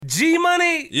G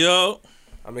Money. Yo.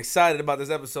 I'm excited about this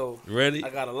episode. You ready? I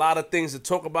got a lot of things to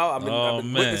talk about. I've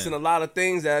been witnessing a lot of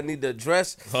things that I need to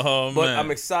address. But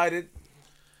I'm excited.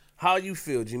 How you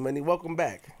feel, G Money? Welcome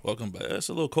back. Welcome back. It's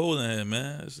a little cold in here,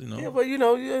 man. It's, Yeah, but you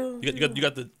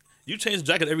got the. You change the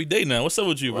jacket every day now. What's up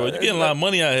with you, bro? You're getting a lot of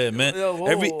money out here, man.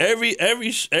 Every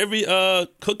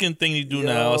cooking thing you do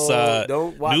now outside.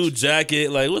 Don't watch. New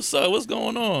jacket. Like, what's up? What's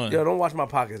going on? Yo, don't watch my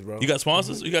pockets, bro. You got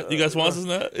sponsors? You got sponsors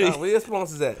now? Nah, where your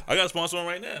sponsors at? I got a sponsor on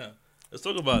right now. Let's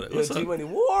talk about it. What's up? G-Money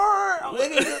War.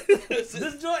 This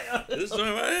joint. This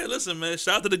joint right here. Listen, man.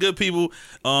 Shout out to the good people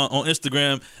on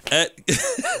Instagram at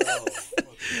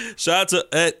shout out to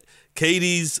at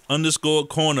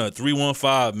Katie's_corner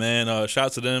 315, man. Shout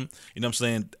out to them. You know what I'm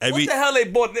saying? What the hell they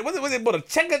bought? What they bought? A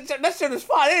checker? That shirt is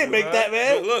fire. They didn't make that,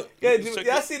 man. Look. Yeah,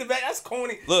 I see the back. That's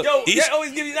corny. Look, they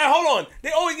always give you that. Hold on.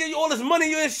 They always give you all this money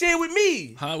you ain't share with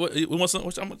me. Huh? What want some?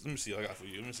 Let me see. What I got for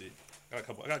you. Let me see. I got a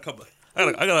couple.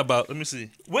 I got about. Let me see.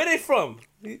 Where they from?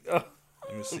 Let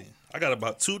me see. I got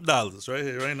about $2 right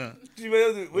here, right now.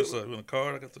 What's up? You want a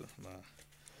card? I got the. Nah.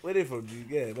 Where they from, G?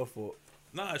 Yeah, my fault.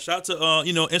 Nah, shout out to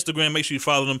Instagram. Make sure you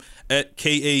follow them at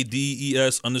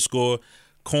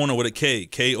KADES_corner with a K,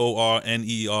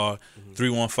 KORNER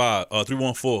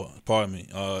 314. Pardon me.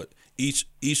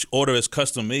 Each order is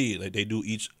custom made. Like they do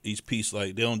each piece.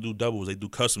 Like they don't do doubles. They do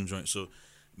custom joints. So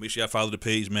make sure y'all follow the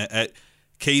page, man. At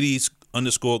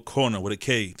KADES_corner with a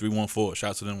K 314.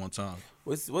 Shout out to them one time.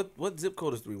 What zip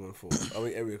code is 314? I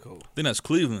mean area code. I think that's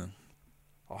Cleveland,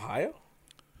 Ohio.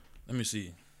 Let me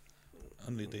see. I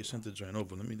think they sent the joint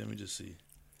over. Let me just see.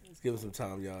 Let's give them some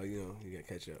time, y'all. You gotta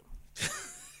catch up.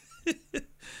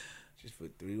 Just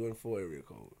put 314 area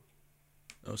code.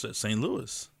 Oh, it's at St.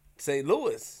 Louis. St.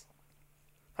 Louis.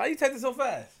 How you type it so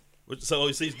fast? So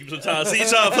you see, give some time. See, you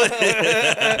trying to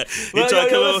play.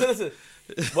 Listen.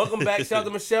 Welcome back, shout out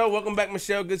to Michelle. Welcome back,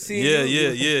 Michelle. Good seeing you.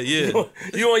 Yeah.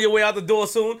 You on your way out the door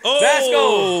soon? Oh,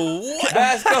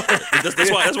 Basco.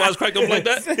 That's why it's cracked up like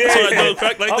that. That's why I do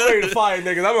crack like that. I'm ready to fire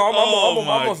niggas.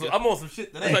 I'm on some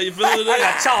shit today. That's how you feeling today? I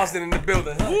got Charleston in the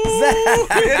building.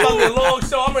 It's gonna be a long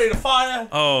show. I'm ready to fire.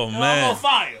 Oh man, I'm on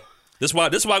fire. This why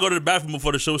I go to the bathroom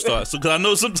before the show starts. So, cause I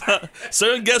know sometimes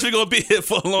certain guests we gonna be here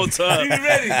for a long time. You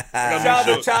ready?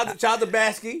 Shout out to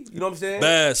Basky. You know what I'm saying?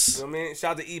 Bass. You know what I mean?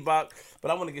 Shout out to Ebok. But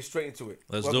I want to get straight into it.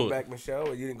 Welcome do it. Welcome back,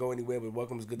 Michelle. You didn't go anywhere, but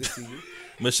welcome. It's good to see you.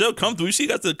 Michelle, come through. She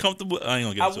got the comfortable. I ain't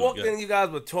gonna get into it. I walked in, you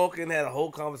guys were talking, had a whole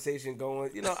conversation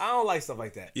going. You know, I don't like stuff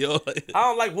like that. Yo. I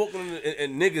don't like walking in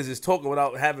and niggas is talking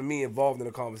without having me involved in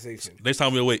the conversation. Next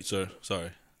time we'll wait, sir. Sorry.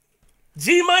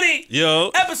 G Money. Yo.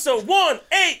 Episode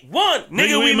 181.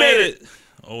 Nigga, we made it.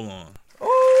 Hold on.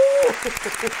 Ooh.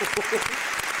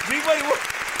 G Money.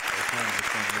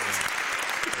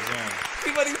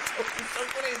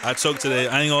 I choked today.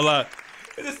 I ain't gonna lie.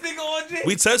 Is this nigga on G?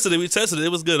 We tested it. It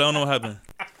was good. I don't know what happened.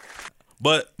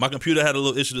 But my computer had a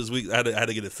little issue this week. I had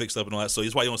to get it fixed up and all that. So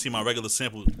that's why you don't see my regular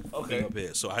sample thing up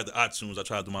here. So I had the iTunes. I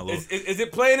tried to do my little. Is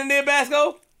it playing in there,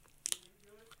 Basco?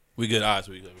 We good. All right,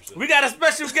 we good. We got a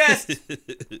special guest.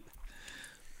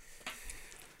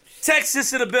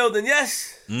 Texas in the building,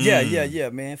 yes? Yeah,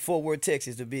 man. Fort Worth,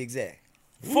 Texas, to be exact.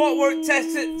 Fort Worth,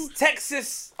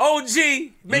 Texas, OG,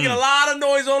 making a lot of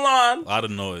noise online. A lot of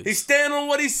noise. He's standing on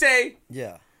what he say.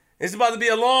 Yeah. It's about to be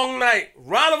a long night.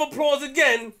 Round of applause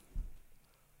again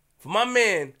for my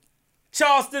man,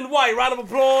 Charleston White. Round of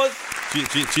applause. Cheer.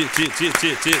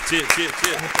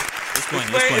 It's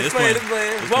playing.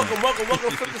 Welcome.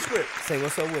 Flip the script. Say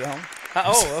what's up with it, homie?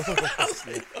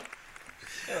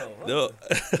 No.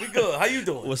 We good. How you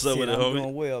doing? What's up with it, I'm homie?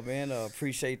 doing well, man.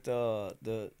 Appreciate the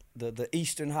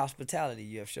Eastern hospitality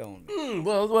you have shown me.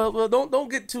 Well, don't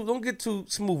get too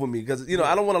smooth with me because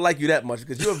I don't want to like you that much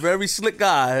because you're a very slick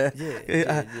guy.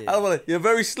 Yeah. I don't want to. You're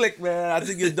very slick, man. I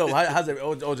think you're dope. How's it?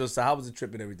 Ojo, so how was the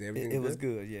trip and everything? It was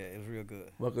good. Yeah, it was real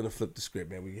good. Welcome to Flip the Script,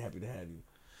 man. We're happy to have you.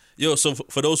 Yo, so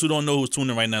for those who don't know who's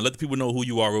tuning in right now, let the people know who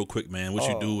you are real quick, man. What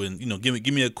you do, and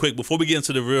give me a quick before we get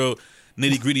into the real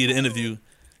nitty gritty of the interview.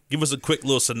 Give us a quick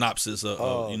little synopsis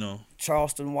of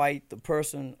Charleston White, the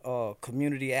person,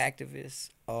 community activist,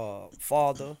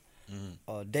 father,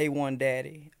 day one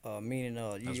daddy, meaning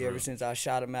ever since I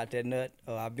shot him out that nut,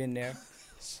 I've been there.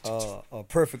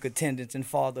 Perfect attendance in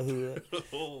fatherhood.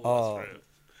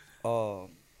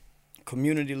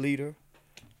 Community leader,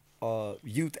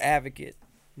 youth advocate,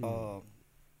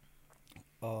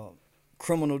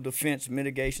 criminal defense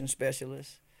mitigation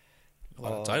specialist. A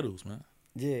lot of titles, man.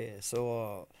 Yeah,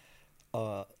 so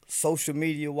social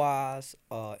media wise,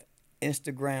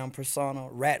 Instagram persona,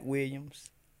 Rat Williams,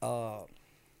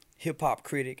 hip hop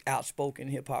critic, outspoken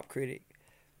hip hop critic,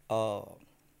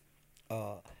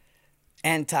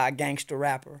 anti-gangster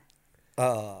rapper,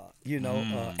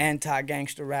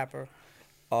 anti-gangster rapper,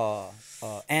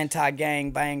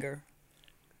 anti-gang banger,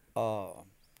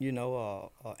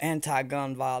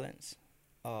 anti-gun violence,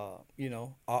 all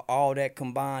that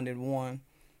combined in one.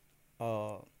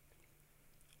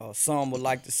 Some would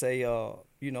like to say,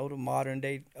 the modern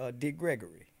day Dick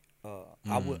Gregory.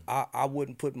 I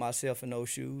wouldn't put myself in those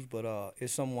shoes, but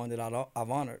it's someone that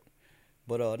I've honored.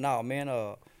 But no, man,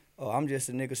 I'm just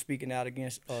a nigga speaking out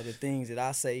against the things that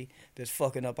I say that's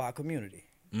fucking up our community.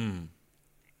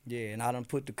 Yeah, and I done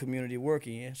put the community work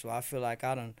in, so I feel like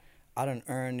I done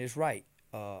earned this right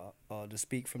to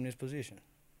speak from this position.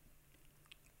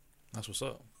 That's what's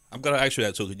up. I'm gonna ask you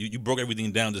that too. You broke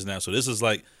everything down just now, so this is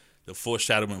like the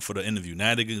foreshadowing for the interview.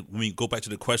 Now when we go back to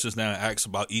the questions now and ask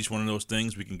about each one of those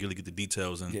things, we can really get the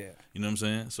details and you know what I'm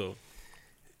saying. So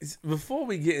before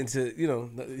we get into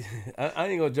I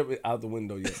ain't gonna jump out the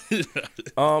window yet.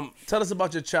 Tell us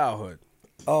about your childhood.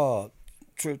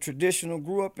 Traditional.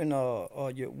 Grew up in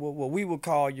what we would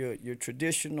call your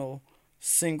traditional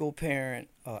single parent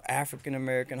African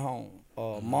American home.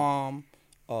 Mom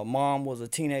was a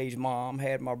teenage mom.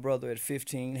 Had my brother at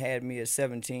 15. Had me at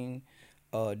 17.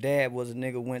 Dad was a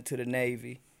nigga, went to the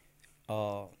Navy,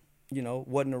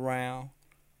 wasn't around,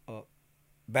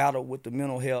 battled with the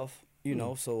mental health,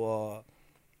 so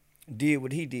did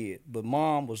what he did. But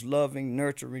mom was loving,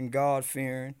 nurturing,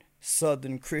 God-fearing,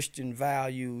 Southern Christian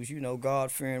values,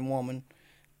 God-fearing woman,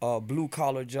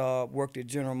 blue-collar job, worked at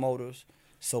General Motors.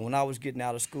 So when I was getting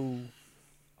out of school,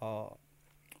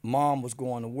 mom was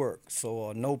going to work,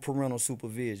 so no parental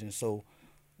supervision. So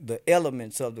the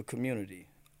elements of the community,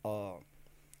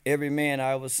 every man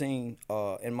I ever seen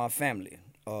in my family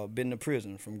been to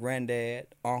prison, from granddad,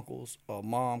 uncles,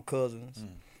 mom, cousins.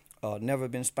 Never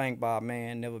been spanked by a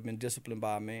man, never been disciplined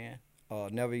by a man.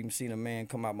 Never even seen a man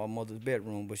come out my mother's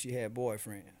bedroom, but she had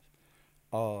boyfriends.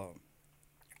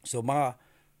 So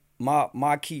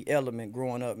my key element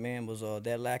growing up, man, was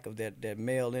that lack of that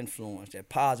male influence, that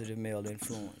positive male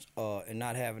influence, and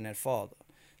not having that father.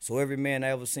 So every man I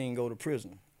ever seen go to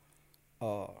prison,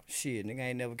 nigga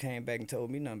ain't never came back and told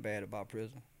me nothing bad about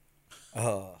prison.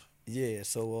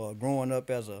 So growing up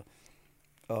as a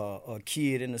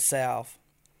kid in the South,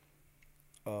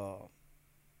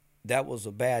 that was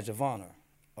a badge of honor.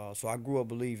 So I grew up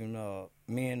believing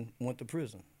men went to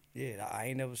prison. Yeah, I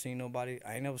ain't never seen a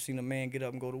man get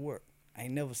up and go to work. I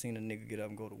ain't never seen a nigga get up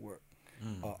and go to work.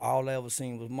 All I ever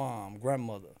seen was mom,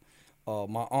 grandmother.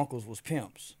 My uncles was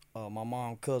pimps. My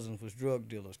mom cousins was drug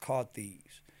dealers, car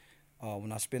thieves.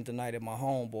 When I spent the night at my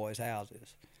homeboys'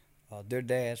 houses, their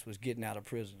dads was getting out of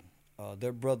prison.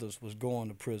 Their brothers was going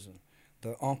to prison.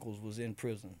 Their uncles was in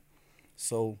prison.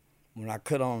 So when I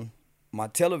cut on my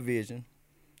television,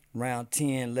 around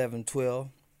 10, 11, 12,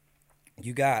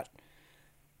 you got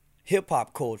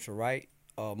hip-hop culture, right?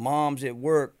 Moms at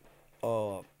work,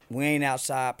 we ain't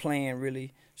outside playing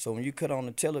really. So when you cut on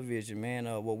the television, man,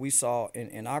 what we saw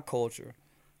in our culture,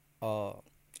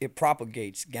 it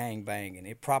propagates gangbanging,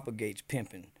 it propagates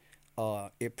pimping,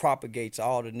 it propagates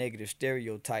all the negative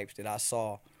stereotypes that I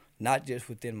saw, not just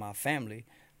within my family,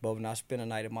 but when I spent a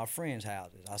night at my friends'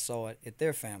 houses. I saw it at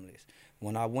their families.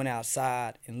 When I went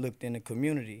outside and looked in the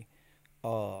community,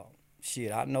 I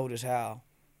noticed how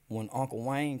when Uncle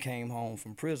Wayne came home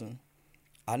from prison,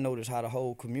 I noticed how the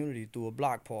whole community threw a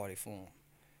block party for him.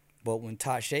 But when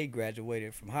Tasha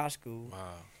graduated from high school,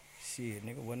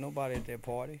 nigga, wasn't nobody at that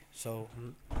party. So,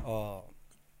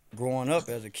 growing up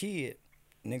as a kid,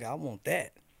 nigga, I want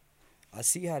that. I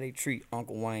see how they treat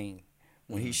Uncle Wayne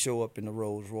when he show up in the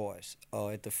Rolls Royce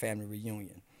at the family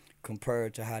reunion,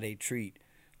 compared to how they treat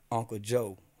Uncle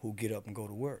Joe, who get up and go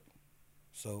to work.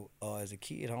 So, as a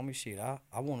kid, homie,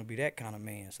 I want to be that kind of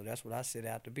man. So that's what I set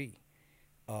out to be,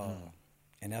 and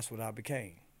that's what I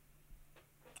became.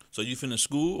 So you finished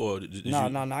school, or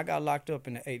No, I got locked up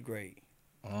in the 8th grade.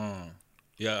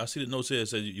 Yeah, I see the notes here. It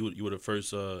said you were the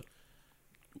first, on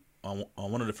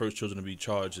one of the first children to be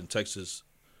charged in Texas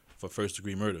for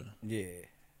first-degree murder. Yeah.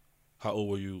 How old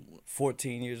were you?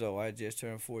 14 years old. I had just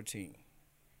turned 14.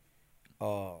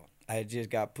 I had just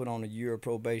got put on a year of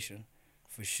probation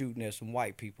for shooting at some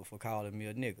white people for calling me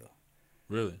a nigga.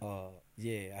 Really?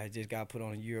 Yeah, I had just got put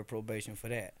on a year of probation for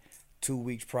that. 2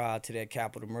 weeks prior to that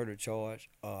capital murder charge,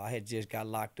 I had just got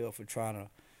locked up for trying to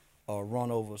run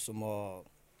over some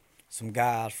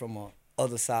guys from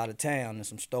other side of town in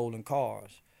some stolen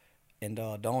cars. And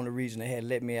the only reason they had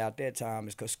let me out that time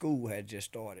is because school had just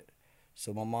started.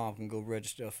 So my mom can go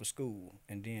register for school.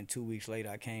 And then 2 weeks later,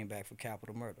 I came back for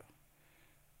capital murder.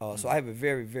 So I have a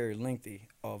very, very lengthy,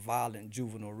 violent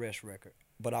juvenile arrest record.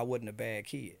 But I wasn't a bad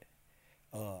kid.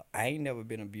 I ain't never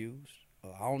been abused.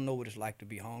 I don't know what it's like to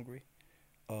be hungry.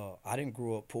 I didn't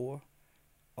grow up poor.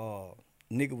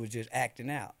 Nigga was just acting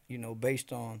out,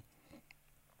 based on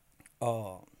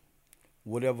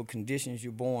whatever conditions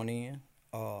you're born in,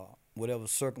 whatever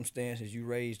circumstances you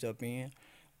raised up in.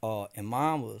 And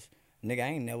mine was, nigga, I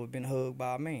ain't never been hugged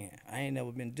by a man. I ain't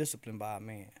never been disciplined by a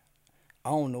man. I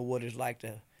don't know what it's like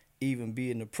to even be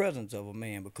in the presence of a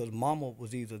man because mama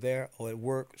was either there or at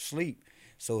work, sleep.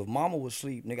 So if mama was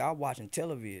asleep, nigga, I was watching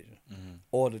television. Mm-hmm.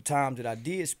 Or the times that I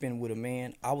did spend with a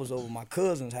man, I was over my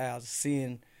cousin's house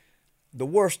seeing the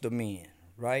worst of men,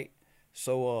 right?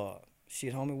 So,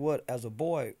 shit, homie, as a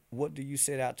boy, what do you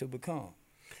set out to become?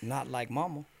 Not like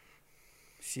mama.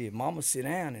 Shit, mama sit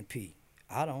down and pee.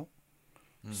 I don't.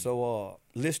 Mm. So,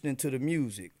 listening to the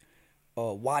music,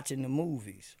 watching the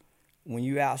movies. When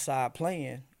you outside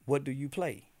playing, what do you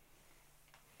play?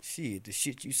 Shit, the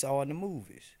shit you saw in the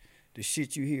movies, the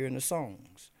shit you hear in the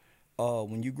songs.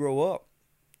 When you grow up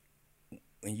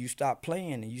and you stop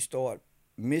playing and you start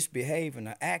misbehaving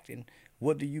or acting,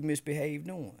 what do you misbehave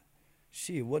doing?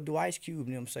 Shit, what do Ice Cube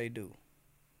and them say do?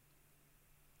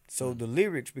 So the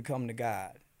lyrics become the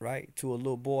guide, right? To a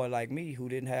little boy like me who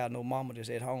didn't have no mama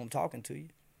that's at home talking to you.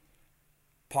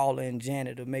 Paula and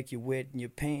Janet will make you wet in your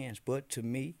pants, but to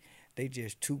me, they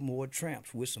just two more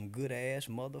tramps with some good-ass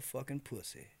motherfucking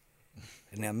pussy.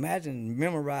 And now imagine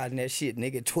memorizing that shit,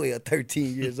 nigga, 12,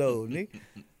 13 years old, nigga.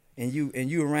 And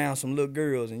you around some little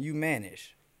girls and you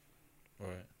manage.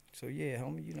 Right. So yeah,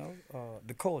 homie,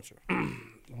 the culture.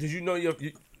 Did you know you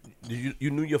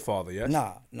knew your father, yes?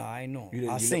 Nah, I ain't know him.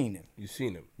 I seen him. You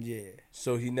seen him? Yeah.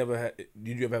 So he never had,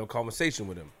 did you ever have a conversation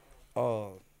with him?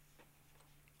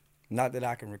 Not that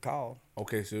I can recall.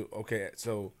 Okay,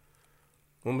 so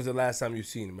when was the last time you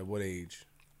seen him? At what age?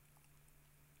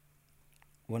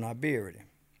 When I buried him.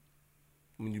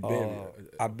 When you buried him?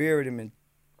 I buried him in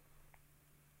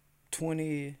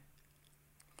 2010,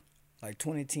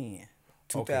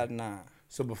 2009. Okay.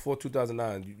 So before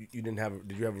 2009, you didn't have,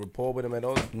 did you have a rapport with him at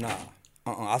all? Nah.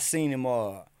 I seen him,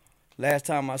 last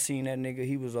time I seen that nigga,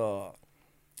 he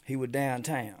was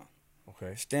downtown.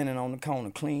 Okay. Standing on the corner,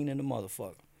 clean in the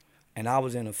motherfucker. And I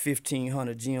was in a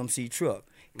 1500 GMC truck,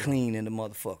 clean in the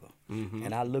motherfucker. Mm-hmm.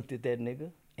 And I looked at that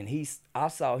nigga, and I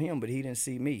saw him, but he didn't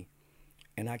see me.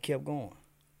 And I kept going.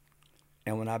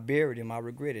 And when I buried him, I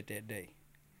regretted that day.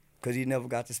 Because he never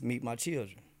got to meet my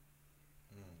children.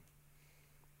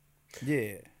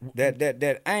 Yeah,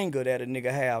 that anger that a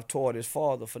nigga have toward his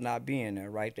father for not being there,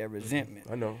 right? That resentment.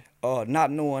 I know. Not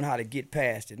knowing how to get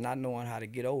past it, not knowing how to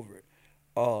get over it.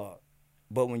 But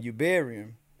when you bury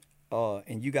him,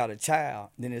 and you got a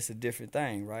child, then it's a different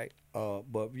thing, right?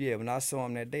 But yeah, when I saw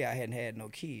him that day, I hadn't had no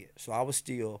kid, so I was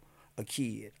still a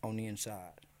kid on the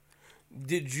inside.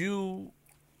 Did you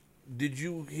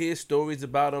hear stories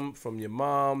about him from your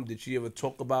mom? Did she ever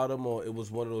talk about him, or it was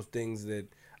one of those things that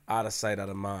out of sight, out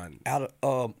of mind? I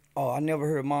never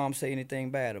heard mom say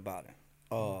anything bad about him.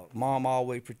 Mom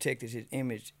always protected his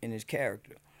image and his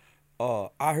character.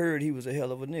 I heard he was a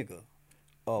hell of a nigga.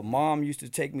 Mom used to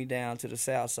take me down to the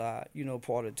south side,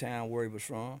 part of the town where he was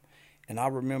from. And I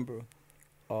remember,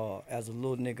 as a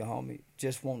little nigga, homie,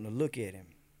 just wanting to look at him.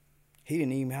 He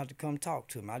didn't even have to come talk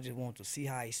to him. I just wanted to see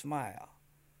how he smiled.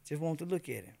 Just wanted to look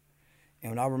at him.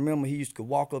 And I remember he used to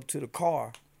walk up to the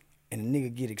car and the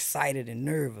nigga get excited and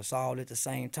nervous all at the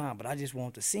same time. But I just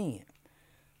wanted to see him.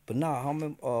 But nah,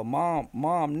 homie,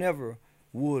 mom never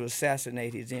would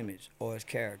assassinate his image or his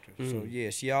character. So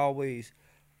yeah, she always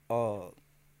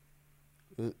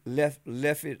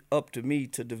left it up to me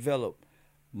to develop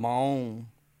my own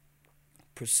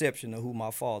perception of who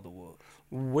my father was.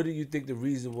 What do you think the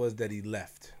reason was that he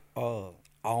left? I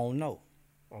don't know.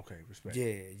 Okay, respect.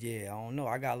 Yeah, I don't know.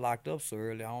 I got locked up so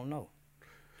early, I don't know.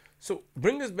 So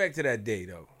bring us back to that day,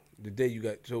 though. The day you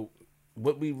got. So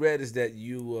what we read is that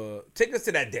you take us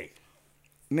to that day.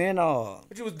 Man,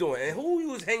 what you was doing and who you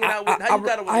was hanging out with? How you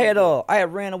got away? I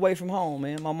had ran away from home,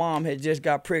 man. My mom had just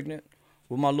got pregnant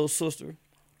with my little sister.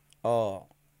 I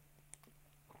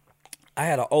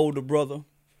had an older brother.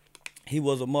 He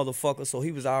was a motherfucker, so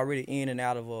he was already in and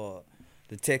out of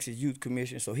the Texas Youth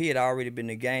Commission. So he had already been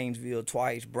to Gainesville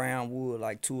twice, Brownwood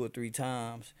like 2 or 3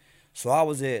 times. So I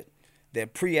was at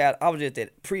that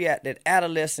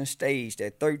adolescent stage,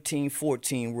 that 13,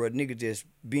 14, where a nigga just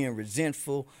being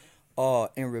resentful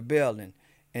and rebelling.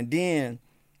 And then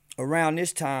around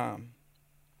this time,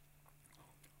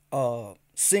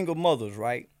 single mothers,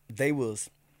 right?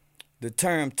 The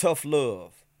term tough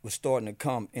love was starting to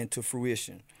come into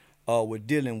fruition. We're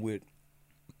dealing with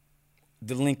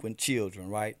delinquent children,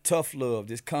 right? Tough love,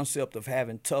 this concept of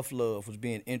having tough love was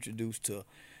being introduced to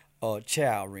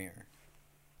child rearing.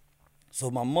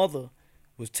 So my mother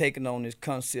was taking on this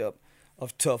concept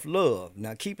of tough love.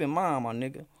 Now keep in mind, my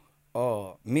nigga,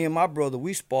 me and my brother,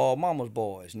 we spoiled mama's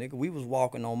boys, nigga. We was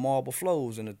walking on marble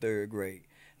floors in the 3rd grade.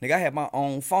 Nigga, I had my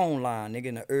own phone line, nigga,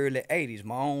 in the early 80s,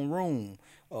 my own room,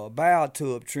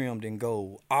 bathtub trimmed in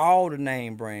gold, all the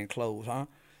name brand clothes, huh?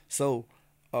 So,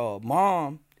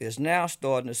 mom is now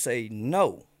starting to say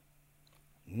no.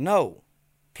 No.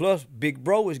 Plus, big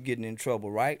bro is getting in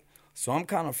trouble, right? So I'm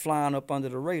kind of flying up under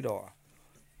the radar.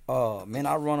 Man,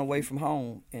 I run away from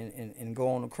home and go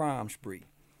on a crime spree.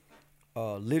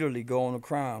 Literally go on a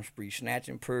crime spree,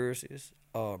 snatching purses,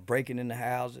 breaking into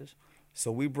houses.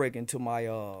 So we break into my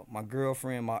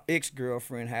girlfriend, my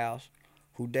ex-girlfriend house,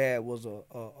 who dad was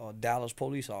a Dallas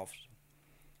police officer.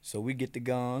 So we get the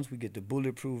guns, we get the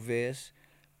bulletproof vests,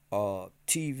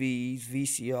 TVs,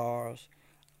 VCRs,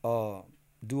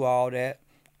 do all that.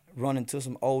 Run into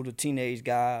some older teenage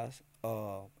guys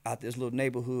out this little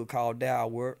neighborhood called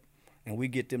Dalworth, and we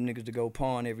get them niggas to go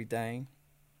pawn everything.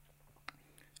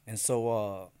 And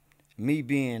so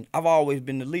I've always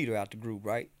been the leader out the group,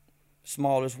 right?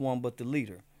 Smallest one, but the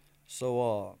leader.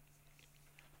 So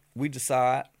we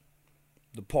decide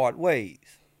to part ways,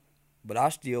 but I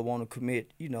still want to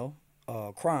commit,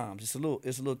 crimes. It's a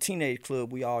little teenage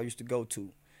club we all used to go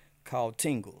to, called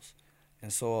Tingles,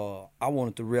 and so I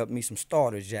wanted to rep me some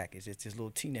starter jackets at this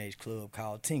little teenage club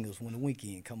called Tingles when the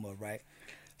weekend come up, right?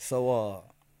 So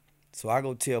I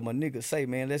go tell my nigga, say,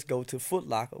 man, let's go to Foot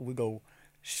Locker. We go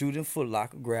shoot in Foot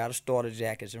Locker, grab the starter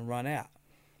jackets, and run out.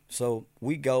 So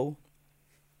we go,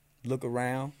 look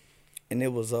around, and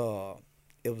it was a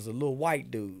little white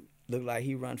dude. Looked like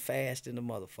he run fast in the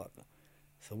motherfucker.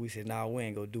 So we said, nah, we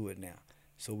ain't gonna do it now.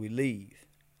 So we leave.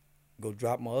 Go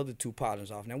drop my other 2 partners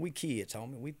off. Now we kids,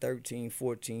 homie. We 13,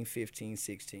 14, 15,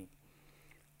 16.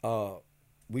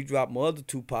 We drop my other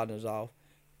 2 partners off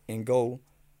and go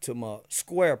to my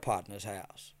square partner's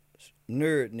house.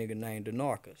 Nerd nigga named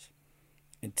Denarcus.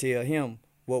 And tell him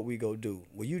what we go do.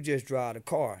 Well, you just drive the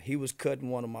car. He was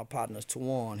cutting one of my partners'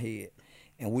 Tawan head.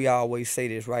 And we always say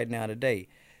this right now today.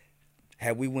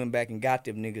 Had we went back and got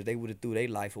them niggas, they would have threw their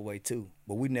life away too.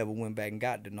 But we never went back and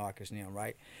got the Denarcus now,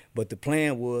 right? But the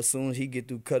plan was, as soon as he get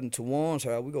through cutting Tawan's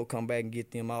hair, we gonna come back and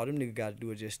get them all. Them niggas got to do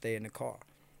is just stay in the car.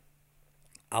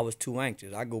 I was too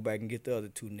anxious. I go back and get the other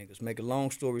 2 niggas. Make a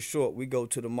long story short, we go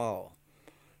to the mall.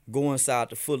 Go inside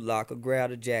the Foot Locker,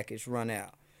 grab the jackets, run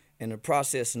out. In the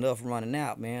process of running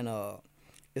out, man,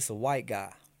 it's a white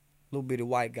guy, little bitty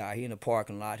white guy. He in the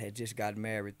parking lot, had just got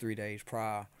married 3 days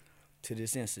prior to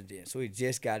this incident. So he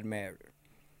just got married.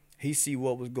 He see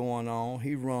what was going on.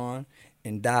 He run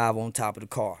and dive on top of the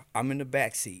car. I'm in the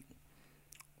back seat.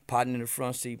 Partner in the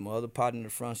front seat, my other partner in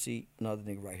the front seat, another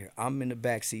nigga right here. I'm in the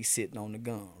back seat sitting on the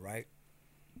gun, right?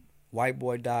 White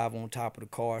boy dive on top of the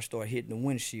car, start hitting the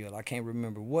windshield. I can't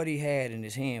remember what he had in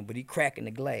his hand, but he cracking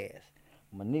the glass.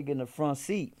 My nigga in the front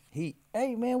seat, hey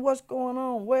man, what's going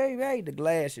on? Hey, the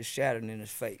glass is shattering in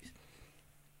his face.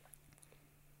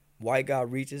 White guy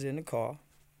reaches in the car.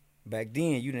 Back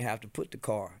then, you didn't have to put the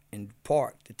car in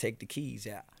park to take the keys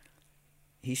out.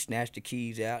 He snatched the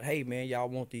keys out. Hey man, y'all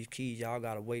want these keys? Y'all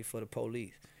gotta wait for the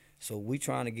police. So we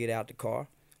trying to get out the car.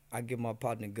 I give my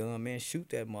partner a gun, man, shoot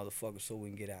that motherfucker so we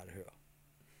can get out of here.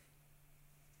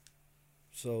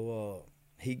 So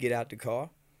he get out the car.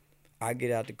 I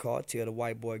get out the car, tell the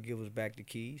white boy give us back the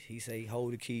keys. He say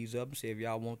hold the keys up and say if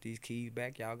y'all want these keys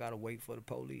back, y'all gotta wait for the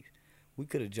police. We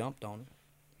could have jumped on him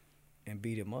and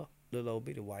beat him up. Little old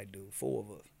bitty white dude, 4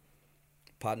 of us.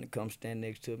 Partner comes stand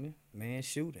next to me. Man,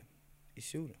 shoot him. He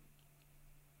shoot him.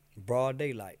 Broad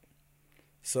daylight.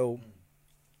 So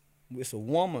it's a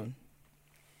woman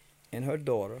and her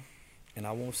daughter, and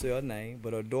I won't say her name,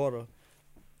 but her daughter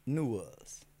knew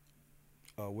us.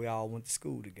 We all went to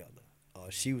school together.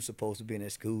 She was supposed to be in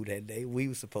that school that day. We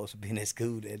was supposed to be in that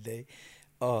school that day.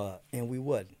 And we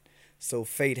wasn't. So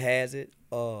fate has it.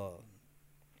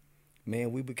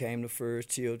 Man, we became the first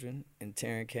children in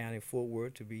Tarrant County, Fort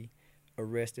Worth, to be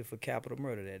arrested for capital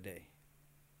murder that day.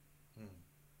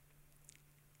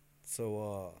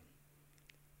 So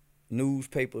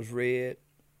newspapers read,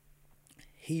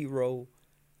 hero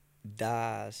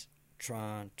dies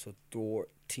trying to thwart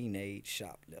teenage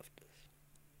shoplifters.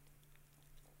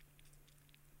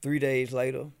 3 days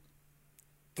later,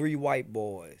 3 white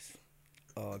boys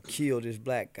killed this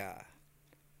black guy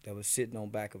that was sitting on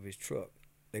back of his truck.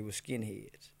 They were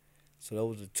skinheads. So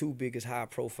those were the 2 biggest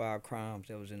high-profile crimes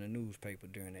that was in the newspaper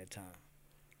during that time.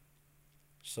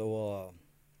 So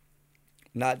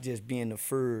not just being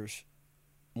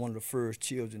one of the first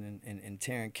children in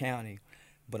Tarrant County,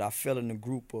 but I fell in a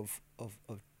group of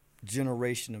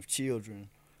generation of children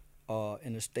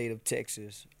in the state of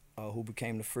Texas who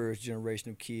became the first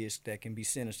generation of kids that can be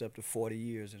sentenced up to 40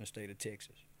 years in the state of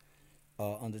Texas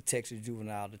under Texas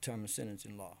juvenile determined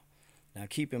sentencing law. Now,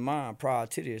 keep in mind, prior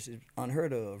to this, it's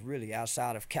unheard of, really,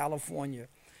 outside of California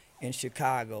and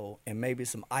Chicago and maybe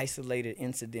some isolated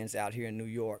incidents out here in New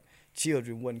York,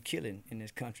 children wasn't killing in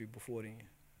this country before then.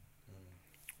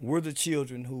 We're the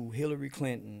children who Hillary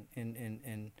Clinton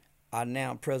and our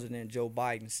now President Joe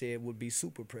Biden said would be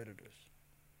super predators.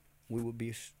 We would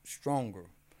be stronger.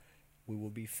 We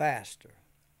would be faster.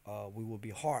 We would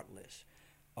be heartless.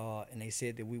 And they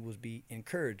said that we would be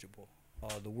incorrigible.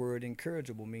 The word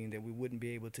incorrigible means that we wouldn't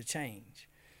be able to change.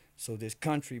 So this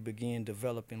country began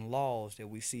developing laws that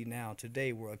we see now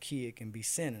today where a kid can be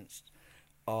sentenced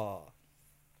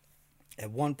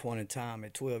at one point in time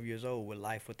at 12 years old with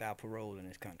life without parole in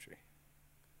this country.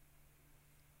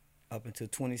 Up until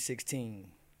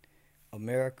 2016,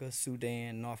 America,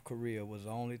 Sudan, North Korea was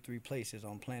the only 3 places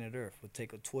on planet Earth would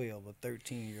take a 12 or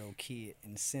 13-year-old kid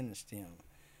and sentence them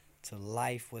to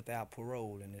life without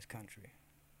parole in this country.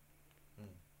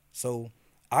 So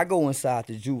I go inside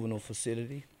the juvenile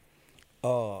facility.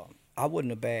 I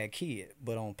wasn't a bad kid,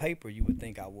 but on paper you would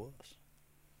think I was.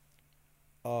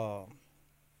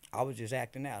 I was just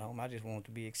acting out, homie. I just wanted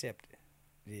to be accepted.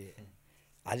 Yeah.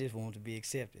 I just wanted to be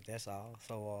accepted, that's all.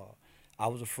 So I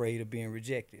was afraid of being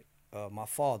rejected. My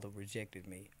father rejected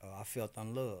me. I felt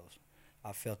unloved.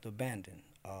 I felt abandoned.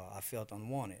 I felt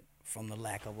unwanted from the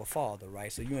lack of a father,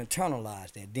 right? So you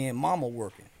internalize that. Then mama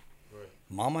working. Right.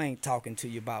 Mama ain't talking to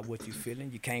you about what you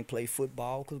feeling. You can't play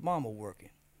football because mama working,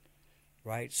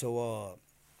 right? So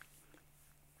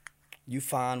you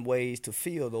find ways to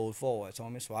fill those voids,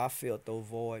 homie. So I filled those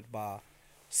voids by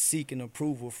seeking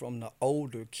approval from the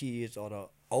older kids or the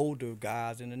older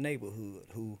guys in the neighborhood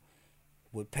who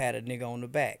would pat a nigga on the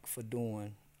back for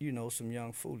doing, you know, some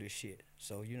young foolish shit.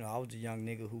 So, you know, I was a young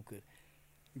nigga who could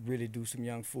really do some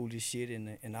young foolish shit,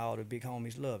 and all the big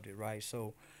homies loved it, right?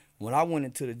 So when I went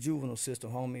into the juvenile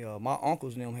system, homie, my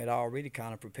uncles and them had already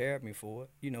kind of prepared me for it,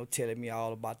 you know, telling me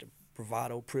all about the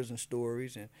bravado prison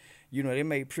stories. And, you know, they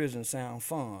made prison sound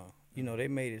fun. You know, they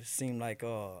made it seem like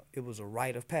it was a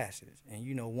rite of passage. And,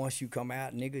 you know, once you come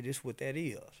out, nigga, this what that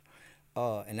is.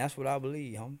 And that's what I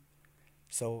believe, homie.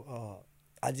 So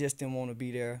I just didn't want to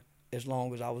be there as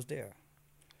long as I was there.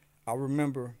 I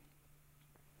remember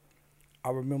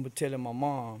telling my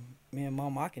mom, man,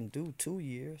 Mom, I can do 2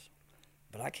 years,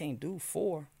 but I can't do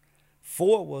 4.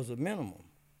 4 was a minimum.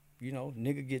 You know,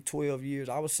 nigga get 12 years.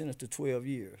 I was sentenced to 12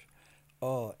 years.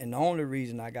 And the only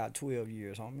reason I got 12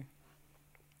 years, homie,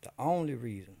 the only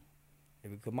reason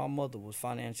is because my mother was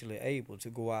financially able to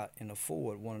go out and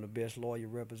afford one of the best lawyer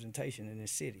representation in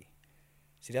this city.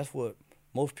 See, that's what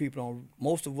most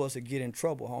of us that get in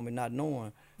trouble, homie, not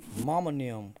knowing mama and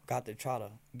them got to try to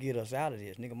get us out of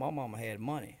this. Nigga, my mama had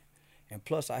money. And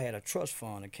plus I had a trust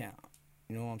fund account.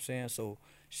 You know what I'm saying? So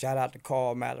shout out to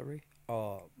Carl Mallory.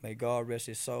 May God rest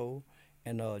his soul.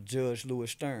 And Judge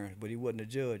Louis Stearns, but he wasn't a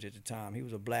judge at the time. He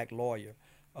was a black lawyer,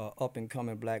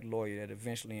 up-and-coming black lawyer that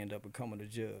eventually ended up becoming a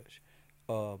judge.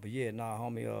 But yeah, nah,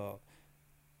 homie,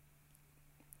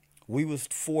 we was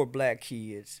 4 black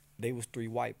kids. They was 3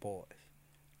 white boys.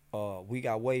 We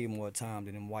got way more time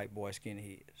than them white boy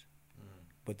skinheads.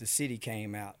 But the city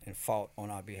came out and fought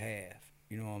on our behalf.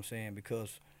 You know what I'm saying?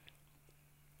 Because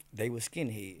they were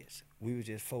skinheads. We were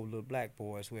just 4 little black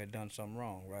boys who had done something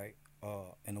wrong, right?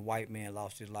 And the white man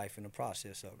lost his life in the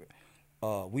process of it.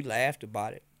 We laughed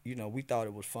about it. You know, we thought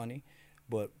it was funny.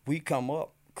 But we come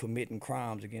up committing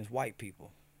crimes against white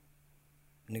people.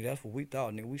 Nigga, that's what we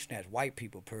thought. Nigga, we snatch white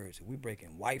people purses. We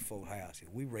breaking white folk houses.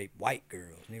 We rape white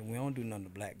girls. Nigga, we don't do nothing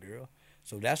to black girl.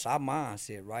 So that's our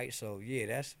mindset, right? So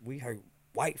yeah, we hurt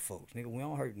white folks. Nigga, we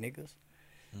don't hurt niggas.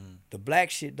 The black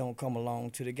shit don't come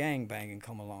along till the gangbanging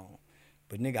come along.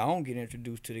 But nigga, I don't get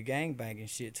introduced to the gangbanging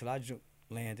shit till I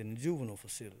land in the juvenile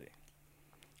facility.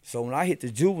 So when I hit the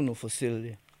juvenile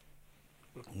facility,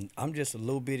 I'm just a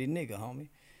little bitty nigga, homie.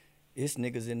 It's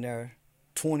niggas in there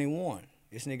 21.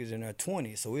 It's niggas in there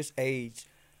 20. So it's age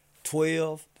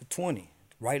 12 to 20.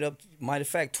 Right up, matter of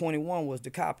fact, 21 was the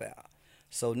cop out.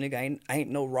 So nigga ain't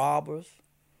no robbers,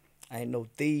 ain't no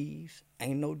thieves,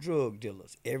 ain't no drug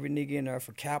dealers. Every nigga in there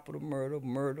for capital murder,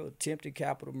 attempted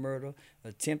capital murder,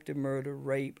 attempted murder,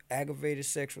 rape, aggravated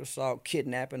sexual assault,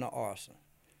 kidnapping, or arson.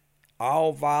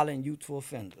 All violent youthful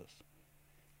offenders.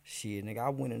 Shit, nigga, I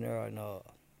went in there and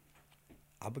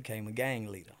I became a gang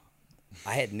leader.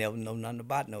 I had never known nothing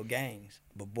about no gangs.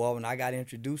 But boy, when I got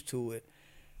introduced to it,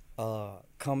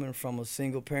 coming from a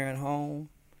single parent home,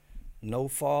 no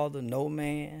father, no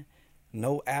man,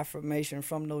 no affirmation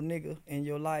from no nigga in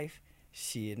your life,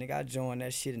 shit, nigga, I joined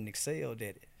that shit and excelled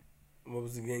at it. What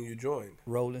was the gang you joined?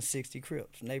 Rolling 60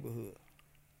 Crips, neighborhood.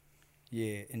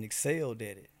 Yeah, and excelled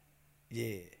at it.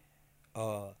 Yeah.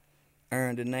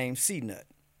 Earned the name C-Nut.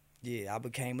 Yeah, I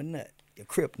became a nut, a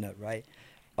Crip nut, right?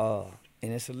 And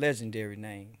it's a legendary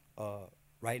name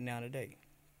right now today.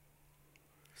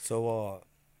 So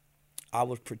I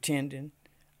was pretending,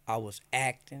 I was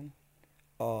acting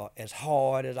as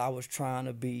hard as I was trying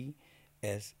to be,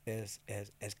 as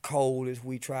cold as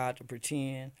we tried to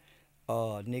pretend.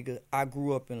 Nigga, I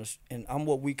grew up and I'm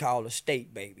what we call a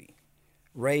state baby,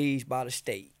 raised by the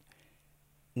state.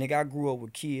 Nigga, I grew up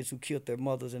with kids who killed their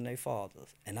mothers and their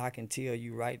fathers, and I can tell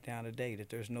you right now today that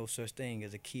there's no such thing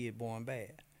as a kid born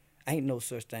bad. Ain't no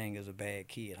such thing as a bad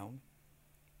kid, homie.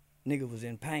 Nigga was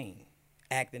in pain,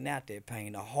 acting out that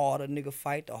pain. The harder nigga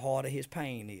fight, the harder his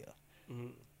pain is.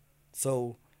 Mm-hmm.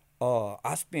 So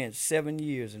I spent 7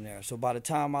 years in there. So by the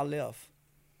time I left,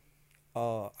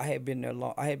 I had been there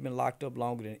long. I had been locked up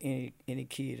longer than any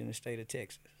kid in the state of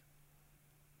Texas.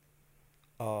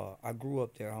 I grew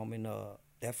up there, homie, and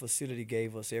that facility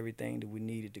gave us everything that we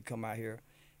needed to come out here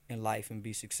in life and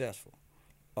be successful.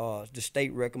 The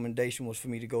state recommendation was for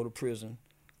me to go to prison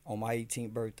on my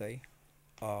 18th birthday.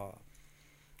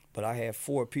 But I had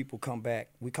 4 people come back.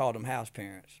 We called them house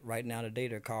parents. Right now today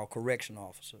they're called correction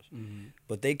officers. Mm-hmm.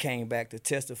 But they came back to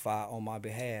testify on my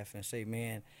behalf and say,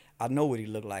 man, I know what he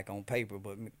looked like on paper,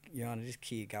 but Your Honor, this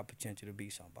kid got potential to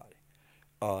be somebody.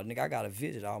 Nigga, I got a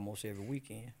visit almost every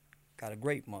weekend. Got a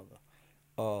great mother.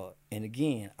 And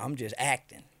again, I'm just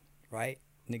acting, right?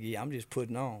 Nigga, I'm just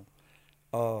putting on.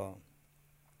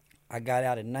 I got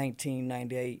out in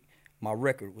 1998. My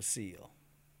record was sealed.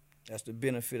 That's the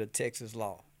benefit of Texas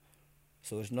law.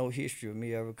 So there's no history of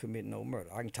me ever committing no murder.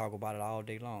 I can talk about it all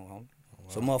day long, homie. Wow.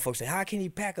 So motherfuckers say, how can he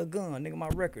pack a gun? Nigga, my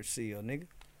record's sealed, nigga.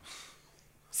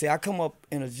 See, I come up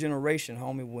in a generation,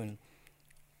 homie, when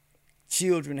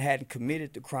children hadn't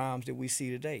committed the crimes that we see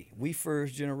today. We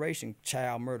first generation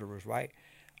child murderers, right?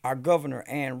 Our governor,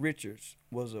 Ann Richards,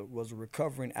 was a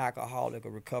recovering alcoholic,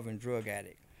 a recovering drug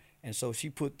addict. And so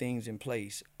she put things in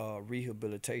place,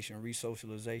 rehabilitation,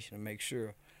 resocialization, to make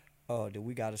sure that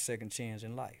we got a second chance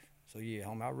in life. So yeah,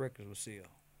 homie, our records were sealed.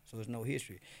 So there's no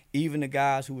history. Even the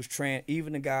guys who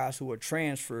were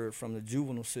transferred from the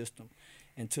juvenile system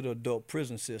into the adult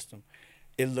prison system,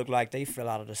 it looked like they fell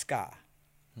out of the sky.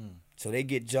 So they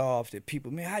get jobs that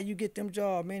people, man, how you get them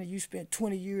jobs, man? You spent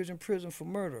 20 years in prison for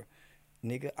murder.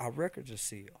 Nigga, our records are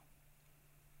sealed.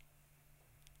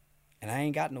 And I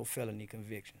ain't got no felony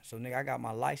conviction. So, nigga, I got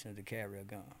my license to carry a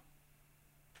gun.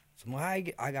 So,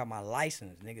 I got my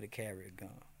license, nigga, to carry a gun.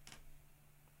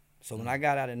 So, when I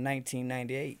got out in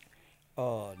 1998,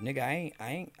 nigga,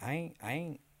 I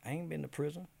ain't been to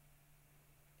prison.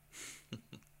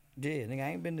 Yeah, nigga,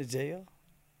 I ain't been to jail.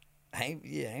 I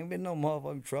ain't been no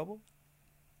motherfucking trouble.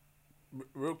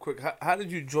 Real quick, how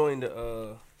did you join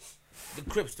the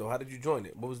Crips though? How did you join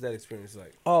it? What was that experience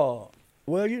like?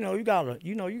 Well, you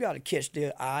gotta catch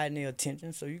their eye and their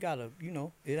attention. So you gotta,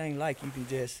 it ain't like you can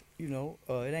just,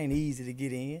 it ain't easy to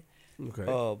get in. Okay.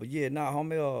 But yeah,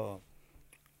 homie,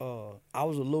 I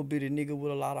was a little bitty nigga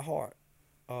with a lot of heart.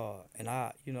 And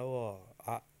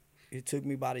it took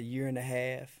me about a year and a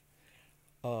half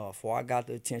before I got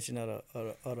the attention of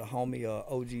the homie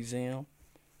OG Zim.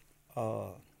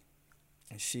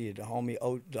 And shit, the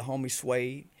homie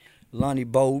Suede, Lonnie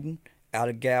Bowden out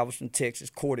of Galveston, Texas,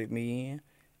 courted me in.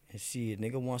 And shit,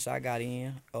 nigga, once I got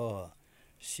in,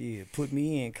 shit, put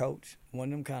me in, coach. One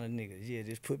of them kind of niggas. Yeah,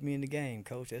 just put me in the game,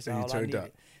 coach. That's and all I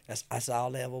needed. That's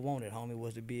all I ever wanted, homie,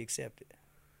 was to be accepted.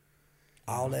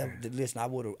 Listen, I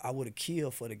would have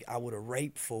killed for I would have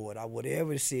raped for it.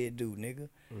 Whatever it said do, nigga.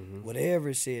 Mm-hmm. Whatever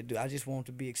it said do. I just wanted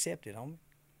to be accepted, homie.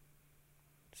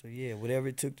 So yeah, whatever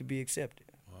it took to be accepted.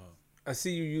 Wow. I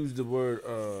see you use the word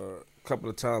a couple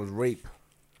of times, rape.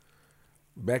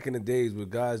 Back in the days, were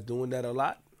guys doing that a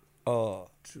lot? To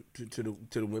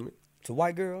the women? To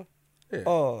white girls? Yeah.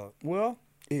 Well,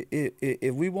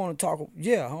 if we want to talk,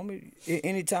 yeah, homie.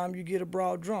 Anytime you get a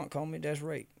broad drunk, homie, that's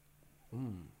rape.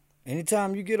 Mm.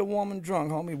 Anytime you get a woman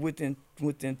drunk, homie, with the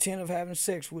intent of having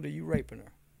sex with her, you raping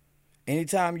her.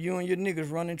 Anytime you and your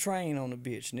niggas running train on the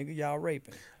bitch, nigga, y'all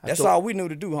raping. That's all we knew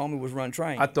to do, homie, was run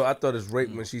train. I thought it's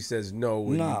rape when she says no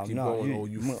and you keep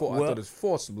going, I thought it's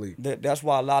forcibly. That's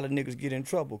why a lot of niggas get in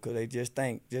trouble, because they just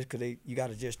think, you got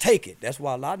to just take it. That's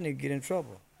why a lot of niggas get in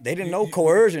trouble. They didn't know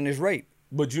coercion is rape.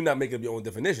 But you're not making up your own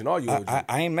definition, are you? I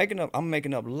ain't making up, I'm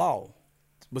making up law.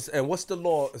 And what's the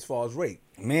law as far as rape?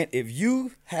 Man, if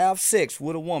you have sex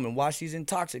with a woman while she's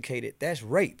intoxicated, that's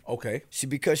rape. Okay.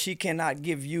 Because she cannot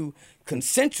give you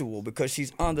consensual because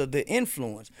she's under the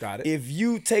influence. Got it. If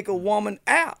you take a woman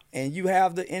out and you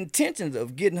have the intentions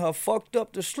of getting her fucked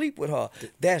up to sleep with her,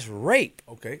 that's rape.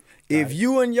 Okay. If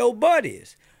you and your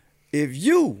buddies, if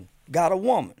you got a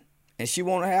woman and she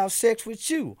want to have sex with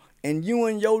you and you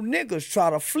and your niggas try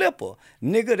to flip her,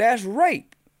 nigga, that's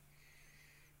rape.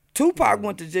 Tupac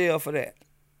went to jail for that.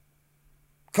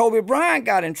 Kobe Bryant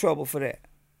got in trouble for that.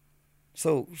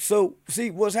 So see,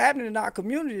 what's happening in our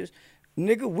communities,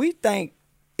 nigga, we think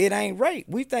it ain't rape.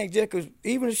 We think just because,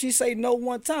 even if she say no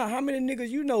one time, how many niggas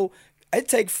you know, it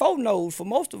take 4 no's for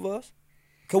most of us.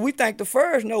 Because we think the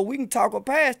first no, we can talk her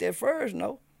past that first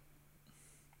no.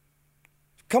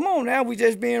 Come on now, we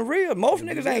just being real. Most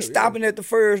niggas ain't stopping at the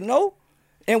first no.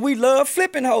 And we love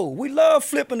flipping hoes. We love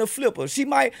flipping the flipper.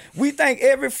 We think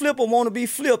every flipper want to be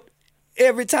flipped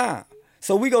every time.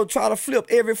 So we go try to flip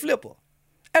every flipper.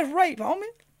 That's rape, homie.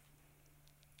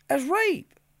 That's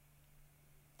rape.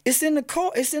 It's in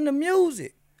the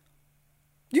music.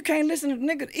 You can't listen to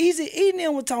niggas. Easy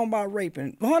them was talking about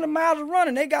raping. 100 Miles of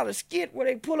Running, they got a skit where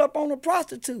they pull up on a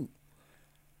prostitute.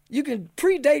 You can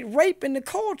predate rape in the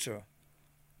culture.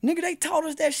 Nigga, they taught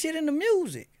us that shit in the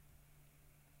music.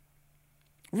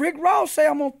 Rick Ross say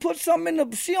I'm gonna put something in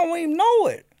the, she don't even know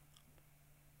it.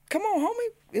 Come on, homie.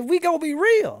 If we gonna be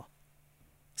real.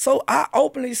 So I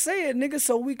openly said, nigga,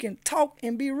 so we can talk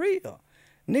and be real.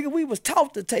 Nigga, we was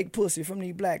taught to take pussy from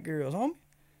these black girls, homie.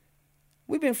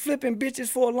 We been flipping bitches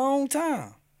for a long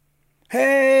time.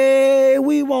 Hey,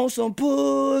 we want some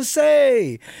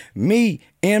pussy. Me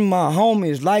and my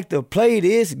homies like to play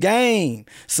this game.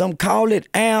 Some call it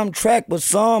Amtrak, but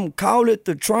some call it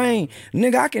the train.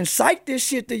 Nigga, I can cite this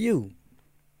shit to you.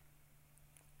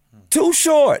 Too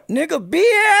Short, nigga,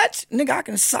 bitch. Nigga, I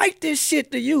can cite this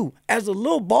shit to you as a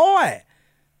little boy.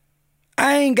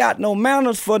 I ain't got no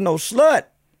manners for no slut.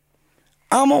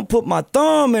 I'm gonna put my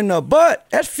thumb in her butt.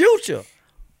 That's Future.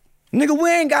 Nigga, we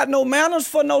ain't got no manners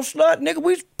for no slut. Nigga,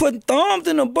 we putting thumbs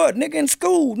in the butt. Nigga, in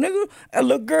school. Nigga, that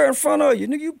little girl in front of you.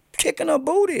 Nigga, you kicking her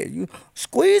booty. You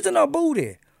squeezing her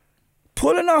booty.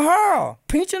 Pulling her hair.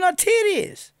 Pinching her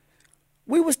titties.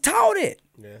 We was taught it.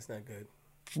 Yeah, that's not good.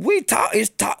 We taught, it's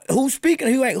taught. Who's speaking?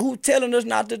 Who telling us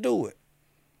not to do it?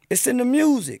 It's in the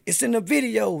music. It's in the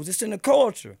videos. It's in the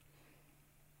culture.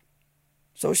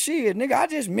 So shit, nigga, I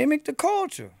just mimic the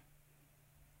culture.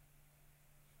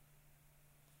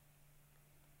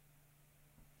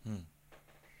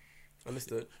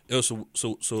 Understood.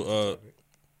 So,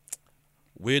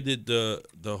 where did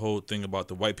the whole thing about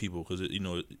the white people? Because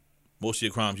most of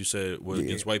your crimes you said were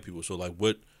against white people. So like,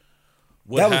 what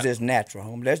that was just natural,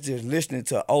 homie. That's just listening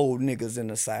to old niggas in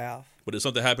the South. But did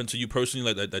something happen to you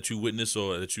personally, like that you witnessed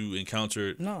or that you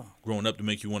encountered growing up to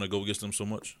make you want to go against them so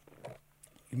much?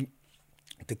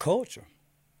 The culture.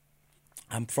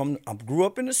 I grew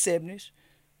up in the 70s,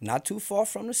 not too far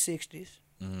from the 60s.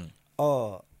 Mm-hmm.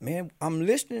 Man, I'm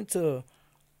listening to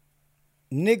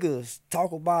niggas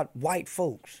talk about white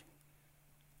folks.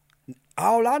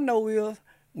 All I know is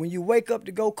when you wake up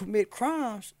to go commit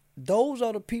crimes, those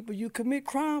are the people you commit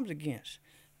crimes against,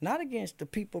 not against the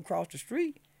people across the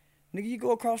street. Nigga, you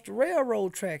go across the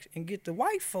railroad tracks and get the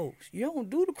white folks. You don't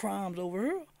do the crimes over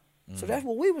here. Mm-hmm. So that's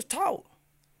what we was taught.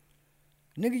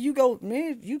 Nigga,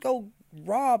 you go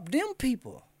rob them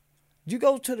people. You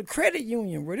go to the credit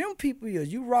union where them people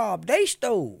is. You rob they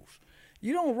stores.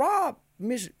 You don't rob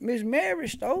Miss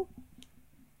Mary's store.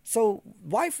 So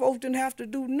white folks didn't have to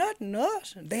do nothing to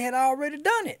us. They had already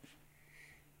done it.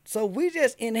 So we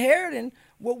just inheriting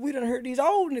what we done heard these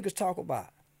old niggas talk about.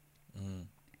 Mm.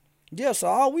 Yeah, so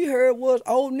all we heard was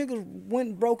old niggas went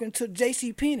and broke into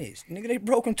J.C. Penney's. Nigga, they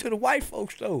broke into the white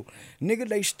folks store. Nigga,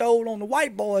 they stole on the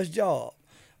white boy's job.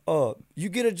 You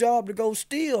get a job to go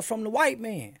steal from the white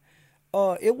man.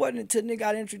 It wasn't until nigga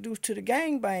got introduced to the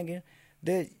gangbanging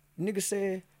that nigga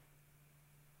said,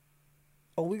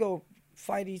 oh, we go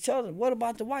fight each other. What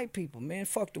about the white people, man?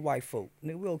 Fuck the white folk.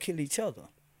 Nigga, we'll kill each other.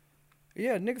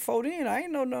 Yeah, nigga, for then, I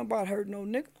ain't know nothing about hurting no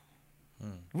nigga.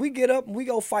 We get up and we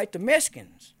go fight the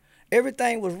Mexicans.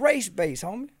 Everything was race-based,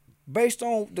 homie. Based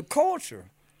on the culture.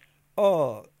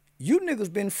 You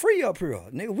niggas been free up here.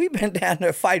 Nigga, we been down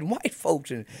there fighting white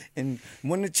folks. And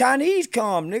when the Chinese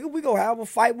come, nigga, we go have a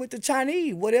fight with the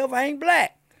Chinese, whatever ain't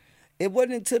black. It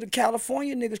wasn't until the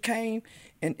California niggas came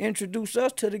and introduced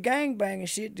us to the gangbang and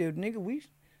shit that, nigga, we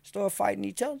started fighting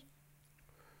each other.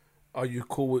 Are you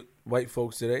cool with white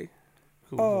folks today?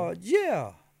 Cool.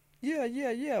 Yeah.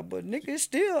 But nigga, it's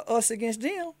still us against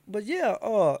them. But yeah,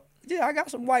 I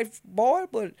got some white boys,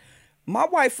 but My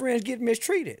white friends get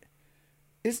mistreated.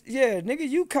 Nigga,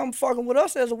 you come fucking with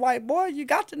us as a white boy, you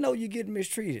got to know you get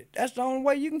mistreated. That's the only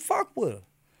way you can fuck with her.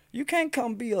 You can't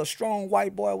come be a strong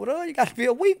white boy with her. You got to be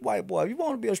a weak white boy. If you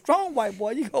want to be a strong white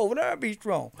boy, you go over there and be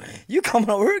strong. You coming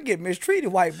over here and get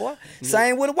mistreated, white boy.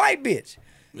 Same with a white bitch.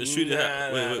 Mistreated.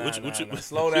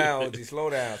 Slow down, OG. Slow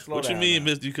down. What you mean,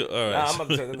 Miss? You could. All right. I'm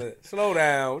about to slow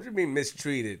down. What you mean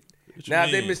mistreated? Now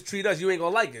if they mistreat us, you ain't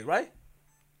gonna like it, right?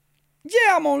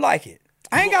 Yeah, I'm gonna like it.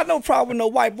 I ain't got no problem with no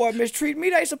white boy mistreating me.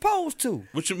 They supposed to.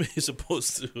 What you mean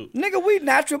supposed to? Nigga, we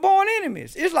natural born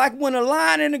enemies. It's like when a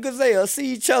lion and a gazelle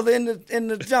see each other in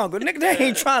the jungle. Nigga, they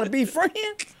ain't trying to be friends.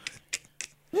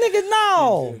 Nigga,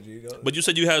 no. But you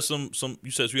said you had some.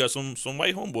 You said you had some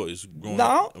white homeboys growing no,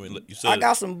 up. I mean, you said I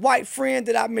got some white friends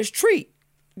that I mistreat.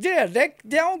 Yeah, they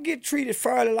don't get treated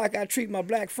fairly like I treat my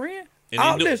black friend.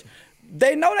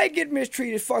 They know they get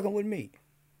mistreated fucking with me.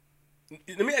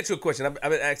 Let me ask you a question. I've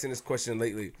been asking this question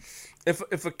lately. If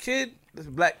a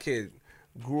black kid,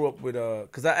 grew up with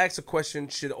because I asked a question: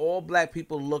 should all black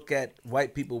people look at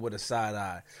white people with a side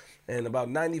eye? And about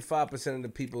 95% of the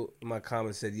people in my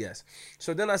comments said yes.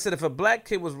 So then I said, if a black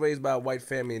kid was raised by a white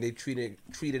family and they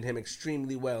treated him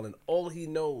extremely well, and all he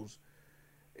knows,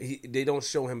 they don't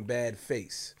show him bad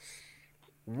face,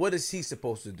 what is he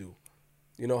supposed to do?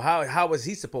 You know, how is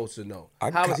he supposed to know?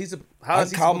 I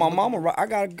call my mama. I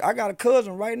got a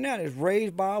cousin right now that's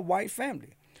raised by a white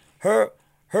family. Her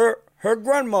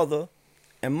grandmother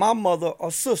and my mother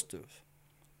are sisters.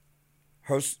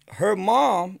 Her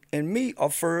mom and me are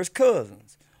first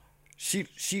cousins.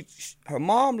 Her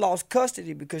mom lost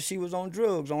custody because she was on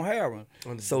drugs, on heroin.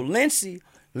 So Lindsay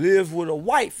lives with a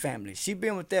white family. She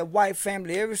been with that white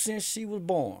family ever since she was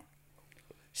born.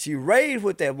 She raised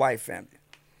with that white family.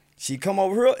 She come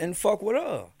over here and fuck with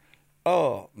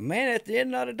her. Man, at the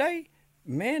end of the day,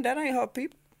 man, that ain't her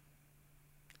people.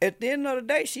 At the end of the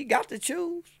day, she got to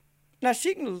choose. Now,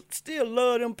 she can still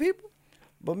love them people,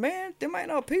 but man, them ain't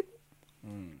her people.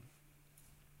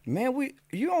 Man,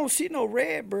 you don't see no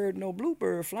red bird, no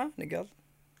bluebird flying together.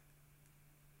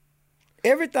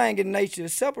 Everything in nature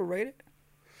is separated.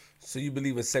 So you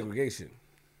believe in segregation?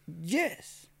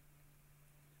 Yes.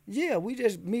 Yeah, we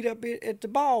just meet up at the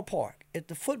ballpark, at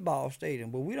the football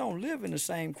stadium, but we don't live in the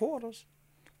same quarters.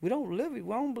 We don't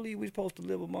believe we're supposed to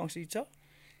live amongst each other.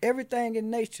 Everything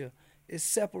in nature is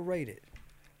separated.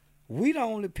 We the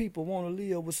only people want to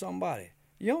live with somebody.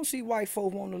 You don't see white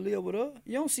folk wanting to live with us.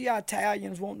 You don't see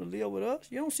Italians wanting to live with us.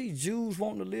 You don't see Jews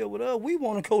wanting to live with us. We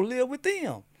want to go live with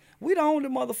them. We the only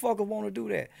motherfuckers want to do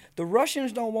that. The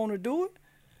Russians don't want to do it.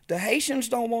 The Haitians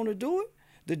don't want to do it.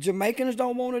 The Jamaicans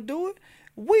don't want to do it.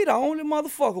 We the only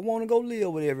motherfucker want to go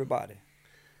live with everybody.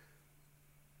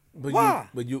 Why?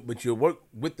 But you work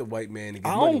with the white man to get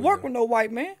money. I don't work with no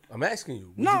white man. I'm asking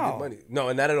you. No. You get money?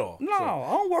 No, not at all. No,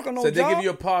 I don't work on no job. So they give you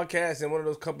a podcast and one of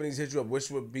those companies hit you up,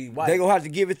 which would be white. They gonna have to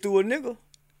give it through a nigga.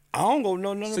 I don't go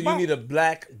know nothing about it. So you need a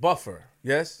black buffer,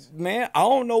 yes? Man, I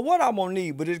don't know what I'm gonna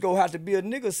need, but it's gonna have to be a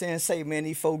nigga saying, say, man,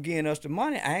 these folk getting us the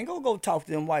money. I ain't gonna go talk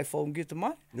to them white folk and get the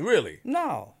money. Really?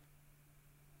 No.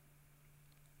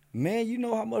 Man, you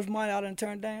know how much money I done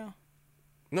turned down?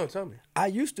 No, tell me. I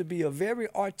used to be a very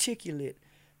articulate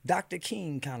Dr.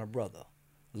 King kind of brother,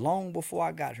 long before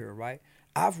I got here, right?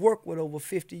 I've worked with over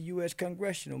 50 U.S.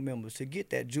 congressional members to get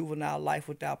that juvenile life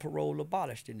without parole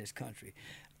abolished in this country.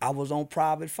 I was on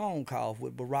private phone calls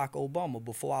with Barack Obama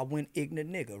before I went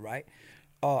ignorant nigga, right?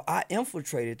 I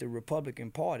infiltrated the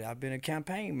Republican Party. I've been a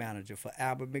campaign manager for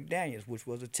Albert McDaniels, which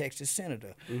was a Texas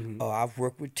senator. Mm-hmm. I've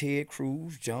worked with Ted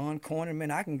Cruz, John Cornyn.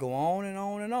 Man, I can go on and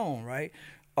on and on, right?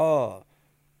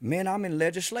 Man, I'm in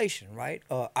legislation, right?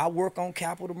 I work on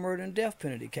capital murder and death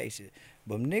penalty cases.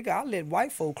 But, nigga, I let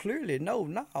white folk clearly know,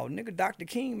 no, nigga, Dr.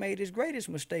 King made his greatest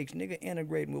mistakes, nigga,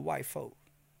 integrating with white folk.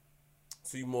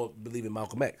 So you more believe in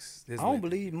Malcolm X? I don't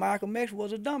believe Malcolm X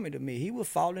was a dummy to me. He was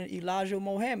following Elijah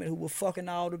Muhammad, who was fucking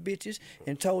all the bitches,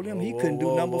 and told him he couldn't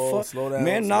do number fuck. Slow down.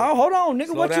 Man, no, hold on,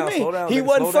 nigga. What you mean? He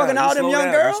wasn't fucking all them young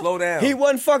girls. Slow down. He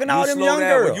wasn't fucking all them young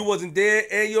girls. You wasn't there,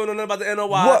 and you don't know nothing about the NOI.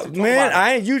 What, man?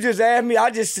 I ain't. You just asked me.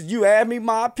 You asked me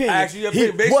my opinion. I asked you your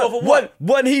opinion based off of what?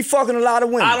 Wasn't he fucking a lot of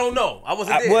women? I don't know. I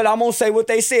wasn't there. Well, I'm gonna say what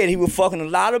they said. He was fucking a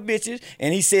lot of bitches,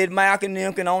 and he said Malcolm and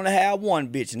them can only have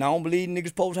one bitch, and I don't believe niggas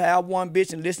supposed to have one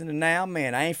bitch and listen to now.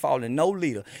 Man, I ain't following no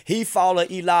leader. He follow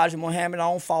Elijah Muhammad. I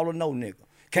don't follow no nigga.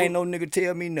 Can't no nigga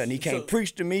tell me nothing. He can't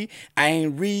preach to me. I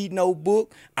ain't read no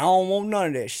book. I don't want none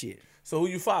of that shit. So who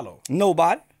you follow?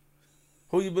 Nobody.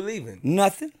 Who you believe in?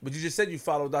 Nothing. But you just said you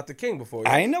followed Dr. King before.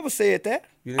 I ain't never said that.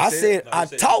 You didn't I say said that? No, I you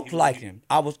said talked he- like him.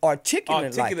 I was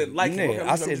articulate like him. like him. Yeah. Okay,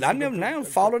 I said I never now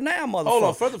follow now,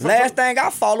 motherfucker. Hold on, Last thing I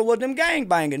followed was them gang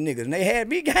banging niggas, and they had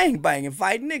me gang banging,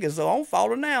 fighting niggas. So I don't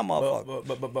follow now,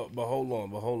 motherfucker. But hold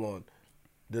on.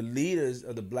 The leaders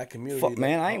of the black community. Fuck,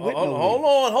 man, I ain't with no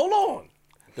Hold on.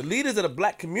 The leaders of the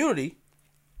black community,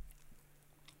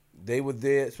 they were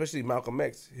there, especially Malcolm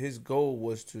X. His goal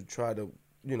was to try to,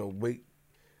 wait.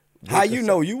 How you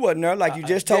know you wasn't there? Like you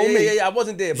just told me. Yeah, I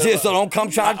wasn't there. But, Shit, so don't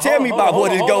come trying to tell me about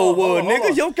what his goal was,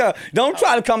 nigga. Don't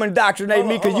try to come indoctrinate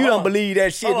me because you don't believe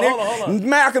that shit, nigga. Hold on.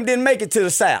 Malcolm didn't make it to the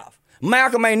South.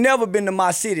 Malcolm ain't never been to my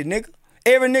city, nigga.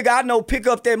 Every nigga I know pick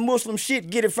up that Muslim shit,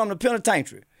 get it from the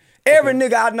penitentiary. Every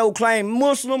nigga I know claim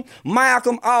Muslim,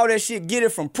 Malcolm, all that shit, get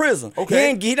it from prison.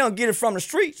 Okay. He don't get it from the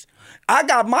streets. I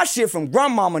got my shit from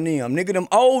grandmama and them, nigga, them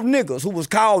old niggas who was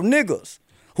called niggas,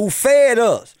 who fed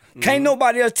us. Can't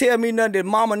nobody else tell me nothing that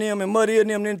mama and them and mother and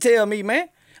them didn't tell me, man.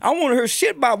 I want to hear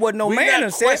shit about what no We man not done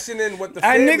said. questioning what the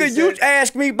And family nigga, you said.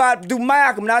 asked me about do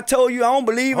Malcolm, and I told you I don't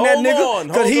believe in that Hold nigga on,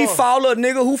 because he hold on. followed a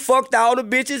nigga who fucked all the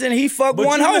bitches and he fucked But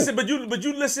one you hoe. listen, but you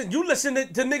listen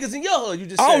to niggas in your hood. You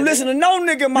just I said, don't listen to no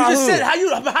nigga in my You just hood. said how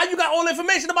you got all the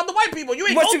information about the white people. You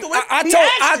ain't But go you- through it.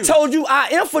 I told you I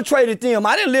infiltrated them.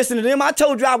 I didn't listen to them. I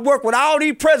told you I worked with all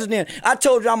these presidents. I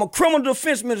told you I'm a criminal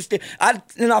defense minister.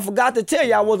 And I forgot to tell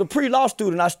you I was a pre-law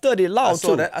student. I studied law I saw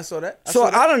too. that. I saw that. So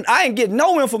I ain't get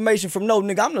no information from no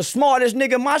nigga. I'm the smartest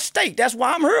nigga in my state. That's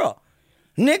why I'm here.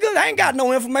 Nigga, I ain't got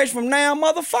no information from now,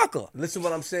 motherfucker. Listen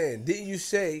what I'm saying. Didn't you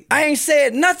say? I ain't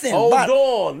said nothing. Hold about,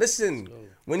 on. Listen.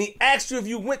 When he asked you if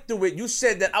you went through it, you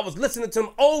said that I was listening to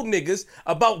them old niggas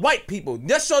about white people.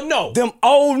 Yes or no? Them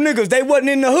old niggas, they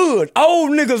wasn't in the hood.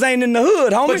 Old niggas ain't in the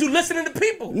hood, homie. But you listening to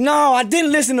people. No, I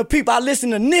didn't listen to people. I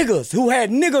listened to niggas who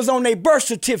had niggas on their birth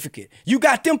certificate. You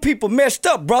got them people messed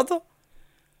up, brother.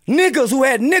 Niggas who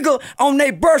had nigga on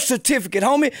their birth certificate,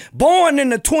 homie. Born in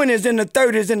the 20s and the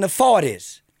 30s and the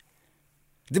 40s.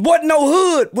 There wasn't no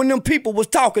hood when them people was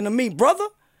talking to me, brother.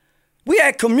 We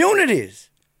had communities.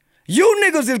 You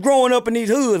niggas is growing up in these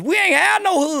hoods. We ain't had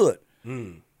no hood.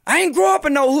 I ain't grew up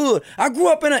in no hood. I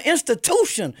grew up in an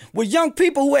institution with young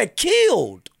people who had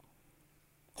killed.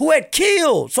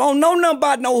 So I don't know nothing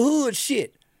about no hood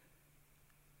shit.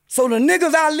 So the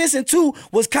niggas I listened to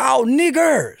was called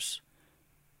niggers.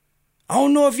 I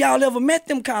don't know if y'all ever met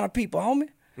them kind of people, homie.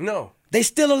 No. They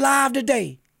still alive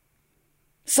today.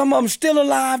 Some of them still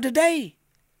alive today.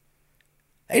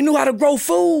 They knew how to grow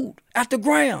food out the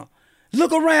ground.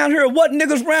 Look around here. What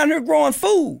niggas around here growing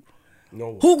food?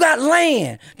 No. Who got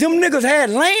land? Them niggas had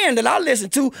land that I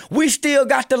listened to. We still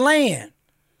got the land.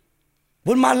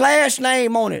 With my last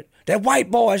name on it. That white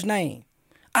boy's name.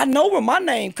 I know where my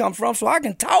name come from, so I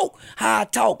can talk how I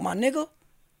talk, my nigga.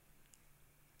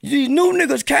 These new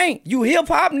niggas can't. You hip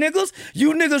hop niggas,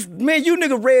 you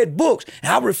niggas read books.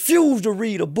 And I refuse to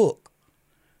read a book.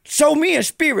 Show me in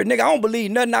spirit, nigga. I don't believe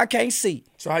nothing I can't see.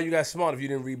 So how you got smart if you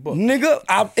didn't read books? Nigga,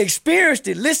 I've experienced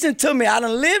it. Listen to me. I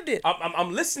done lived it.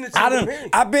 I'm listening to you.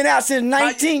 I've been out since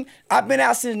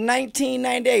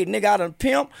 1998. Nigga, I done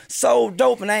pimp, sold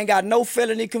dope, and I ain't got no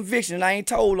felony conviction. And I ain't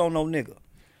told on no nigga.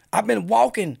 I've been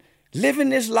walking, living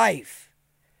this life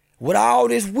with all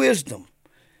this wisdom.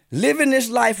 Living this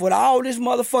life with all this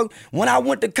motherfucker. When I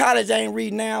went to college, I ain't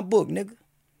reading now book, nigga.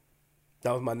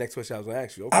 That was my next question I was gonna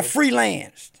ask you. Okay. I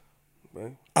freelanced.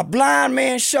 Man, A blind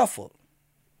man shuffled.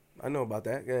 I know about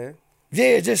that. Go ahead.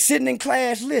 Yeah, just sitting in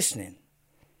class listening.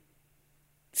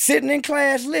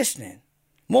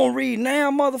 Won't read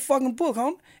now motherfucking book,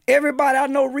 homie. Everybody I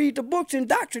know read the books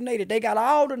indoctrinated. They got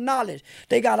all the knowledge.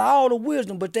 They got all the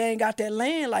wisdom, but they ain't got that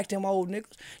land like them old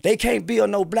niggas. They can't build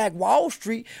no Black Wall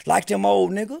Street like them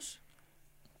old niggas.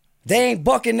 They ain't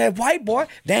bucking that white boy.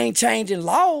 They ain't changing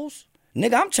laws.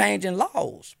 Nigga, I'm changing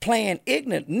laws. Playing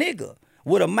ignorant nigga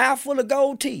with a mouth full of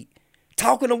gold teeth.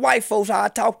 Talking to white folks how I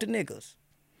talk to niggas.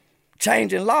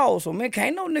 Changing laws. So, man,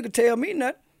 can't no nigga tell me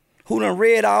nothing who done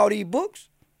read all these books.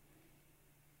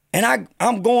 And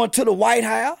I'm going to the White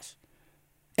House,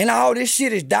 and all this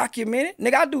shit is documented.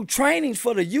 Nigga, I do trainings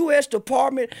for the U.S.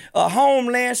 Department of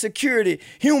Homeland Security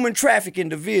Human Trafficking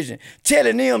Division,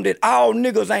 telling them that all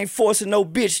niggas ain't forcing no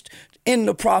bitch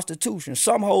into prostitution.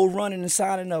 Some hoes running and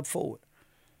signing up for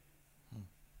it.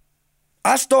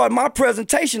 I started my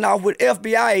presentation off with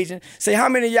FBI agents, say how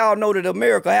many of y'all know that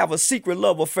America have a secret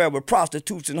love affair with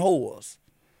prostitutes and whores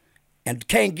and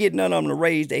can't get none of them to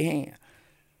raise their hand.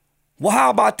 Well,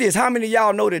 how about this? How many of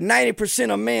y'all know that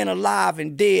 90% of men alive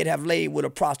and dead have laid with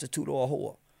a prostitute or a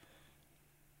whore?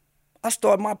 I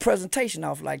started my presentation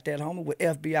off like that, homie, with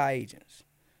FBI agents.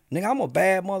 Nigga, I'm a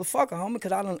bad motherfucker, homie,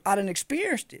 because I done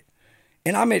experienced it.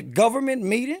 And I'm at government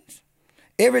meetings.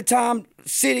 Every time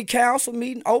city council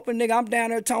meeting open, nigga, I'm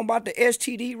down there talking about the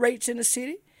STD rates in the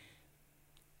city.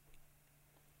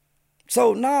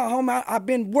 So, nah, homie, I've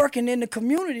been working in the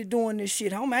community doing this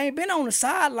shit, homie. I ain't been on the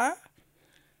sideline.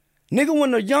 Nigga,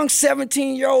 when the young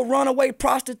 17-year-old runaway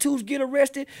prostitutes get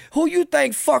arrested, who you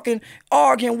think fucking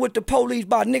arguing with the police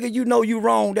about, nigga, you know you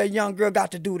wrong, that young girl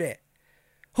got to do that?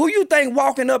 Who you think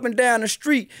walking up and down the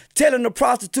street telling the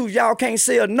prostitutes y'all can't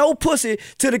sell no pussy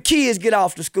till the kids get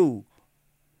off to school?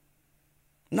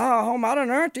 Nah, homie, I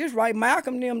done earned this right.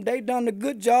 Malcolm them, they done a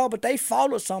good job, but they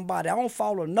followed somebody. I don't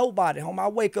follow nobody, homie. I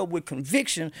wake up with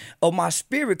conviction of my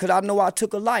spirit because I know I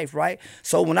took a life, right?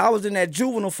 So when I was in that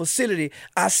juvenile facility,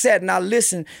 I sat and I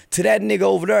listened to that nigga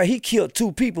over there. He killed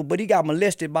 2 people, but he got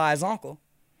molested by his uncle.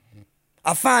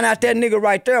 I find out that nigga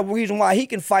right there, the reason why he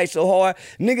can fight so hard,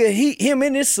 nigga, him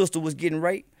and his sister was getting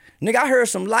raped. Nigga, I heard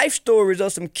some life stories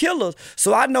of some killers,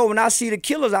 so I know when I see the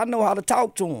killers, I know how to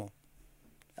talk to them.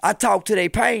 I talk to their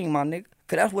pain, my nigga,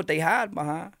 because that's what they hide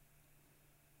behind.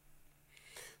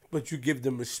 But you give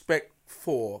them respect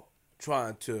for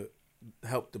trying to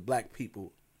help the black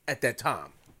people at that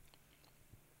time.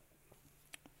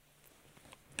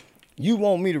 You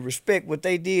want me to respect what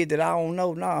they did that I don't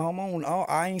know? Nah, homie,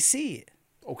 I ain't see it.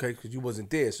 Okay, because you wasn't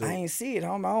there, so. I ain't see it,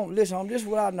 homie. I don't listen, homie. This is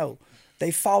what I know.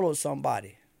 They followed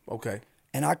somebody. Okay.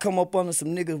 And I come up under some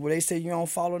niggas where they say you don't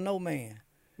follow no man.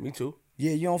 Me too.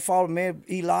 Yeah, you don't follow, man.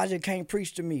 Elijah can't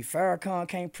preach to me. Farrakhan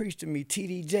can't preach to me.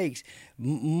 T.D. Jakes,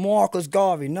 Marcus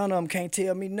Garvey, none of them can't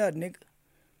tell me nothing, nigga.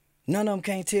 None of them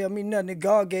can't tell me nothing.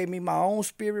 God gave me my own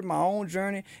spirit, my own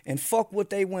journey, and fuck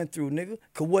what they went through, nigga.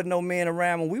 Cause wasn't no man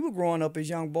around when we were growing up as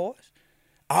young boys.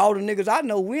 All the niggas I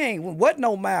know, wasn't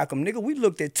no Malcolm, nigga. We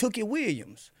looked at Tookie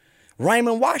Williams.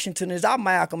 Raymond Washington is our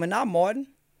Malcolm and our Martin.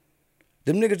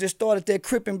 Them niggas just started that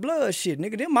Crip and Blood shit,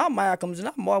 nigga. Them my Malcolms and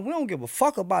our Martin. We don't give a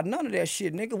fuck about none of that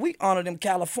shit, nigga. We honor them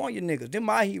California niggas. Them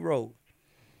my heroes.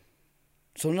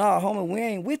 So nah, homie, we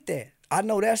ain't with that. I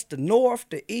know that's the North,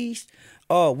 the East.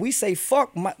 We say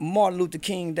fuck Martin Luther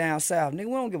King down south, nigga.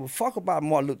 We don't give a fuck about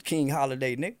Martin Luther King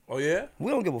holiday, nigga. Oh, yeah?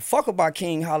 We don't give a fuck about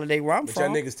King holiday where I'm but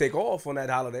from. But y'all niggas take off on that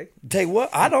holiday. Take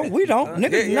what? I don't. We don't.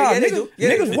 Niggas,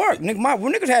 niggas work.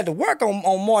 Niggas had to work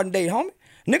on Martin Day, homie.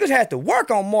 Niggas had to work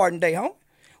on Martin Day, homie.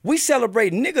 We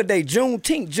celebrate Nigga Day,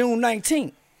 Juneteenth, June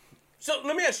 19th. So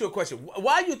let me ask you a question.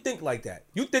 Why you think like that?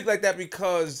 You think like that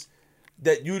because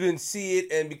that you didn't see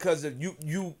it and because of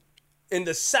you in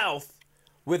the South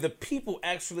where the people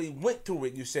actually went through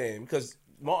it, you saying? Because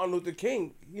Martin Luther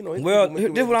King, you know. Well,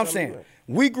 this is what I'm saying.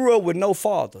 We grew up with no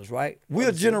fathers, right? We're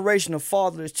a generation of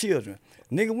fatherless children.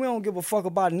 Nigga, we don't give a fuck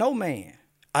about no man.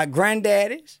 Our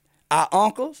granddaddies, our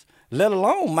uncles, let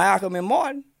alone Malcolm and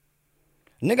Martin.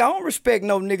 Nigga, I don't respect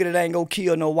no nigga that ain't gonna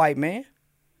kill no white man.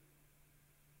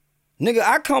 Nigga,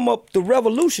 I come up the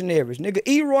revolutionaries. Nigga,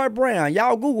 Eroy Brown.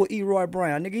 Y'all Google Eroy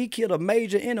Brown. Nigga, he killed a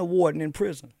major inner warden in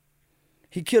prison.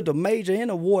 He killed a major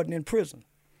inner warden in prison.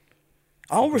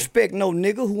 I don't respect no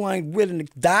nigga who ain't willing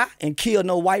to die and kill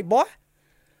no white boy.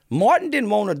 Martin didn't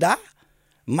want to die.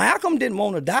 Malcolm didn't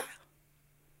want to die.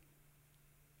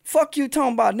 Fuck you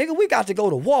talking about, nigga. We got to go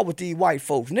to war with these white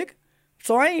folks, nigga.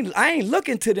 So I ain't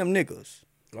looking to them niggas.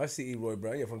 I see Eroy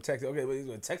Brown. You're from Texas. Okay, but he's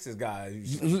a Texas guy.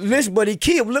 Listen, but he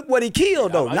killed. Look what he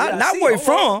killed, though. Not where he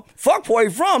from. Fuck where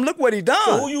he from. Look what he done.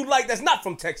 So who you like that's not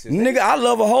from Texas? Nigga, I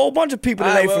love a whole bunch of people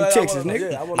that ain't from Texas,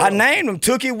 nigga. I named them.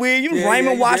 Tookie Williams,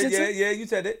 Raymond Washington. Yeah, you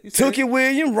said it. Tookie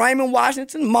Williams, Raymond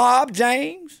Washington, Mob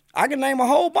James. I can name a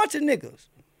whole bunch of niggas.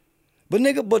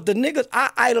 But the niggas I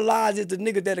idolize is the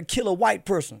nigga that'll kill a white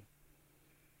person.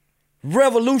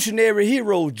 Revolutionary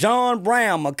heroes, John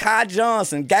Brown, Makai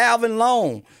Johnson, Galvin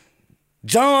Long,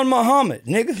 John Muhammad,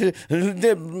 nigga,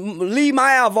 Lee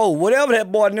Malvo, whatever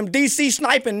that boy, them DC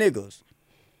sniping niggas.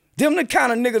 Them the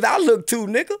kind of niggas I look to,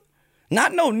 nigga.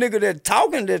 Not no nigga that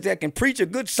talking that can preach a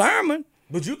good sermon.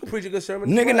 But you can preach a good sermon.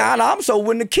 Nigga, I'm so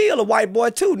willing to kill a white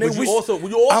boy too.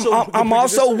 Nigga, I'm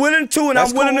also willing to, and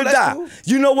I'm willing to die. Cool.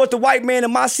 You know what the white man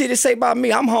in my city say about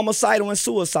me? I'm homicidal and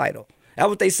suicidal. That's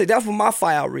what they say. That's what my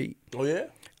file read. Oh, yeah?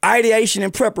 Ideation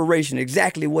and preparation,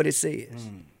 exactly what it says.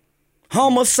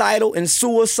 Homicidal and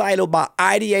suicidal by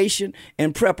ideation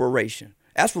and preparation.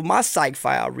 That's what my psych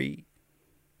file read.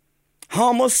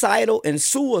 Homicidal and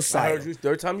suicidal. I heard you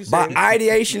third time you said by it.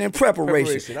 ideation and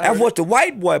preparation. That's what the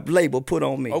white boy label put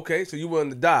on me. Okay, so you willing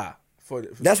to die for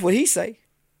that's what he say.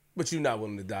 But you're not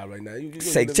willing to die right now.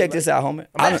 Say, check this out, homie.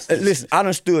 Listen, I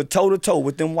done stood toe-to-toe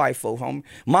with them white folk, homie.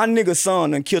 My nigga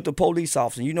son done killed a police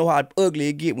officer. You know how ugly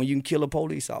it get when you can kill a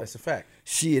police officer. That's a fact.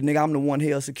 Shit, nigga, I'm the one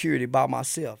held security by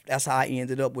myself. That's how I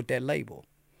ended up with that label.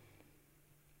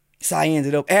 So I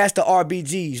ended up, ask the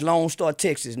RBGs, Lone Star,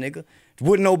 Texas, nigga.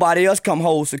 Wouldn't nobody else come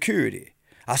hold security.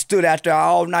 I stood out there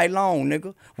all night long,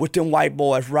 nigga, with them white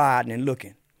boys riding and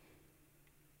looking.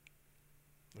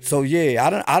 So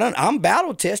yeah, I'm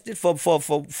battle tested for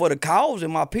the cause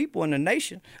and my people and the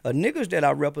nation of niggas that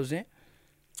I represent.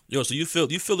 Yo, so you feel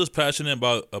this passionate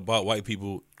about white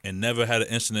people and never had an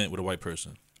incident with a white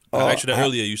person? I asked you that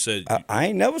earlier. You said I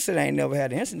ain't never said I ain't never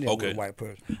had an incident with a white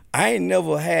person. I ain't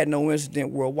never had no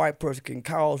incident where a white person can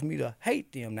cause me to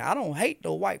hate them. Now I don't hate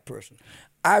no white person.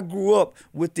 I grew up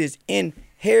with this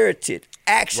inherited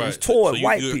actions toward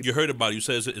white people. You heard about it. You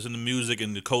said it's in the music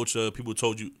and the culture. People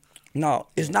told you. No,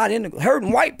 it's not in the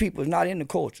hurting white people is not in the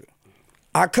culture.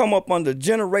 I come up under a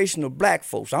generation of black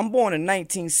folks. I'm born in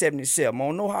 1977. I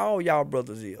don't know how old y'all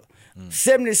brothers is.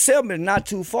 77 is not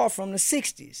too far from the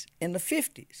 60s and the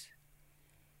 50s.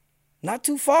 Not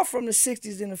too far from the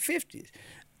 60s and the 50s.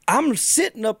 I'm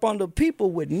sitting up under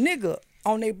people with nigga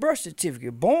on their birth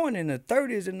certificate, born in the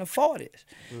 30s and the 40s.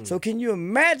 So can you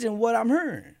imagine what I'm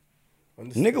hearing?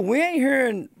 Nigga, we ain't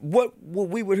hearing what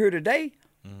we would hear today.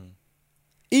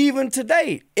 Even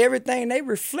today, everything they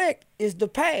reflect is the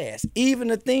past. Even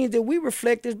the things that we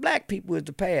reflect as black people is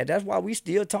the past. That's why we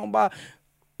still talking about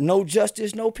no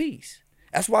justice, no peace.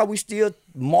 That's why we still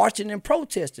marching and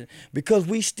protesting, because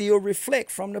we still reflect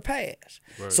from the past.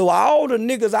 Right. So all the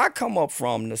niggas I come up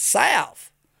from, the South,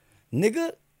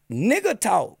 nigga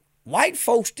talk. White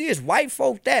folks this, white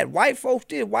folks that, white folks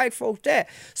this, white folks that.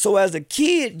 So as a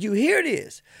kid, you hear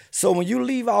this. So when you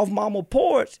leave off mama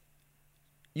porch,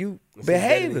 you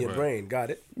behave in your brain.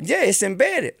 Got it. Yeah, it's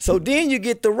embedded. So then you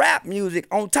get the rap music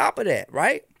on top of that,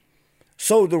 right?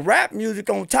 So the rap music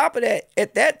on top of that,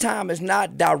 at that time, is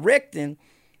not directing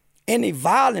any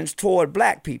violence toward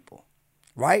black people,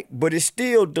 right? But it's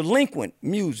still delinquent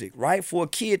music, right? For a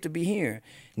kid to be hearing.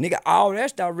 Nigga, all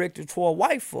that's directed toward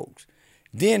white folks.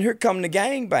 Then here come the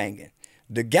gang banging.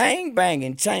 The gang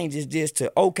banging changes this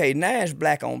to, okay, now it's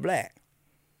black on black.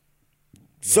 Right.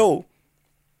 So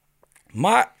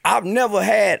I've never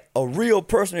had a real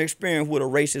personal experience with a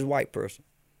racist white person.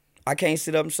 I can't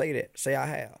sit up and say that. Say I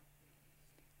have.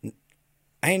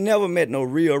 I ain't never met no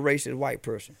real racist white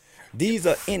person. These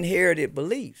are inherited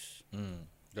beliefs.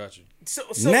 Got you.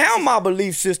 So now my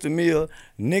belief system is,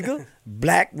 nigga,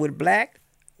 black with black,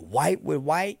 white with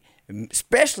white,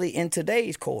 especially in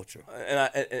today's culture.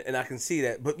 And I can see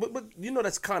that. But you know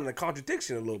that's kind of a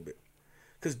contradiction a little bit.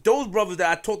 Because those brothers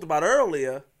that I talked about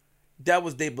earlier, that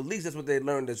was their beliefs. That's what they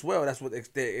learned as well. That's what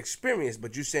they experienced.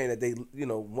 But you saying that they,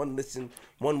 one listened,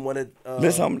 one wanted.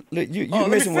 Listen, you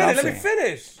missing what I'm saying.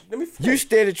 Let me finish. You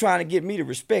steady trying to get me to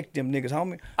respect them niggas,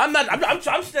 homie. I'm not.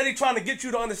 I'm steady trying to get you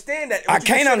to understand that. I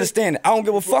can't understand it. I don't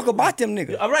give a fuck about them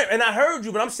niggas. All right, and I heard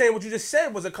you, but I'm saying what you just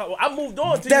said was I moved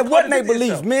on to that. Wasn't they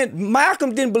beliefs, man?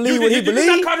 Malcolm didn't believe what he believed.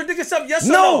 You not contradict yourself, yes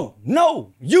or no?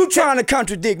 No. You trying to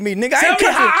contradict me, nigga? Tell me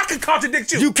how I can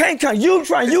contradict you. You can't.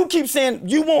 You keep saying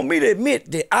you want me to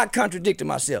admit that I contradicted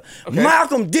myself. Okay.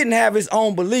 Malcolm didn't have his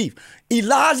own belief.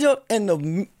 Elijah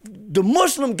and the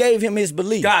Muslim gave him his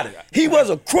belief. Got it. He was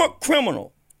a crook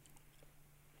criminal.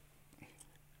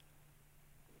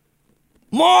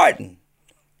 Martin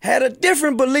had a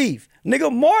different belief.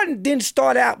 Nigga, Martin didn't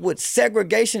start out with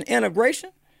segregation,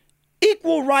 integration.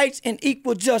 Equal rights and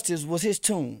equal justice was his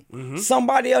tune. Mm-hmm.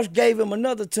 Somebody else gave him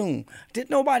another tune. Did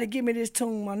nobody give me this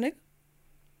tune, my nigga?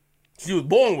 You was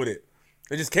born with it.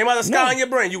 It just came out of the sky in your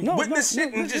brain. You witnessed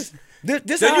shit and just...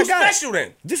 This how you special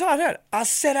then. This how I got it. I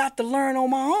set out to learn on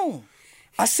my own.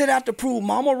 I set out to prove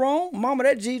mama wrong. Mama,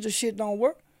 that Jesus shit don't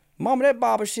work. Mama, that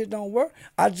Bible shit don't work.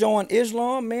 I joined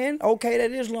Islam, man. Okay,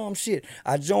 that Islam shit.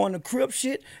 I joined the Crip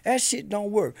shit. That shit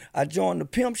don't work. I joined the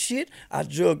pimp shit. I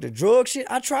drugged the drug shit.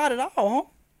 I tried it all, huh?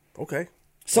 Okay.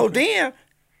 So then,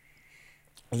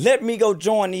 let me go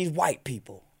join these white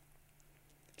people.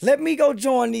 Let me go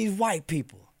join these white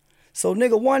people. So,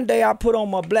 nigga, one day I put on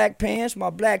my black pants, my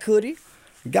black hoodie,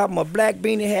 got my black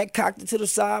beanie hat cocked to the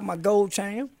side, my gold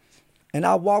chain, and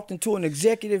I walked into an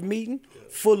executive meeting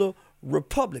full of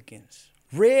Republicans,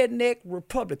 redneck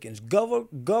Republicans.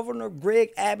 Governor Greg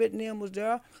Abbott and them was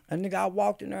there, and nigga, I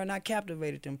walked in there and I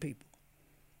captivated them people.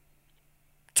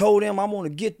 Told them I'm gonna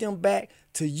get them back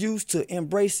to used to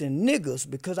embracing niggas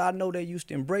because I know they used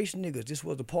to embrace niggas. This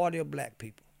was the party of black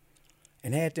people.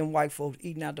 And had them white folks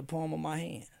eating out the palm of my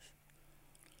hands.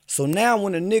 So now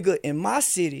when a nigga in my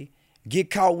city get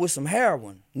caught with some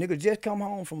heroin, nigga just come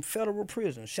home from federal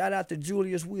prison. Shout out to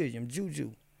Julius Williams,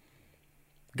 Juju.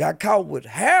 Got caught with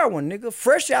heroin, nigga,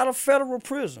 fresh out of federal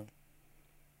prison.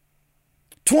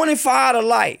 25 to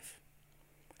life.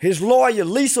 His lawyer,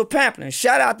 Lisa Pamplin,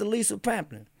 shout out to Lisa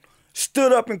Pamplin,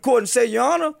 stood up in court and said, Your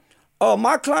Honor,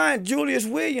 My client, Julius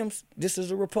Williams, this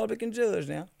is a Republican judge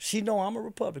now. She know I'm a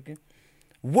Republican.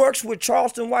 Works with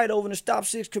Charleston White over in the Stop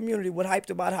 6 community with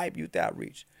Hyped About Hype Youth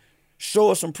Outreach.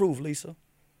 Show us some proof, Lisa.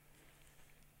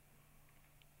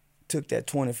 Took that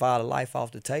 25 to life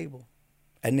off the table.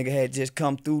 That nigga had just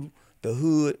come through the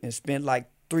hood and spent like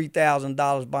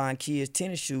 $3,000 buying kids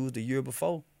tennis shoes the year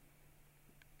before.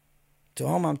 So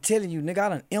I'm telling you, nigga, I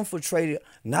done infiltrated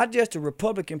not just the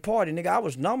Republican Party, nigga, I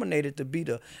was nominated to be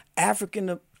the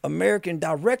African American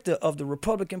director of the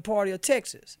Republican Party of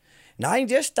Texas. Now, I ain't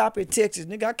just stop at Texas,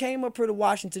 nigga. I came up here to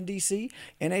Washington, D.C.,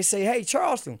 and they say, hey,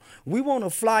 Charleston, we want to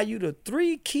fly you to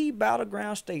 3 key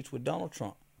battleground states with Donald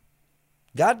Trump.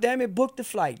 God damn it, book the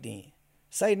flight then.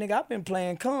 Say, nigga, I've been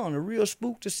playing con, a real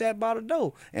spook that sat by the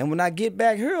door. And when I get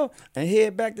back here and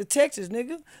head back to Texas,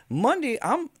 nigga, Monday,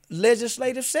 I'm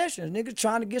legislative sessions, nigga,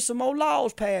 trying to get some more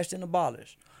laws passed and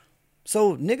abolished.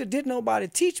 So, nigga, didn't nobody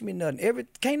teach me nothing.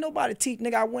 Can't nobody teach,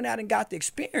 nigga, I went out and got the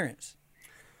experience.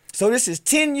 So this is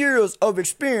 10 years of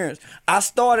experience. I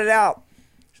started out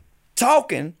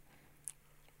talking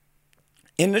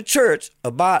in the church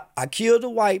about I killed a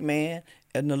white man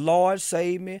and the Lord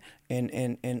saved me, and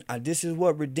this is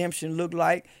what redemption looked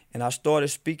like. And I started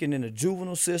speaking in the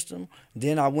juvenile system.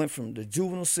 Then I went from the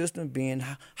juvenile system being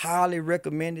highly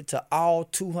recommended to all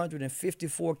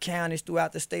 254 counties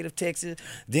throughout the state of Texas.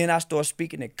 Then I started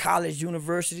speaking at college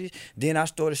universities. Then I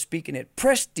started speaking at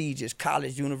prestigious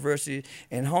college universities.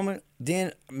 And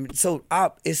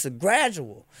it's a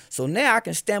gradual. So now I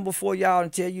can stand before y'all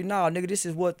and tell you, nah, nigga, this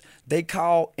is what they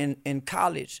call in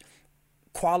college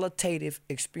qualitative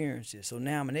experiences. So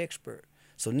now I'm an expert.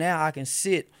 So now I can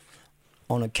sit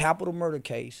on a capital murder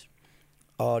case,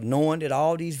 knowing that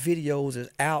all these videos is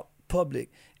out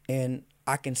public, and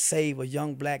I can save a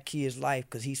young black kid's life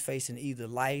because he's facing either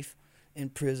life in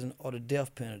prison or the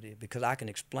death penalty, because I can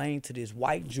explain to this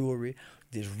white jury,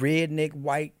 this redneck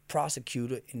white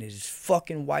prosecutor, and this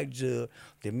fucking white judge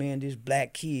that, man, this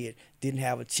black kid didn't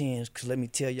have a chance because let me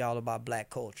tell y'all about black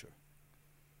culture.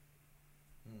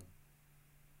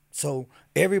 So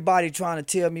everybody trying to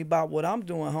tell me about what I'm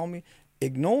doing, homie,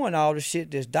 ignoring all the shit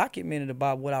that's documented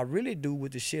about what I really do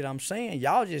with the shit I'm saying.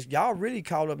 Y'all really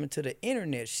caught up into the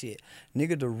internet shit.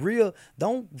 Nigga,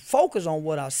 don't focus on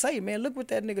what I say, man. Look what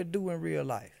that nigga do in real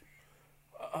life.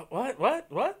 What?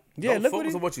 Yeah, don't look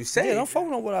focus on what you say. Yeah, don't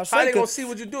focus on what I say. How they gonna see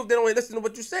what you do if they don't listen to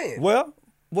what you're saying? Well,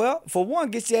 for one,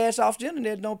 get your ass off the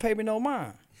internet and don't pay me no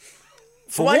mind.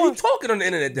 So why are you talking on the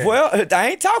internet then? Well, I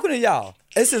ain't talking to y'all.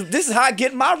 This is how I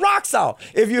get my rocks off.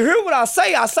 If you hear what I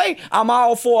say I'm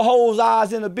all for hoes'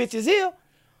 eyes in a bitch's ear.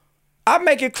 I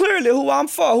make it clearly who I'm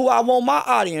for, who I want my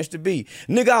audience to be.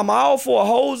 Nigga, I'm all for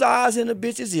hoes' eyes in a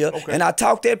bitch's ear. Okay. And I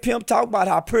talk that pimp talk about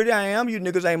how pretty I am. You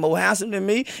niggas ain't more handsome than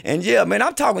me. And yeah, man,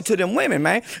 I'm talking to them women,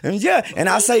 man. And yeah, and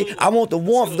I say I want the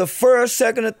warmth, the first,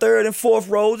 second, and third, and fourth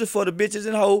rows for the bitches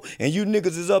and hoes. And you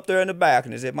niggas is up there in the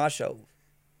balconies at my show.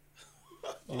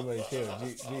 Get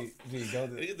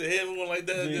the head one like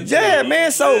that. Yeah,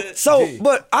 man. So,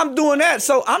 but I'm doing that.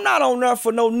 So I'm not on there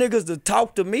for no niggas to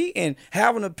talk to me and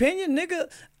have an opinion, nigga.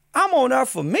 I'm on there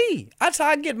for me. That's how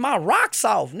I get my rocks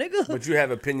off, nigga. But you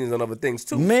have opinions on other things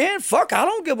too. Man, fuck, I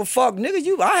don't give a fuck,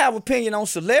 nigga. I have opinion on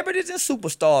celebrities and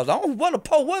superstars. I don't what a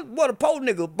po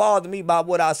nigga bother me by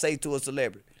what I say to a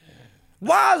celebrity.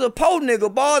 Why is a po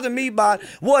nigga bother me by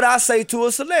what I say to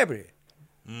a celebrity?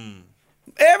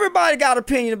 Everybody got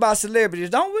opinion about celebrities,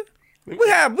 don't we?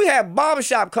 We have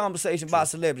barbershop conversation about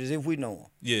celebrities if we know them.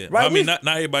 Yeah, right. I mean, not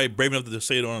everybody brave enough to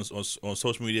say it on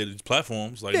social media these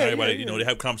platforms. Like not everybody, you know, they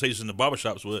have conversations in the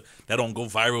barbershops where that don't go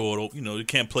viral or you know, you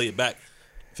can't play it back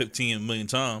 15 million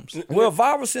times. Well,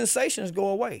 viral sensations go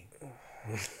away.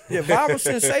 Yeah, viral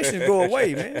sensations go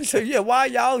away, man. So yeah, why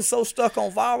y'all so stuck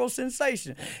on viral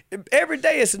sensation? Every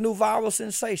day it's a new viral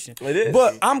sensation. It is.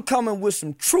 But I'm coming with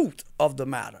some truth of the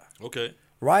matter. Okay.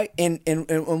 Right? And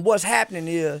what's happening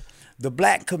is the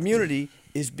black community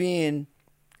is being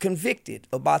convicted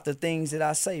about the things that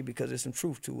I say because there's some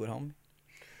truth to it, homie.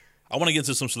 I want to get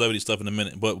into some celebrity stuff in a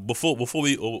minute, but before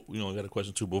we, I got a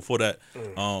question too. But before that,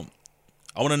 I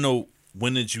want to know,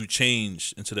 when did you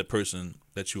change into that person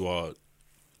that you are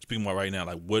speaking about right now?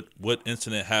 Like, what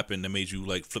incident happened that made you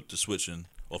like flip the switch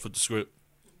or flip the script?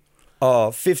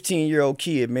 15-year-old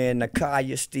kid, man,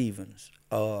 Nakaya Stevens,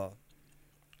 was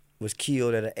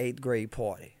killed at an 8th grade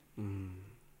party.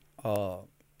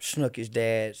 Snuck his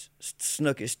stepdad's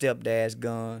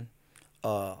gun.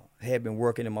 Had been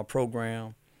working in my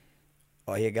program.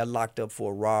 He had got locked up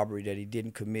for a robbery that he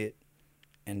didn't commit.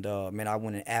 And man, I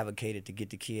went and advocated to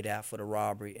get the kid out for the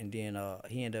robbery, and then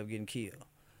he ended up getting killed.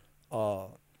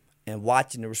 and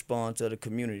watching the response of the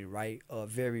community, right? A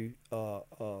very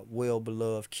well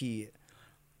beloved kid.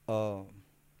 But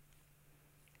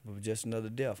just another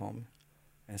death, homie.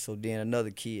 And so then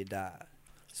another kid died.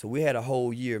 So we had a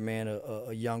whole year, man,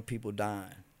 of young people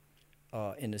dying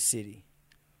in the city.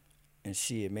 And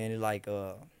shit, man, it's like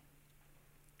the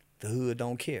hood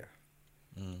don't care.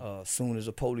 Soon as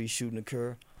a police shooting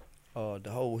occur, the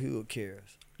whole hood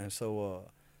cares. And so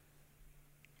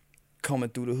coming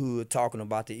through the hood, talking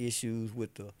about the issues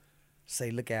with the, say,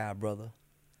 look out, brother.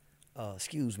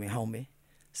 Excuse me, homie.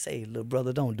 Say, little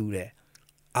brother, don't do that.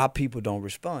 Our people don't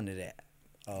respond to that.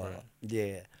 Right.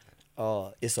 Yeah.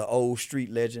 It's an old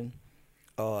street legend.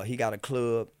 He got a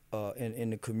club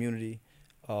in the community.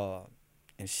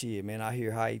 And shit, man, I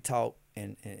hear how he talk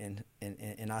and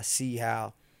I see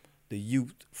how the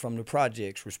youth from the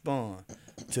projects respond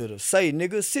to the, say,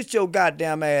 nigga, sit your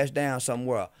goddamn ass down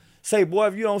somewhere. Say, boy,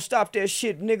 if you don't stop that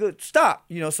shit, nigga, stop.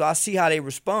 You know, so I see how they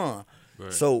respond.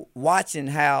 Right. So watching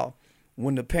how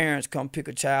when the parents come pick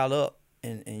a child up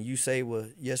and you say, well,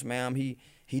 yes, ma'am, he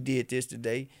did this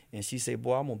today, and she say,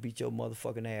 boy, I'm gonna beat your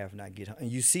motherfucking ass when I get home.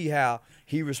 And you see how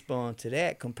he respond to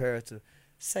that compared to,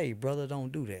 say, brother,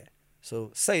 don't do that.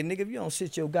 So say, nigga, if you don't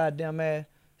sit your goddamn ass,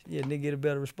 yeah, nigga, get a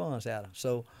better response out of him.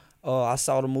 So I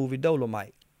saw the movie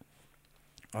Dolomite.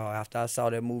 After I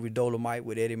saw that movie Dolomite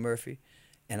with Eddie Murphy,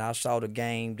 and I saw the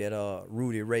game that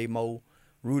Rudy Ray Moore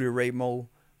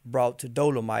brought to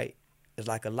Dolomite, it's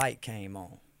like a light came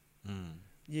on.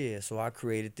 Yeah, so I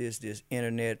created this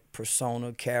internet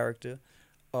persona character,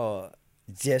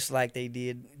 just like they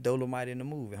did Dolomite in the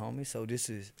movie, homie. So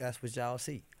that's what y'all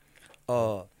see.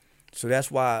 So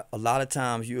that's why a lot of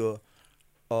times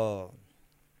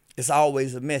it's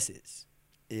always a message.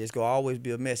 It's gonna always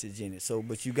be a message in it. So,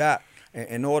 but you got,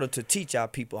 in order to teach our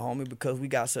people, homie, because we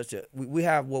got we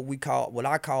have what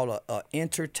I call a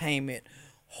entertainment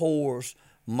whore's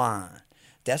mind.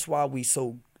 That's why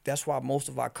most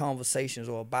of our conversations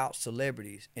are about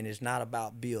celebrities, and it's not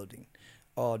about building.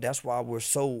 That's why we're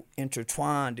so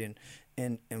intertwined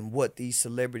in what these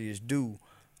celebrities do,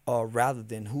 rather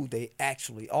than who they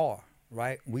actually are,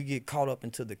 right? We get caught up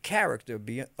into the character,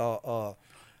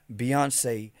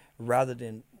 Beyonce, rather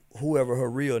than whoever her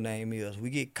real name is. We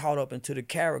get caught up into the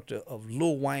character of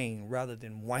Lil Wayne rather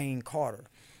than Wayne Carter.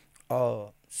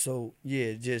 So,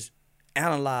 yeah, just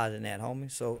analyzing that,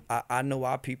 homie. So I know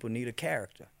our people need a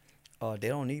character. They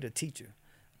don't need a teacher.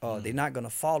 They're not going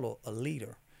to follow a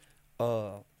leader.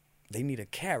 They need a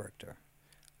character.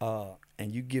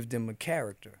 And you give them a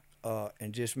character.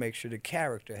 And just make sure the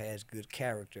character has good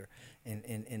character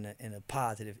in a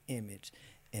positive image.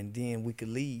 And then we could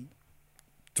lead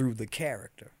through the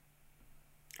character.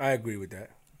 I agree with that.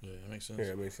 Yeah, that makes sense. Yeah,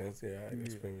 that makes sense. Yeah, I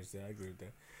experienced that. I agree with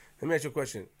that. Let me ask you a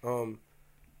question.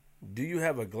 Do you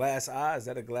have a glass eye? Is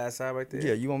that a glass eye right there?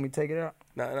 Yeah, you want me to take it out?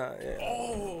 Nah, yeah.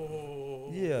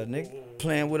 Oh. Yeah, nigga.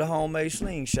 Playing with a homemade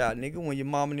slingshot, nigga. When your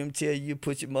mom and them tell you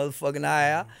put your motherfucking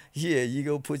eye out, yeah, you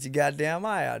go put your goddamn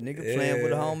eye out, nigga. Playing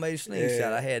with a homemade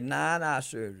slingshot. Yeah. I had 9 eye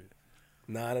surgeries.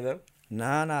 9 of them?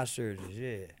 9 eye surgeries,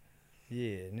 yeah.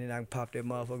 Yeah, and then I can pop that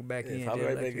motherfucker back in. Pop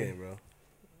right back in, bro.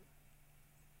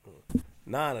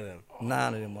 9 of them.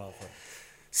 9 of them motherfuckers.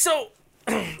 So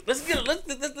let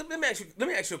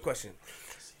me ask you a question.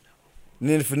 And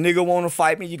then if a nigga want to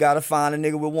fight me, you got to find a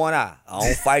nigga with 1 eye. I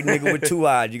don't fight nigga with 2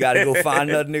 eyes. You got to go find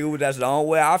another nigga with, that's the only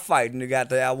way I fight. Nigga got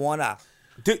to have 1 eye.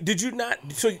 Did you not?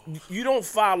 So you don't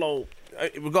follow,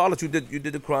 regardless. You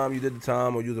did the crime, you did the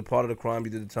time, or you was a part of the crime,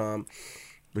 you did the time.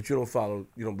 But you don't follow,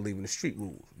 you don't believe in the street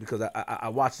rules. Because I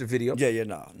watched the video. Yeah,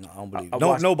 no, I don't believe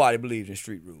it. Nobody believes in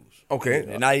street rules. Okay.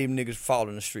 And not even niggas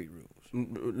following the street rules.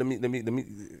 Let me.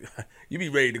 You be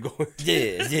ready to go.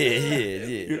 Yeah.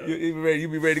 You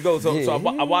be ready to go. So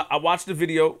I watched the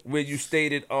video where you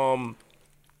stated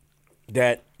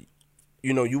that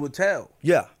you would tell.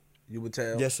 Yeah. You would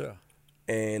tell. Yes, sir.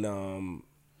 And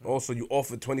also you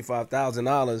offered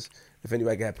 $25,000 if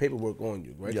anybody could have paperwork on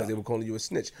you, right? Because Yeah. they were calling you a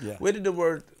snitch. Yeah.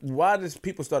 Why did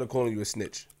people start calling you a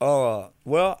snitch?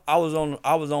 Well, I was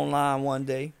online one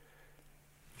day,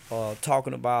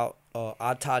 talking about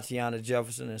our Tatiana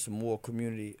Jefferson and some more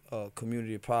community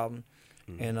problems,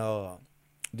 and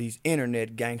these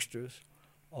internet gangsters,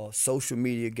 social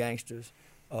media gangsters,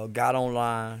 got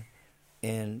online,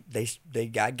 and they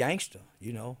got gangster,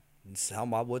 and talking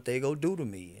about what they go do to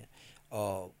me.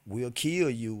 We'll kill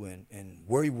you, and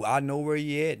I know where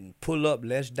you at, and pull up,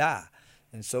 let's die.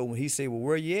 And so when he said, well,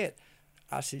 where you at?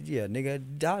 I said, yeah, nigga,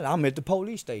 I'm at the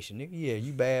police station, nigga. Yeah,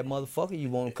 you bad motherfucker. You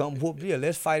want to come whoop? Yeah,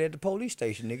 let's fight at the police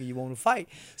station, nigga. You want to fight?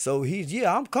 So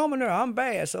I'm coming there. I'm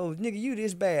bad. So, nigga, you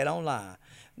this bad online.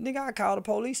 Nigga, I call the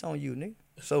police on you, nigga.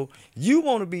 So you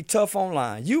want to be tough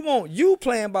online. You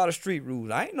playing by the street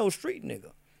rules. I ain't no street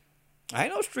nigga.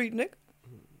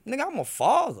 Nigga, I'm a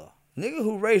father. Nigga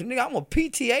who raised, nigga, I'm a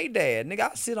PTA dad.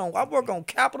 Nigga, I work on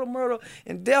capital murder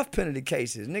and death penalty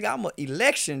cases. Nigga, I'm an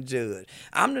election judge.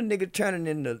 I'm the nigga turning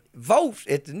in the votes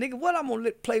at the nigga. What I'm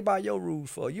gonna play by your rules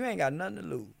for? You ain't got nothing to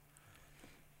lose.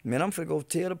 Man, I'm finna go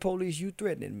tell the police you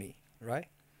threatening me, right?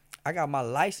 I got my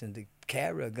license to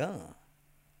carry a gun.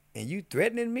 And you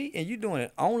threatening me and you doing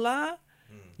it online?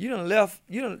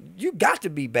 You got to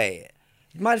be bad.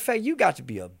 Matter of fact, you got to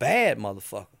be a bad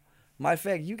motherfucker. Matter of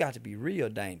fact, you got to be real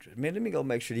dangerous. Man, let me go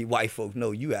make sure these white folks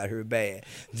know you out here bad.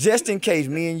 Just in case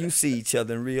me and you see each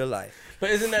other in real life. But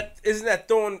isn't that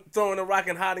throwing a rock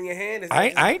and hiding your hand?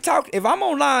 I ain't talking. If I'm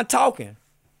online talking,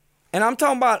 and I'm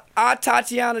talking about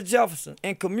Tatiana Jefferson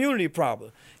and community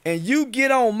problems, and you get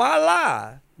on my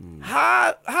live,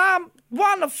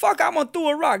 why the fuck I'm gonna throw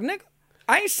a rock, nigga?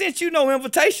 I ain't sent you no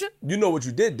invitation. You know what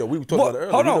you did, though. We were talking about it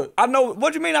earlier. Hold on. I know.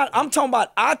 What you mean? I'm talking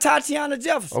about Tatiana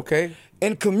Jefferson. Okay.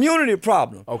 And community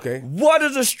problem. Okay. What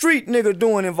is a street nigga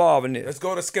doing involved in this? Let's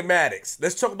go to schematics.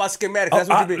 Let's talk about schematics. That's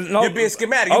what you're being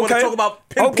schematic. You want to talk about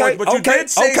pinpoint, but you did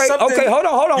say something. Okay, hold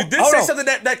on. You did say something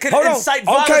that could incite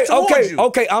violence towards you.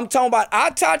 Okay, I'm talking about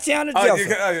Tatiana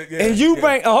Jefferson. And you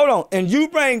bring, hold on, and you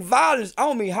bring violence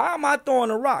on me. How am I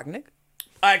throwing a rock, nigga?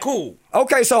 All right, cool.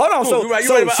 Okay, so hold on.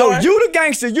 Cool. So you the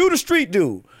gangster, you the street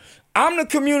dude. I'm the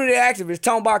community activist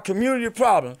talking about community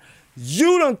problems.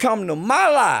 You done come to my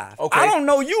live. Okay. I don't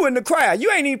know you in the crowd. You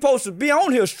ain't even supposed to be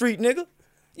on here, street nigga.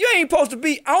 You ain't supposed to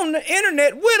be on the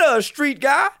internet with us, street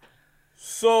guy.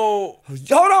 So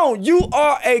hold on. You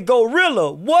are a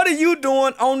gorilla. What are you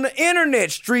doing on the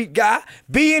internet, street guy?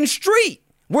 Being street.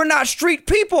 We're not street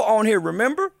people on here,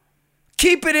 remember?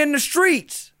 Keep it in the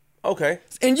streets. Okay.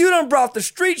 And you done brought the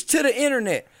streets to the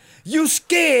internet. You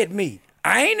scared me.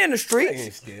 I ain't in the streets. You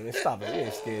ain't scared, man. Stop it. You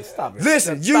ain't scared. Stop it.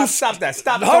 Listen, Stop that.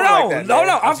 Stop it. Hold on. Like that, hold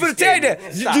on. I'm finna tell you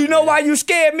that. You know why you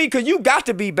scared me? Because you got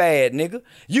to be bad, nigga.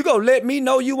 You gonna let me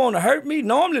know you want to hurt me?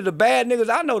 Normally, the bad niggas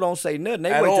I know don't say nothing.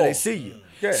 They wait till they see you.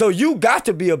 Yeah. So you got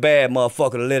to be a bad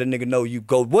motherfucker to let a nigga know you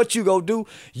go. What you go do?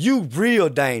 You real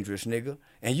dangerous, nigga.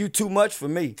 And you too much for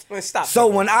me. Man, stop. So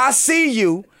when I see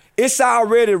you, it's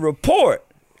already report.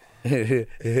 So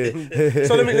let me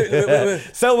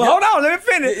hold on, let me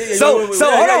finish. So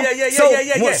hold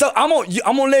on. So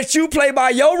I'm gonna let you play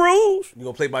by your rules. You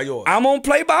gonna play by yours. I'm gonna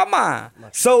play by mine.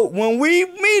 So when we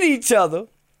meet each other,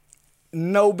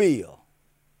 no bill.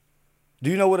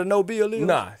 Do you know what a no bill is?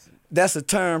 Nah. That's a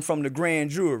term from the grand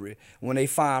jury when they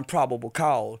find probable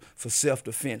cause for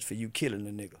self-defense for you killing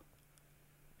a nigga.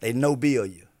 They no bill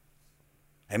you.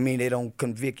 I mean they don't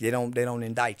convict you. They don't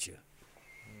indict you.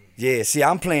 Yeah, see,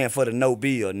 I'm playing for the no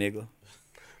bill, nigga.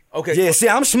 Okay. Yeah, see,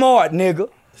 I'm smart, nigga.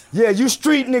 Yeah, you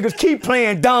street niggas keep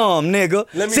playing dumb, nigga.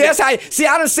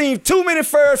 I done seen too many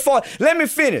first 40. Let me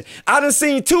finish. I done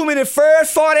seen too many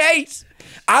first 48s.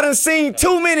 I done seen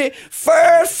too many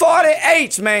first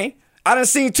 48s, man. I done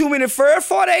seen too many first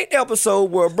 48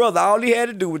 episodes where, brother, all he had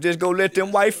to do was just go let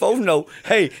them white folks know,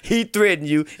 hey, he threatened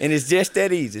you, and it's just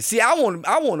that easy. See, I want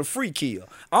a free kill.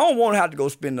 I don't want to have to go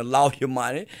spend the lawyer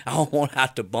money. I don't want to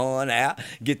have to bond out,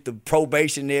 get the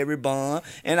probationary bond,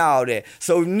 and all that.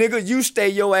 So, nigga, you stay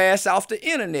your ass off the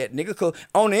internet, nigga, because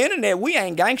on the internet, we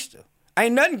ain't gangster.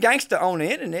 Ain't nothing gangster on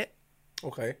the internet.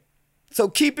 Okay. So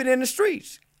keep it in the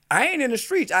streets. I ain't in the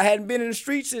streets. I hadn't been in the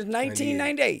streets since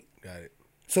 1998. Got it.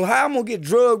 So how I'm gonna get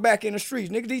drugged back in the streets?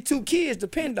 Nigga, these two kids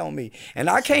depend on me. And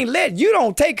I can't let you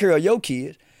don't take care of your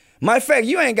kids. Matter of fact,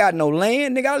 you ain't got no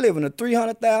land, nigga. I live in a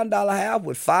 $300,000 house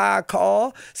with 5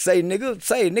 cars. Say,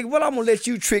 nigga, what I'm gonna let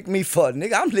you trick me for?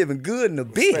 Nigga, I'm living good in the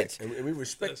bitch. And we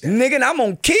respect that. Nigga, and I'm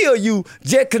gonna kill you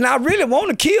just cause I really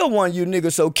wanna kill one of you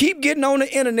niggas. So keep getting on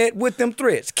the internet with them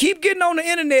threats. Keep getting on the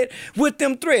internet with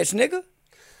them threats, nigga.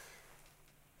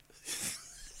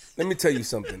 Let me tell you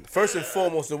something. First and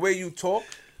foremost, the way you talk,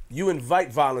 you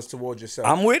invite violence towards yourself.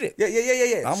 I'm with it.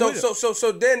 Yeah.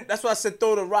 So then that's why I said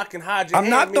throw the rock and hide your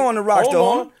hand. I'm not throwing the rocks though.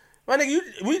 Hold on. My nigga,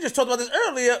 we just talked about this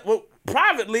earlier, well,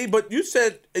 privately, but you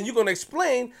said, and you're gonna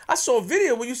explain, I saw a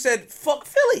video where you said, fuck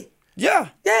Philly. Yeah.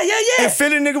 Yeah. And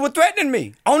Philly nigga was threatening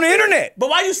me on the internet. But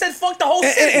why you said fuck the whole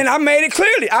city? And I made it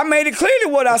clearly. I made it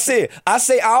clearly what I said. I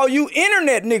say all you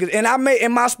internet niggas. And I made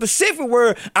in my specific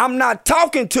word, I'm not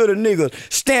talking to the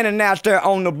niggas standing out there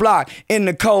on the block in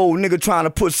the cold, nigga trying to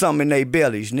put something in their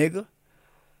bellies, nigga.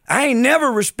 I ain't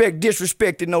never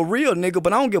disrespected no real nigga,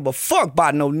 but I don't give a fuck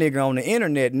about no nigga on the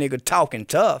internet, nigga talking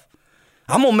tough.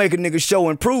 I'm gonna make a nigga show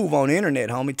and prove on the internet,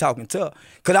 homie, talking tough.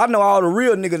 Cause I know all the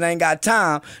real niggas ain't got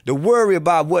time to worry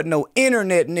about what no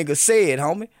internet nigga said,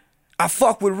 homie. I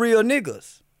fuck with real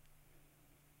niggas.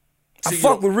 I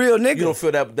fuck with real niggas. You don't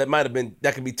feel that might have been,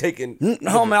 that could be taken?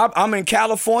 Homie, I'm in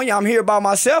California. I'm here by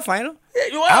myself, ain't I?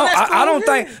 Yeah, you are. I don't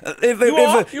think if a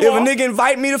nigga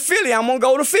invite me to Philly, I'm gonna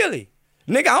go to Philly.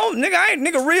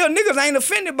 Nigga, real niggas ain't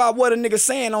offended by what a nigga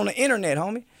saying on the internet,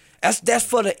 homie. That's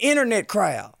for the internet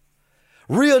crowd.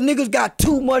 Real niggas got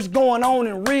too much going on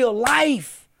in real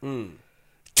life.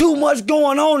 Too much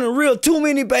going on in real, too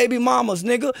many baby mamas,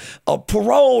 nigga. A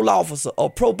parole officer, a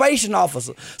probation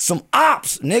officer, some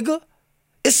ops, nigga.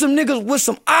 It's some niggas with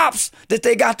some ops that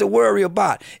they got to worry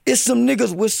about. It's some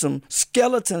niggas with some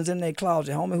skeletons in their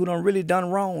closet, homie, who done really done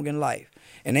wrong in life.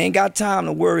 And they ain't got time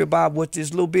to worry about what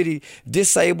this little bitty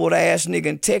disabled ass nigga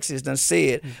in Texas done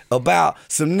said about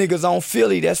some niggas on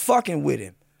Philly that's fucking with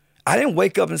him. I didn't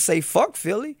wake up and say fuck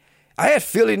Philly. I had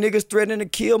Philly niggas threatening to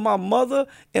kill my mother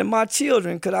and my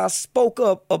children because I spoke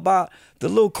up about the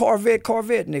little Corvette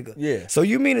nigga. Yeah. So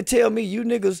you mean to tell me you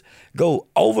niggas go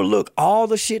overlook all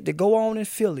the shit that go on in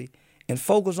Philly and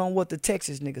focus on what the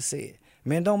Texas nigga said?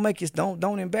 Man,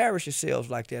 don't embarrass yourselves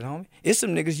like that, homie. It's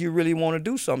some niggas you really want to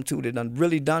do something to that done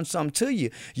really done something to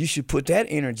you. You should put that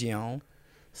energy on.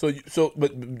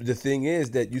 But the thing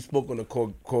is that you spoke on the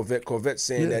Corvette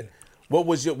saying that. What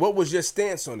was your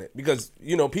stance on it? Because,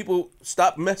 you know, people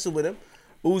stopped messing with him.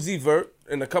 Uzi Vert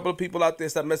and a couple of people out there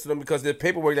stopped messing with him because there's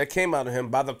paperwork that came out of him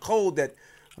by the code that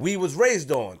we was raised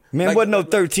on. Man, like, wasn't no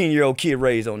 13-year-old kid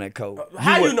raised on that code.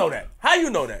 How you know that?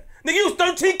 Nigga, you was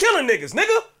 13 killing niggas,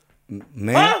 nigga.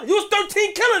 Man. Huh? You was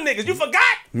 13 killing niggas. You forgot?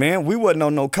 Man, we wasn't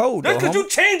on no code, that's though, because you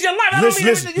changed your life.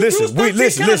 Listen,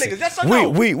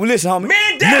 homie.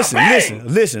 Man down,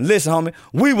 listen, homie.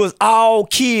 We was all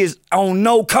kids on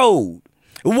no code.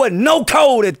 It wasn't no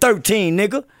code at 13,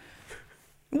 nigga. It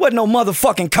wasn't no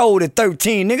motherfucking code at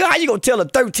 13, nigga. How you gonna tell a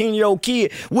 13-year-old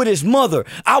kid with his mother,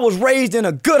 I was raised in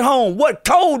a good home? What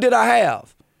code did I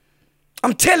have?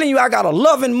 I'm telling you, I got a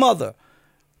loving mother.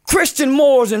 Christian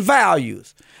morals and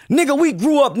values. Nigga, we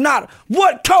grew up not.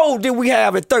 What code did we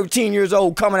have at 13 years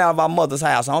old coming out of our mother's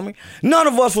house, homie? None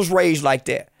of us was raised like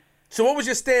that. So what was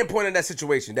your standpoint in that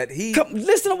situation? That he...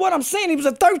 Listen to what I'm saying. He was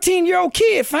a 13-year-old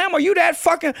kid, fam. Are you that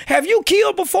fucking... Have you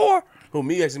killed before? Who,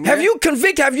 me asking me? Have you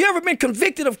ever been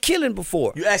convicted of killing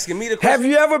before? You asking me the question? Have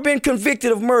you ever been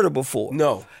convicted of murder before?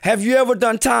 No. Have you ever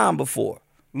done time before?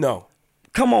 No.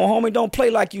 Come on, homie. Don't play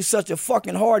like you such a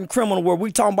fucking hardened criminal where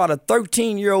we talking about a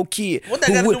 13-year-old kid. What that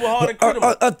got to do with hardened criminal?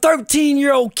 A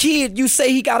 13-year-old kid, you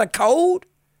say he got a code?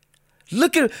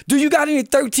 Do you got any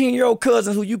 13-year-old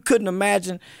cousins who you couldn't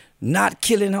imagine not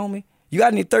killing, homie? You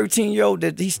got any 13-year-old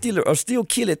that he still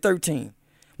kill at 13?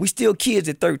 We still kids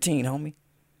at 13, homie.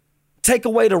 Take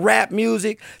away the rap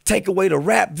music, take away the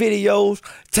rap videos,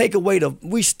 take away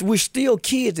we're still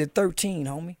kids at 13,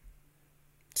 homie.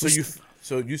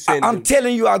 So you saying... I'm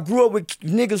telling you, I grew up with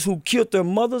niggas who killed their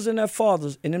mothers and their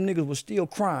fathers, and them niggas were still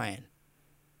crying.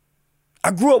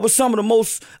 I grew up with some of the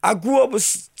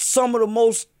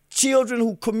most children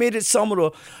who committed some of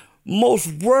the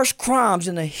most worst crimes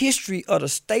in the history of the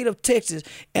state of Texas,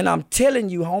 and I'm telling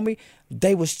you, homie,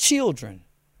 they was children.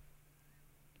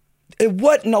 It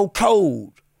wasn't no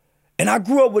code. And I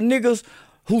grew up with niggas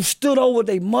who stood over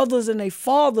their mothers and their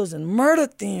fathers and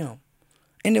murdered them.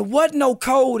 And there wasn't no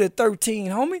code at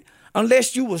 13, homie,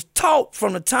 unless you was taught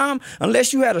from the time,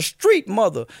 unless you had a street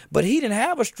mother. But he didn't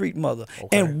have a street mother.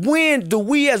 Okay. And when do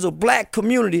we as a black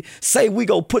community say we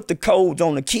go put the codes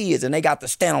on the kids and they got to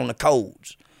stand on the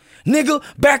codes? Nigga,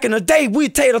 back in the day,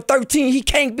 we'd tell the 13, he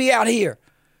can't be out here.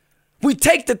 We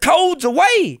take the codes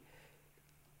away.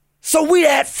 So we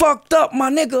that fucked up,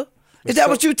 my nigga. Is that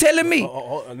what you telling me?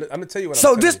 I'm gonna tell you what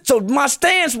I'm telling you. So my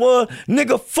stance was,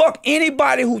 nigga, fuck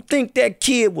anybody who think that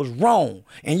kid was wrong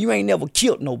and you ain't never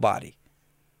killed nobody.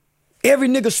 Every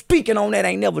nigga speaking on that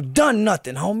ain't never done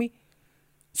nothing, homie.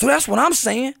 So that's what I'm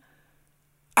saying.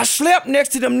 I slept next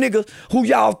to them niggas who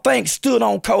y'all think stood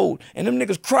on code, and them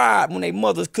niggas cried when their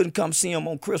mothers couldn't come see them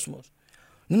on Christmas.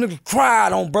 Them niggas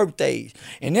cried on birthdays.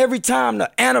 And every time the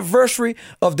anniversary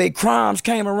of their crimes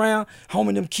came around,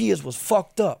 homie, them kids was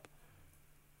fucked up.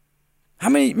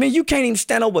 Man, you can't even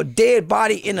stand over a dead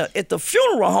body at the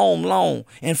funeral home long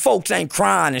and folks ain't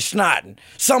crying and snotting.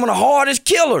 Some of the hardest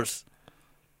killers.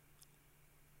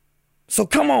 So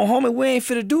come on, homie, we ain't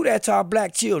finna do that to our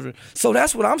black children. So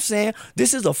that's what I'm saying.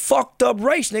 This is a fucked up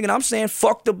race, nigga. And I'm saying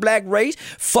fuck the black race,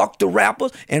 fuck the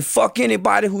rappers, and fuck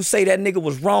anybody who say that nigga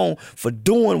was wrong for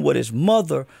doing what his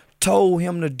mother told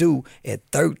him to do at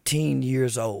 13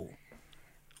 years old.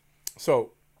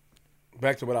 So,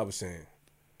 back to what I was saying.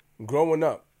 Growing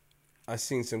up, I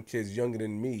seen some kids younger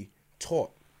than me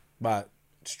taught by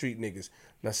street niggas.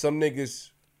 Now some niggas,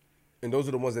 and those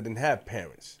are the ones that didn't have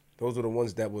parents. Those are the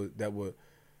ones that were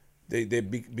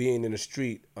being in the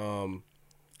street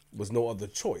was no other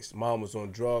choice. Mom was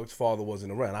on drugs, father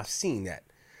wasn't around. I've seen that.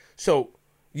 So,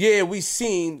 yeah, we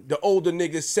seen the older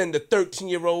niggas send the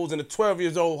 13-year-olds and the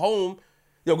 12-years-old home.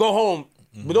 Go home.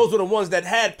 Mm-hmm. But those were the ones that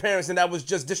had parents and that was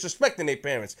just disrespecting their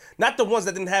parents. Not the ones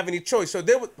that didn't have any choice. So,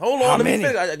 hold on, let me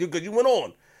finish. Because you went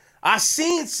on. I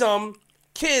seen some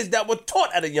kids that were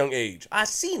taught at a young age. I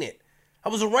seen it. I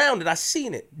was around it. I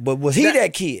seen it. But was he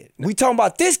that kid? We talking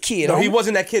about this kid. No, he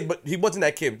wasn't that kid. But he wasn't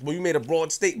that kid. Well, you made a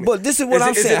broad statement. But this is what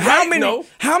I'm saying.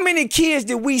 How many kids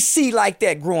did we see like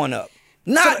that growing up?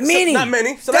 Not many. Not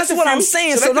many. So that's what I'm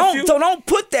saying. So don't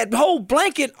put that whole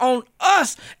blanket on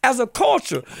us as a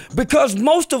culture, because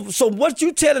what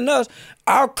you telling us,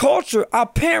 our culture, our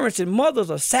parents and mothers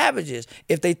are savages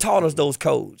if they taught us those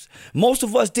codes. Most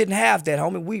of us didn't have that,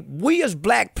 homie. We as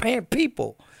black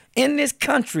people in this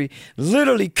country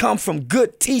literally come from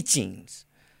good teachings.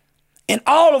 And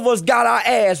all of us got our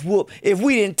ass whooped if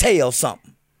we didn't tell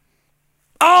something.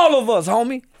 All of us,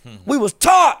 homie. We was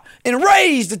taught and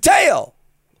raised to tell.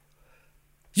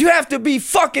 You have to be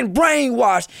fucking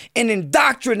brainwashed and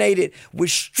indoctrinated with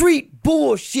street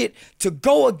bullshit to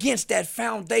go against that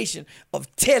foundation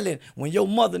of telling when your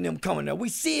mother and them coming there. We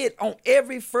see it on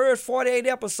every first 48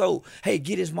 episode. Hey,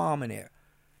 get his mom in there.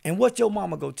 And what your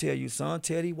mama go tell you, son?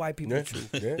 Tell these white people the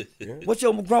truth. Yeah. What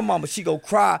your grandmama, she go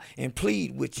cry and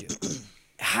plead with you.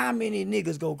 How many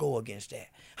niggas go against that?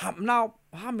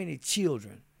 How many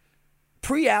children,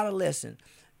 pre-adolescent,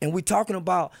 and we talking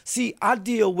about, see, I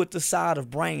deal with the side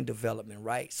of brain development,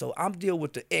 right? So I'm deal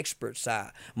with the expert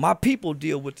side. My people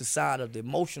deal with the side of the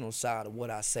emotional side of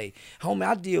what I say. Homie,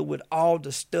 I deal with all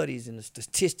the studies and the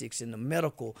statistics and the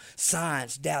medical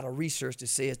science data research that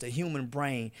says the human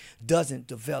brain doesn't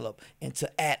develop until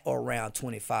at or around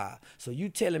 25. So you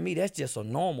telling me that's just a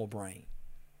normal brain.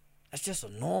 That's just a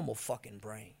normal fucking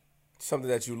brain. Something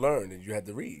that you learned and you had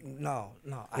to read. No,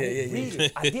 I didn't read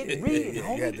it. I didn't read it,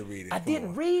 homie. You had to read it. I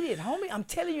didn't read it, homie. I'm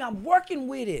telling you, I'm working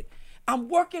with it. I'm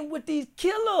working with these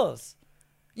killers.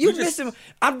 You missing?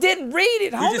 I didn't read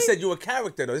it, homie. You just said you were a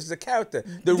character, though. This is a character.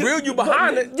 The real you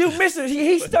behind it. You missing?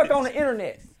 He's stuck on the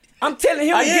internet. I'm telling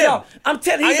him to get off. I'm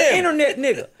telling he's an internet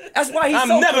nigga. That's why he's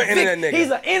so never convicted. Internet nigga.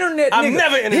 He's an internet nigga. I'm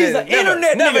never internet. He's an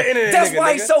internet never nigga. Internet That's nigga, why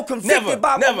nigga. he's so convicted Never,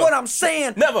 by never. what I'm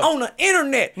saying on the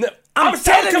internet. I'm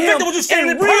telling convicted him what you saying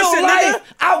in in real person, life, nigga.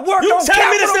 I worked You on telling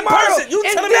me this capital in murder person. You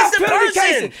telling me this in death penalty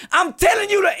person. cases. I'm telling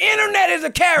you the internet is a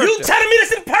character. You telling me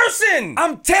this in person.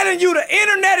 I'm telling you the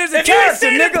internet is a if you character, didn't say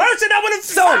it in nigga. person, I wouldn't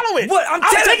follow it. What, I'm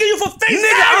taking you for face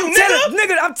value,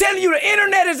 nigga. I'm telling you the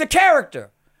internet is a character.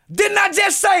 Didn't I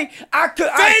just say I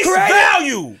created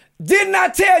value? Didn't I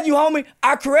tell you, homie?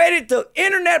 I created the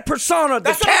internet persona,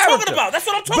 the character. That's what I'm talking about. That's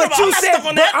what I'm talking about. You I'm not said, stuck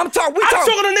on that. I'm talking to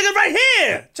the nigga right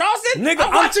here, Charleston. Nigga,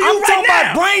 I'm watching you right talking now.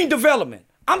 about brain development.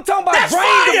 I'm talking about That's brain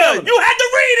fire. development. You had to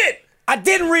read it. I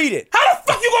didn't read it. How the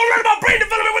fuck you gonna learn about brain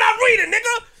development without reading,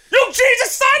 nigga? You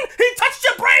Jesus' son? He touched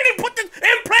your brain and put the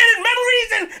implanted memories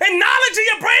and knowledge in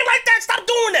your brain like that? Stop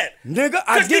doing that. Nigga,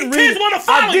 I didn't read kids wanna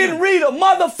follow I didn't read a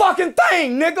motherfucking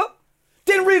thing, nigga.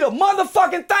 Didn't read a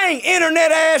motherfucking thing,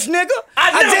 internet ass nigga.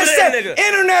 I never just did, said nigga.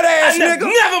 Internet ass nigga.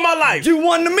 Never in my life. You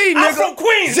one to me, nigga. I'm from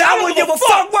Queens. See, I wouldn't give a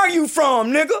fuck where you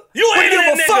from, nigga. You wouldn't give a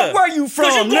internet fuck nigga. where you from,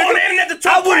 'Cause you nigga. go on the internet to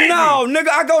talk I wouldn't crazy. know, nigga.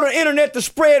 I go to the internet to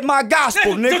spread my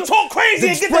gospel, nigga. To talk crazy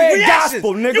and get the spread reactions.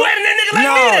 gospel, nigga. You internet nigga like me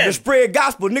No, then. to spread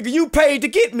gospel, nigga. You paid to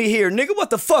get me here, nigga.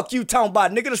 What the fuck you talking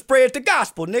about, nigga? To spread the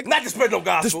gospel, nigga. Not to spread no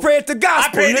gospel. To spread the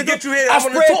gospel, I paid nigga. to get you here. I I wanted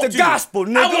to spread talk the to you. gospel,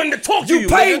 nigga. I wanted to talk to you, You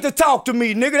paid nigga. to talk to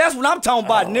me, nigga. That's what I'm talking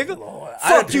about, nigga.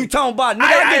 Fuck you talking about, nigga.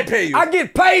 I didn't pay you. I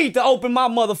get paid to open my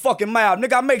motherfucking mouth,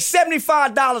 nigga. I make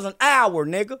 $75 an hour,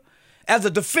 nigga, as a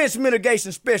defense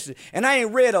mitigation specialist, and I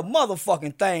ain't read a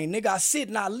motherfucking thing, nigga. I sit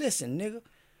and I listen, nigga.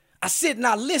 I sit and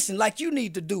I listen like you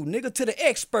need to do, nigga, to the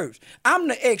experts. I'm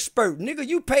the expert, nigga.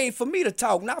 You paid for me to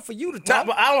talk, not for you to talk.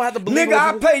 But I don't have to believe nigga,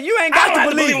 I pay. You ain't got to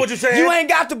believe what you're saying. You ain't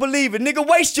got to believe it, nigga.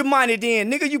 Waste your money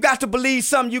then, nigga. You got to believe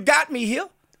something. You got me here.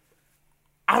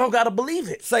 I don't gotta believe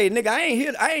it. Say, nigga, I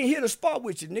ain't here to spar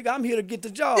with you, nigga. I'm here to get the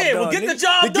job done. Yeah, well, get nigga. the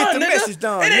job to done, get the nigga. message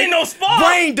done. It ain't nigga. no spar.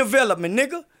 Brain development,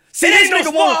 nigga. See, It this ain't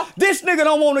no nigga spar. this nigga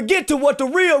don't want to get to what the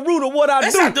real root of what I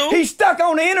Yes, do. I do. He's stuck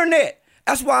on the internet.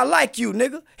 That's why I like you,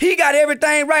 nigga. He got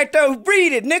everything right there.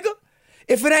 Read it, nigga.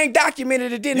 If it ain't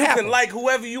documented, it didn't You happen. can like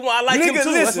whoever you want. I like him Nigga, too.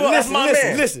 Listen, that's my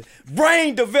man. listen.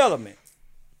 Brain development.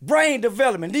 Brain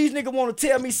development. These niggas want to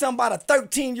tell me something about a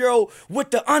 13-year-old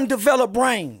with the undeveloped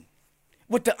brain.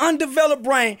 With the undeveloped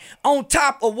brain on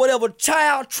top of whatever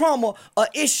child trauma or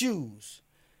issues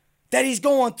that he's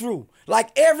going through.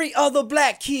 Like every other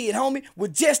black kid, homie,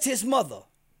 with just his mother.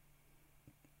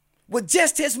 With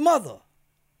just his mother.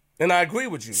 And I agree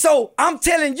with you. So I'm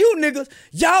telling you niggas,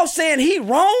 y'all saying he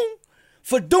wrong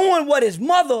for doing what his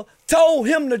mother told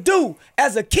him to do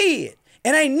as a kid.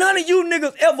 And ain't none of you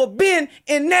niggas ever been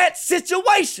in that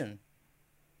situation.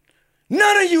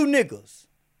 None of you niggas.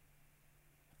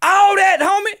 All that,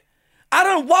 homie, I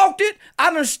done walked it,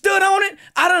 I done stood on it,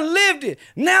 I done lived it.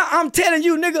 Now I'm telling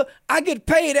you, nigga, I get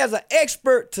paid as an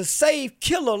expert to save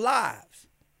killer lives.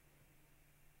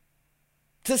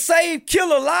 To save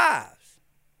killer lives.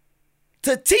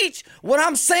 To teach what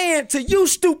I'm saying to you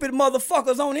stupid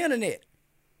motherfuckers on the internet.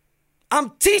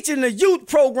 I'm teaching the youth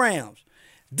programs.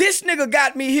 This nigga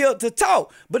got me here to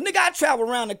talk. But nigga, I travel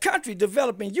around the country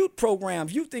developing youth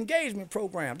programs, youth engagement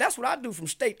programs. That's what I do from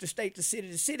state to state to city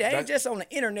to city. I ain't just on the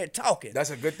internet talking.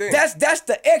 That's a good thing. That's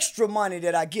the extra money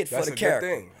that I get for the character. That's a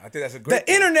good thing. I think that's a great thing.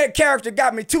 The internet character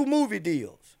got me 2 movie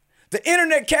deals. The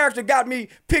internet character got me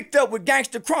picked up with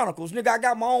Gangster Chronicles. Nigga, I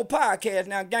got my own podcast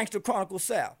now, Gangster Chronicles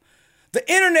South. The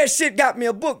internet shit got me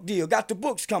a book deal, got the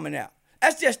books coming out.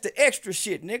 That's just the extra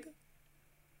shit, nigga.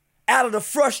 Out of the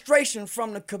frustration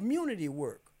from the community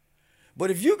work.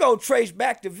 But if you go trace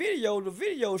back the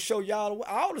video show y'all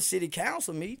all the city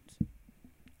council meetings.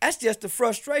 That's just the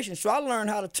frustration. So I learned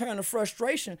how to turn the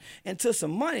frustration into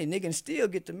some money, nigga, and still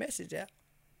get the message out.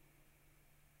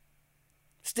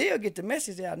 Still get the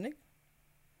message out, nigga.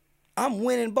 I'm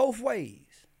winning both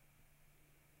ways.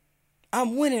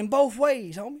 I'm winning both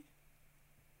ways, homie.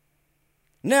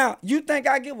 Now, you think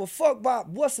I give a fuck about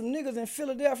what some niggas in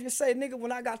Philadelphia say, nigga,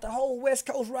 when I got the whole West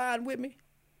Coast riding with me?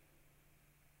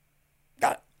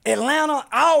 Got Atlanta,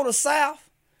 all the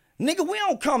South. Nigga, we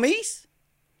don't come east.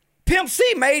 Pimp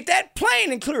C made that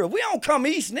plain and clear. We don't come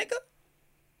east, nigga.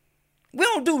 We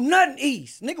don't do nothing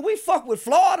east. Nigga, we fuck with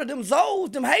Florida, them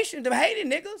Zoes, them Haitian, them Haiti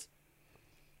niggas.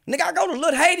 Nigga, I go to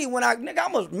Little Haiti when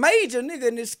I'm a major nigga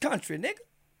in this country, nigga.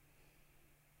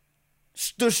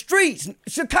 The streets,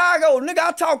 Chicago, nigga,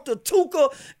 I talk to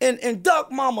Tuka and Duck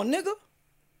Mama, nigga.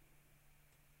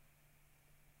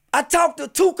 I talk to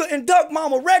Tuka and Duck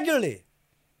Mama regularly.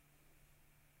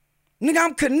 Nigga,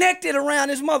 I'm connected around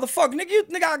this motherfucker.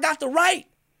 Nigga, I got the right.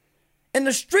 And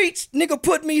the streets, nigga,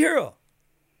 put me here.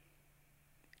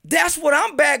 That's what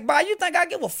I'm backed by. You think I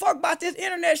give a fuck about this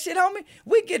internet shit, homie?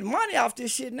 We get money off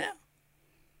this shit now.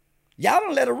 Y'all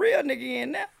don't let a real nigga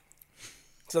in now.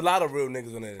 It's a lot of real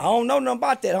niggas on there. I don't know nothing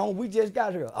about that, homie. We just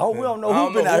got here. Okay. We don't know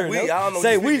who been out here. I don't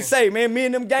know man, me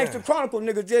and them Gangster Chronicle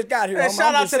niggas just got here. Hey,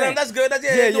 shout out to them. That's good.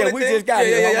 We just got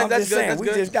here. Yeah, that's good. We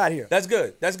just got here. That's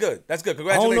good. Congratulations.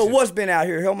 I don't know what's been out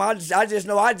here, homie. I just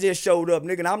know I just showed up,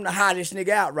 nigga, and I'm the hottest nigga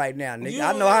out right now, nigga.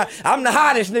 I'm the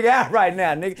hottest nigga out right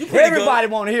now, nigga. Everybody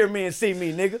want to hear me and see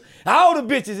me, nigga. All the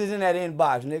bitches is in that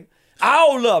inbox, nigga.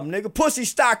 All of them, nigga. Pussy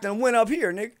Stockton went up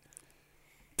here, nigga.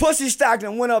 Pussy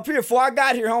Stockton went up here before I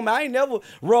got here, homie. I ain't never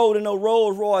rode in no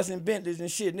Rolls Royce and Bentleys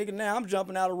and shit, nigga. Now I'm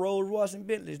jumping out of Rolls Royce and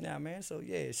Bentleys now, man. So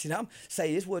yeah, shit, I'm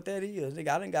say it's what that is, nigga.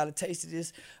 I done got a taste of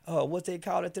this, what they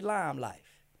call it, the lime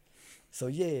life. So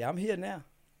yeah, I'm here now.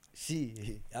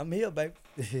 Shit, I'm here, baby.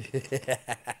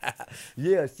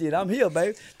 Yeah, shit, I'm here,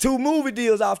 baby. 2 movie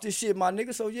deals off this shit, my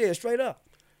nigga. So yeah, straight up.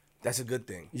 That's a good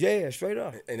thing. Yeah, straight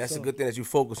up. And that's a good thing that you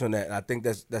focus on that. And I think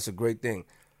that's a great thing.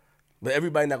 But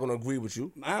everybody not gonna agree with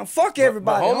you. Man, fuck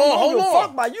everybody. But hold on.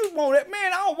 Fuck about you want that,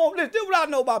 man. I don't want this. This is what I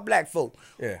know about black folk.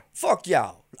 Yeah. Fuck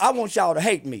y'all. I want y'all to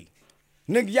hate me.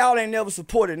 Nigga, y'all ain't never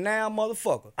supported now,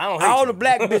 motherfucker. I don't hate all you. The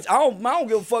black bitch. I don't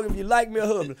give a fuck if you like me or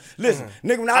husband. Listen,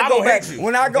 nigga,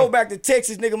 when I go back to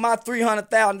Texas, nigga, my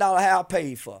 $300,000 house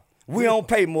paid for. We don't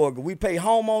pay mortgage. We pay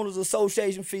homeowners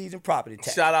association fees and property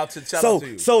tax. Shout out to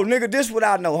you. So nigga, this what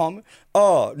I know, homie.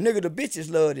 Nigga, the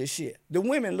bitches love this shit. The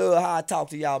women love how I talk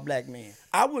to y'all black men.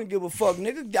 I wouldn't give a fuck,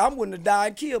 nigga. I wouldn't have died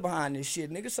and killed behind this shit,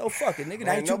 nigga. So fuck it, nigga.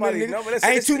 Ain't too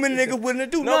many niggas willing to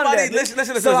do none of that.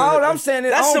 Listen. So all I'm saying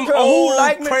is, that's I don't some care old who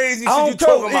like me. Crazy shit you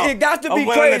talking about. It got to be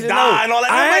And crazy. all that.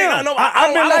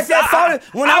 I've been like that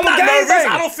when I was gangbanging.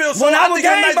 I don't feel so. I think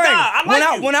you're a nice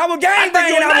guy. When I was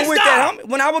gangbanging, I was with that, homie.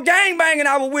 When I was gangbanging,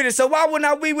 I was with it. So why wouldn't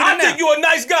I be with it now? I think you a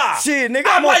nice guy. Shit, nigga.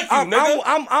 I like you, nigga.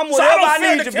 I'm whatever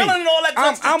I need to be.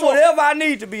 I'm whatever I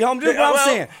need to be, homie. This is what I'm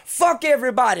saying. Fuck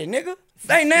everybody, nigga.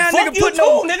 Ain't now nigga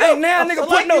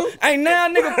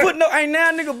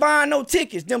buying no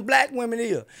tickets. Them black women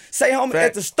here. Say, homie,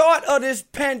 at the start of this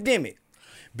pandemic,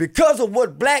 because of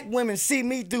what black women see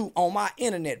me do on my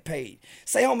internet page,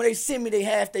 say, homie, they send me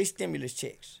half their stimulus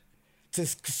checks to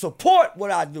support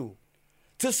what I do,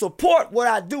 to support what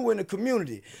I do in the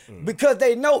community, because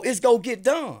they know it's gonna get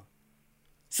done.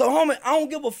 So, homie, I don't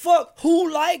give a fuck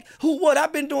who what.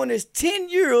 I've been doing this 10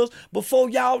 years before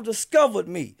y'all discovered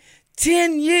me.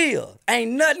 10 years.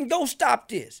 Ain't nothing gonna stop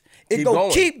this. It Keep go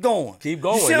going. keep going. Keep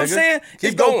going, You see what I'm nigga. saying? Keep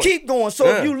It's gonna going. keep going. So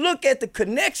Yeah. if you look at the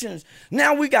connections,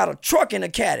 now we got a trucking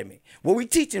academy where we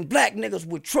teaching black niggas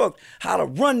with trucks how to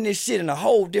run this shit in a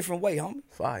whole different way, homie.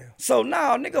 Fire. So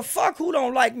now, nigga, fuck who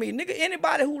don't like me. Nigga,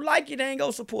 anybody who like you, they ain't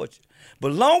gonna support you.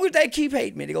 But long as they keep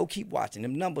hating me, they gonna keep watching.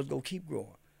 Them numbers gonna keep growing.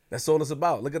 That's all it's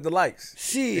about. Look at the likes.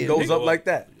 Shit, It goes nigga. up like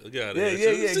that. Look at Yeah,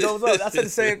 it. it goes up. I said the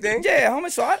same thing. Yeah,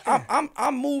 homie. So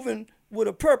I'm moving with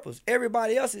a purpose.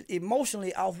 Everybody else is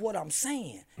emotionally off what I'm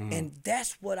saying. And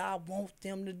that's what I want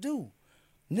them to do.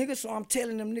 Nigga, so I'm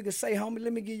telling them niggas, say, homie,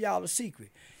 let me give y'all a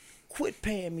secret. Quit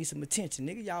paying me some attention,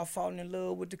 nigga. Y'all falling in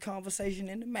love with the conversation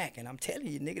and the Mac. And I'm telling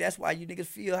you, nigga, that's why you niggas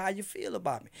feel how you feel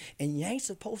about me. And you ain't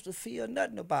supposed to feel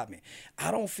nothing about me.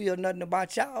 I don't feel nothing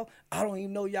about y'all. I don't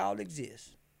even know y'all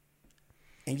exist.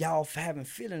 And y'all having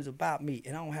feelings about me,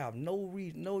 and I don't have no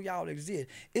reason, know y'all exist.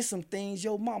 It's some things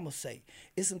your mama say.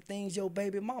 It's some things your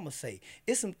baby mama say.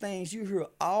 It's some things you hear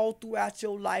all throughout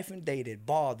your life and day that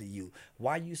bother you.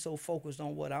 Why you so focused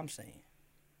on what I'm saying?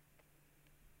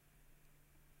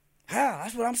 How?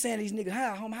 That's what I'm saying to these niggas.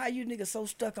 How you niggas so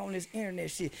stuck on this internet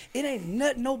shit? It ain't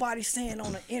nothing nobody saying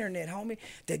on the internet, homie,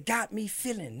 that got me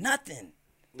feeling nothing.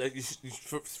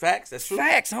 Facts, that's true.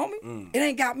 Facts, homie. It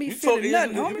ain't got me You feeling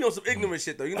nothing, homie. You know some ignorant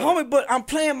shit though. You know. Homie, but I'm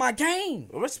playing my game.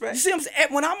 Respect. You see what I'm saying?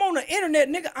 When I'm on the internet,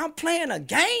 nigga, I'm playing a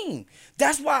game.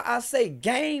 That's why I say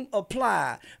game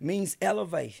applied means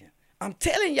elevation. I'm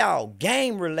telling y'all,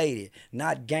 game related,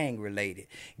 not gang related.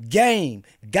 Game,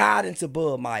 guidance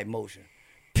above my emotion.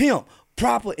 Pimp,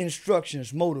 proper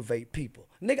instructions motivate people.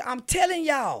 Nigga, I'm telling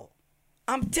y'all.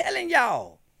 I'm telling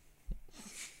y'all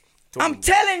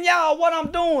what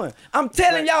I'm doing. I'm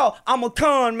telling y'all I'm a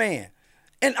con man.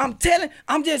 And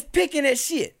I'm just picking that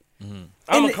shit.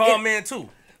 I'm a con man too.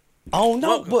 I don't know,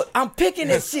 Welcome. but I'm picking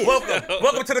that shit.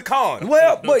 Welcome to the con.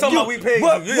 Well, but talking you, about we paid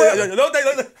but, you.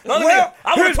 well,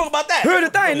 I want to talk about that. Here's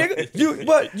the thing, nigga.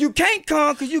 But you can't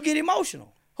con because you get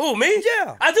emotional. Who, me?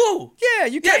 Yeah. I do. Yeah,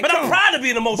 you can't but con. I'm proud to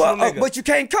be an emotional nigga. But you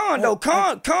can't con, though.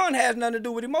 Con has nothing to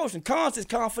do with emotion. Con is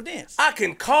confidence. I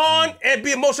can con and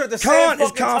be emotional at the same Con fucking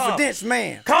is confidence, time.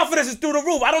 man. Confidence is through the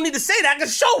roof. I don't need to say that. I can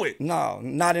show it. No,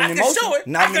 not in I can emotion. show it.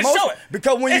 Not I in can emotion. show it.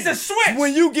 Because when It's a switch.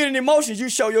 when you get in emotions, you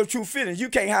show your true feelings. You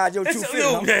can't hide your true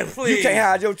feelings. Man, please. You can't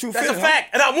hide your true That's feelings. a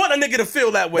fact. And I want a nigga to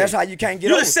feel that way. That's how you can't get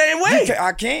You over the it. same way.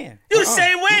 I can. You the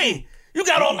same way. You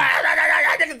got all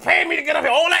that, niggas paying me to get up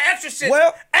here, all that extra shit.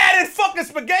 Well, adding fucking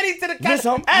spaghetti to the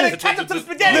ketchup, adding ketchup to the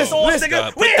spaghetti listen, sauce, listen,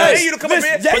 nigga. We hey, didn't pay you to come up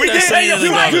listen, here. yeah, We yeah, didn't pay you yeah,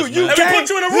 flight. yeah, And yeah. we put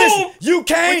you in a room.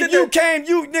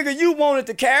 Listen, you wanted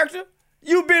the character.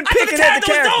 You've been I thought picking the at the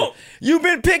character was character. dope. You've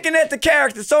been picking at the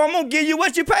character, so I'm gonna give you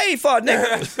what you paid for,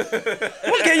 nigga.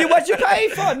 I'm gonna give you what you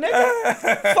paid for,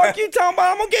 nigga. Fuck you talking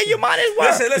about? I'm gonna give you money's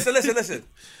worth. Listen.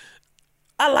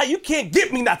 I like you. Can't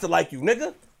get me not to like you,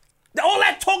 nigga. All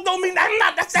that talk don't mean I'm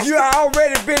not. That's You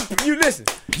already been. You listen.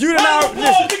 You done round all of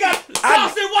applause. listen. We got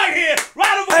Charleston White here.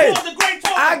 Round of Hey, applause. A great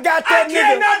talker. I got that I nigga.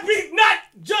 cannot be not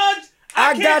judged.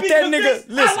 I can't got be that convinced.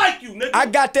 nigga. Listen, I like you, nigga. I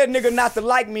got that nigga not to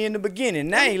like me in the beginning.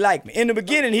 Now he like me. In the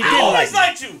beginning, he I didn't always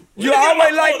like me. liked you. You Nigga, get in my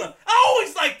always liked- corner. I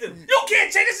always liked him. You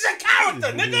can't change. This is a character,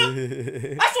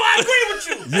 nigga. That's why I agree with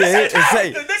you. Yeah, This is a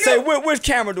say, character, nigga. say which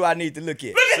camera do I need to look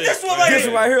at? Look at this one right This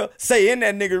here. one right here. Say, in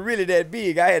that nigga really that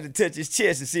big? I had to touch his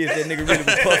chest and see if that nigga really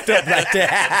was puffed up like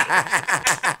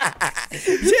that.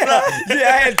 yeah,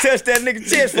 I had to touch that nigga's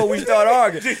chest before we started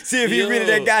arguing. See if he really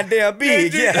that goddamn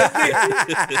big.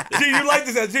 Yeah. G, you like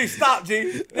this? G, stop, G.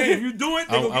 Hey, if you do it,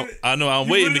 I know I'm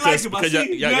You waiting really because like him. I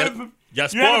see. y'all You had it y'all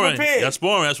prepared. sparring. Y'all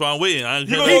sparring. That's why I'm waiting. I ain't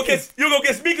you heard gonna that. go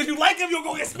get me because you like him. You gonna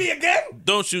go get me again?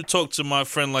 Don't you talk to my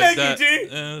friend like Thank you, that. G.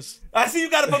 Yes. I see you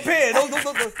got it prepared. Don't.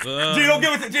 G, don't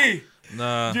give it to G.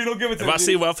 Nah. G, don't give it to if I G.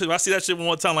 see if I see that shit one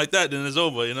more time like that, then it's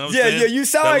over. You know what I'm Yeah, saying? yeah, you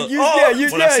saw That it. look- You, Oh, yeah,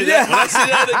 you, when I see that, when I yeah.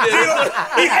 see that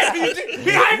again, He hyping you, G.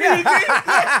 He hyping you,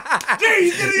 G. G,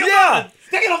 he's getting your Yeah. mind.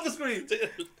 Take it off the screen.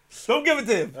 Don't give it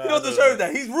to him. He don't deserve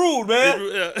that. He's rude, man.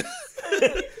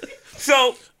 yeah.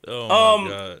 So, Oh my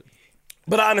god.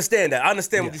 but I understand that. I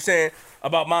understand what you're saying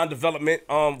about mind development.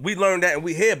 We learned that and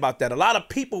we hear about that. A lot of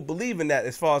people believe in that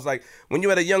as far as like when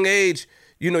you're at a young age,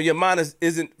 you know, your mind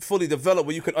isn't fully developed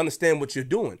where you can understand what you're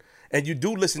doing. And you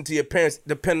do listen to your parents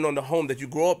depending on the home that you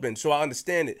grow up in. So I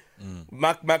understand it.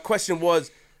 My question was,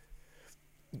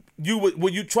 were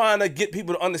you trying to get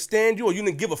people to understand you, or you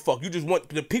didn't give a fuck? You just want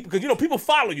the people, because you know people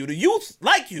follow you. The youth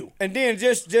like you. And then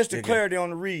just the clarity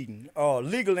on the reading.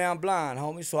 Legally I'm blind,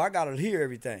 homie, so I gotta hear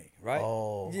everything, right?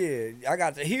 Oh. Yeah, I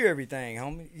got to hear everything,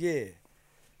 homie. Yeah.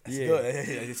 Yeah.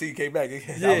 Good. You see, you came back.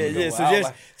 Yeah.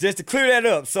 So just to clear that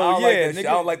up. So I don't yeah, like that nigga. shit.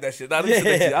 I don't like that shit. Nah, let me sit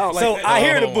next to you. I don't like So that. I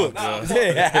hear the Oh, books. my God.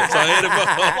 Yeah. So I hear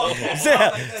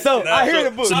the So I hear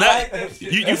the books. So now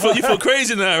you feel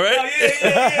crazy now, right?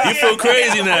 You feel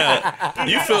crazy now.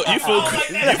 You feel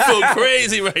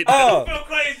crazy right now. feel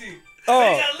crazy.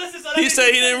 Gotta listen so that He nigga said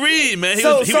he can- didn't read, man. He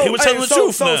was telling the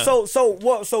truth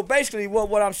now. So basically,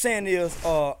 what I'm saying is,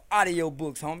 audio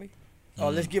books, homie.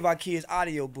 Let's give our kids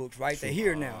audio books, right? They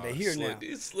hear now. They hear now.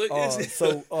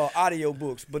 So audio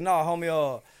books, but no,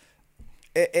 homie.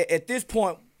 At this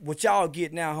point, what y'all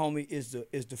get now, homie, is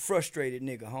the frustrated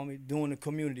nigga, homie, doing the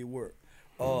community work,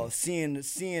 seeing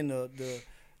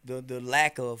the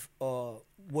lack of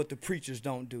what the preachers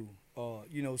don't do,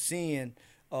 seeing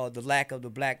the lack of the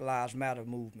Black Lives Matter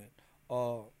movement,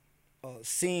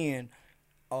 seeing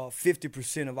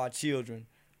 50% of our children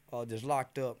that's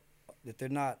locked up, that they're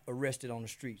not arrested on the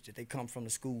streets, that they come from the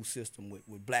school system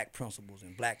with black principals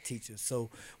and black teachers. So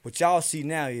what y'all see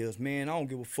now is, man, I don't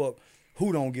give a fuck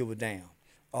who don't give a damn.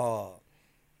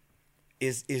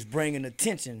 Is bringing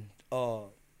attention to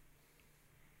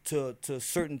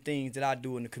certain things that I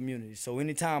do in the community. So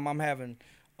anytime I'm having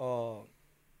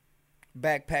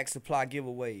backpack supply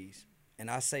giveaways,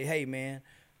 and I say, hey man,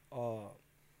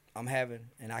 I'm having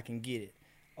and I can get it.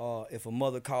 If a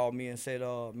mother called me and said,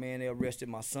 man, they arrested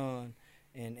my son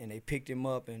and they picked him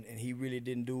up and he really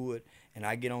didn't do it, and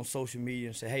I get on social media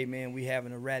and say, hey man, we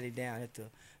having a rally down at the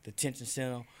detention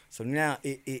center. So now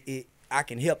I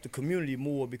can help the community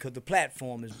more because the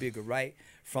platform is bigger, right?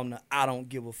 From the I don't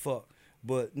give a fuck.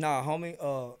 But nah, homie,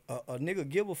 a nigga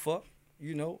give a fuck,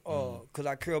 because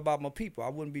I care about my people. I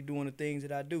wouldn't be doing the things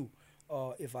that I do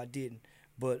if I didn't.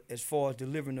 But as far as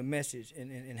delivering the message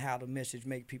and how the message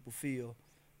make people feel,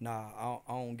 nah,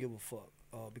 I don't give a fuck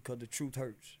because the truth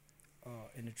hurts,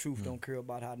 and the truth don't care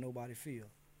about how nobody feel.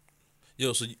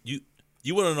 Yo, so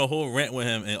you went on a whole rant with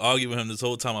him and argued with him this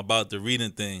whole time about the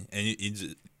reading thing, and you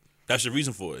just, that's the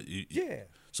reason for it. Yeah.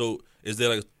 So is there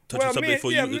like a touchy subject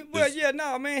for you?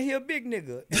 Man, he a big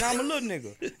nigga, and I'm a little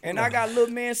nigga, and I got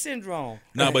little man syndrome.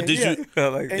 Nah, but did you?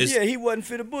 He wasn't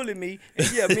fit to bully me, and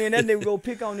me and that nigga go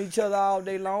pick on each other all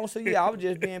day long. So I was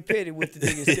just being petty with the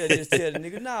nigga. Instead of just tell the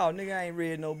nigga, no, nigga, I ain't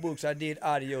read no books. I did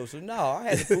audio, so no, I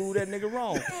had to prove that nigga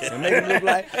wrong and make him look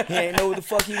like he ain't know what the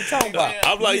fuck he was talking about.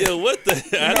 I'm like, yo, what the?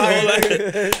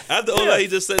 After all that he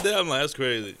just said that, I'm like, that's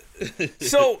crazy.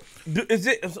 So,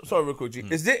 sorry, real quick, G.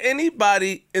 Is there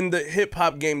anybody in the hip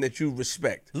hop game that you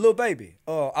respect? Lil Baby.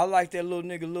 I like that little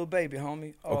nigga, Lil Baby,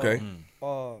 homie. Okay.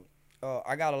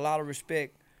 I got a lot of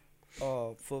respect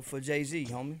for Jay-Z,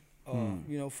 homie.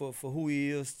 For who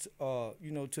he is, to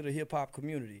the hip hop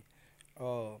community.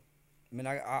 I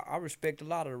respect a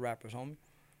lot of the rappers, homie.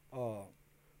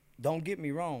 Don't get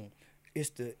me wrong. It's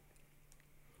the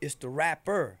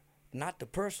rapper, not the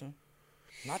person,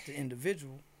 not the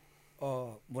individual.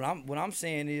 What I'm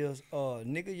saying is,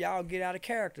 nigga, y'all get out of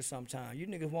character sometimes. You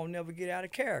niggas won't never get out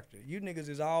of character. You niggas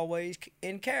is always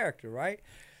in character, right?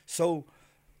 So,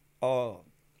 I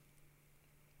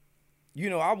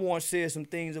once said some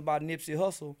things about Nipsey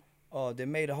Hussle that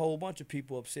made a whole bunch of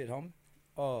people upset, homie.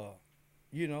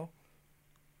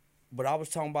 But I was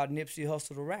talking about Nipsey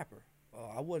Hussle, the rapper.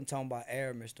 I wasn't talking about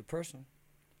Aramis, the person.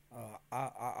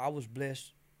 I was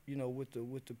blessed, with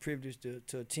the privilege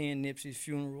to attend Nipsey's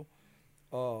funeral.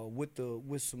 With the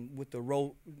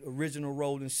original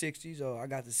Rolling 60s, I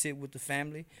got to sit with the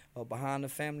family, behind the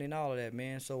family and all of that,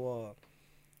 man. So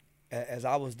as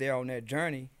I was there on that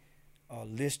journey,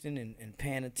 listening and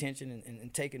paying attention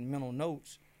and taking mental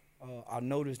notes, I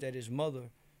noticed that his mother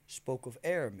spoke of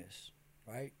Aramis,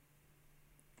 right?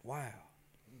 Wow,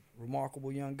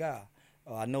 remarkable young guy.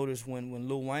 I noticed when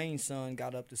Lil Wayne's son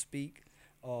got up to speak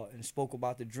and spoke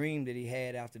about the dream that he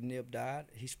had after Nip died,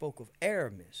 he spoke of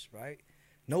Aramis, right?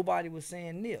 Nobody was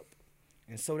saying Nip.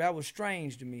 And so that was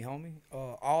strange to me, homie.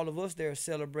 All of us there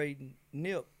celebrating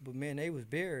Nip, but man, they was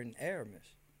burying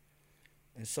Aramis.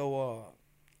 And so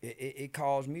it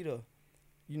caused me to,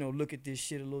 look at this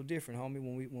shit a little different, homie,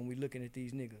 when we looking at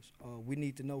these niggas. We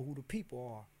need to know who the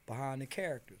people are behind the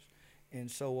characters. And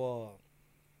so,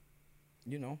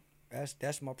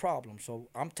 that's my problem. So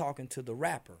I'm talking to the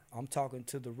rapper. I'm talking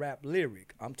to the rap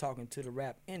lyric. I'm talking to the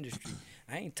rap industry.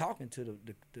 I ain't talking to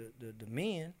the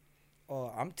men.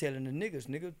 I'm telling the niggas,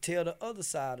 nigga, tell the other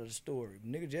side of the story.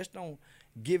 Nigga, just don't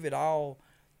give it all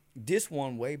this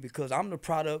one way, because I'm the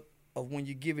product of when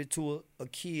you give it to a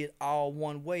kid all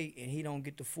one way and he don't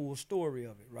get the full story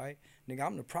of it, right? Nigga,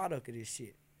 I'm the product of this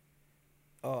shit.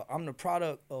 I'm the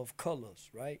product of Colors,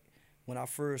 right? When I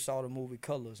first saw the movie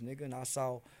Colors, nigga, and I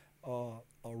saw a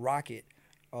rocket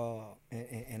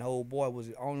And old boy was,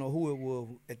 I don't know who it was,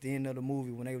 at the end of the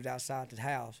movie when they was outside the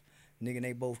house, nigga, and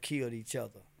they both killed each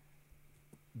other.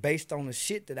 Based on the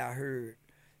shit that I heard,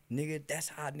 nigga, that's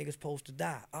how niggas supposed to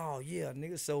die. Oh yeah,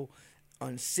 nigga. So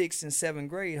on 6th and 7th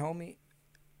grade, homie,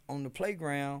 on the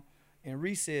playground in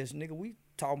recess, nigga, we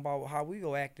talking about how we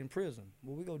go act in prison.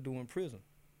 What we go do in prison.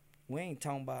 We ain't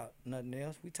talking about nothing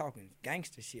else. We talking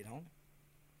gangster shit, homie.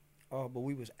 But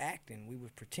we was acting, we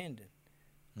was pretending.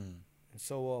 And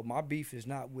so my beef is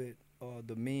not with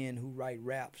the men who write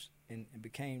raps and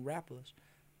became rappers.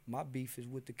 My beef is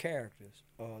with the characters,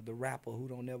 the rapper who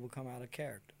don't ever come out of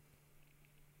character.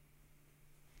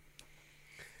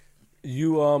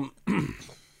 You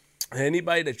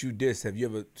anybody that you diss, have you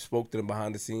ever spoke to them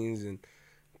behind the scenes and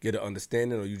get an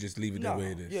understanding, or you just leave it the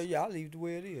way it is? Yeah, I leave it the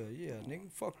way it is. Yeah, nigga,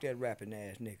 fuck that rapping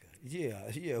ass nigga.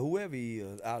 Yeah, whoever he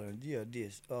is,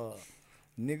 this.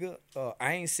 Nigga,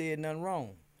 I ain't said nothing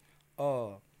wrong.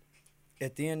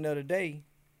 At the end of the day,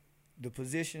 the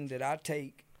position that I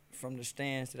take from the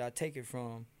stance that I take it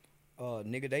from,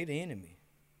 nigga, they the enemy.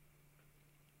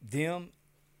 Them,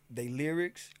 they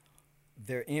lyrics,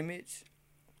 their image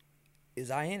is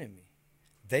our enemy.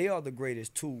 They are the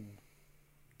greatest tool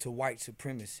to white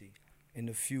supremacy and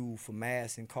the fuel for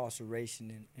mass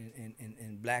incarceration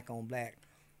and black on black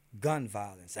gun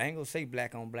violence. I ain't gonna say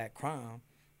black on black crime,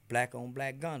 black on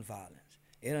black gun violence.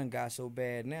 It done got so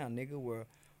bad now, nigga, where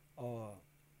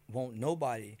won't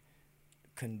nobody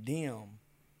condemn,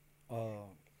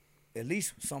 at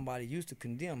least somebody used to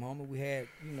condemn, homie. We had,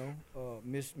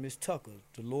 Miss Tucker,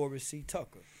 Dolores C.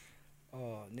 Tucker.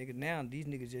 Nigga, now these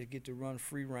niggas just get to run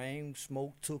free reign,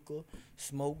 smoke Tucker,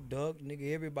 smoke Duck.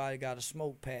 Nigga, everybody got a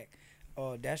smoke pack.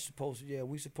 That's supposed to,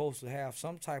 we supposed to have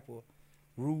some type of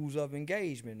rules of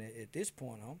engagement at this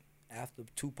point, after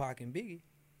Tupac and Biggie.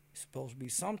 It's supposed to be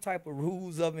some type of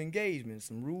rules of engagement,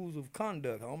 some rules of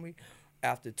conduct, homie,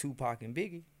 after Tupac and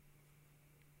Biggie.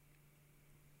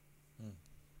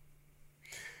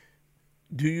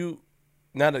 Do you,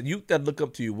 now the youth that look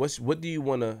up to you, what do you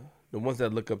want to, the ones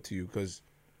that look up to you, because,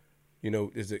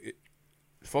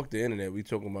 fuck the internet, we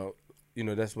talking about,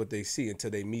 that's what they see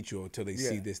until they meet you, or until they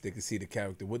see this, they can see the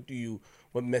character.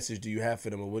 What message do you have for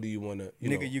them, or what do you want to,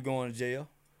 Nigga, you going to jail.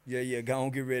 Yeah, go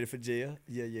on, get ready for jail.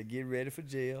 Yeah, get ready for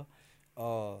jail.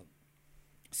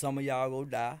 Some of y'all go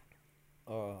die.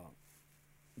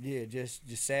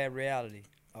 Just sad reality.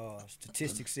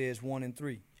 Statistics says 1 in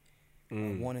 3.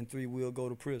 1 in 3 will go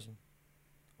to prison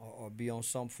or be on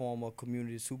some form of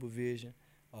community supervision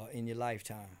in your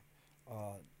lifetime.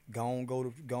 Go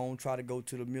on, try to go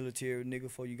to the military, nigga,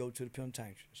 before you go to the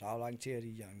penitentiary. That's all I can tell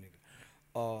these young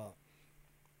niggas.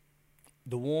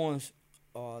 The ones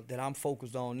that I'm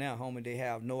focused on now, homie, they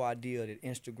have no idea that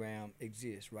Instagram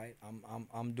exists, right?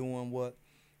 I'm doing what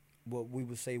we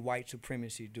would say white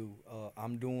supremacy do.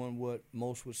 I'm doing what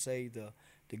most would say the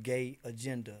gay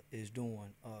agenda is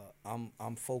doing.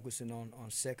 I'm focusing on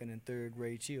 2nd and 3rd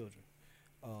grade children.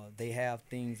 They have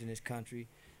things in this country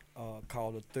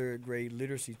called a 3rd grade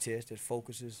literacy test that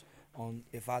focuses on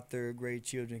if our 3rd grade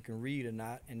children can read or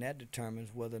not, and that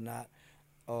determines whether or not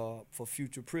for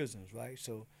future prisons, right?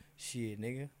 So shit,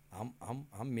 nigga,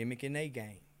 I'm mimicking their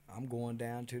game. I'm going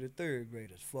down to the 3rd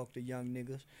graders. Fuck the young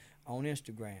niggas on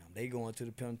Instagram. They going to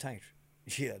the penitentiary.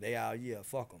 Yeah, they out. Yeah,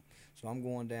 fuck them. So I'm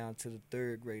going down to the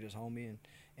 3rd graders, homie,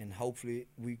 and hopefully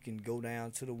we can go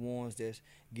down to the ones that's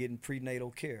getting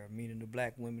prenatal care, meaning the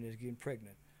black women that's getting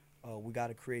pregnant. We got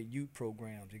to create youth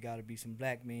programs. There got to be some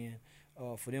black men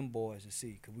for them boys to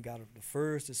see, because we got the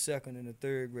 1st, the 2nd, and the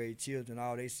 3rd grade children,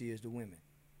 all they see is the women.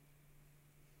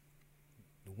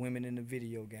 The women in the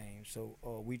video games. So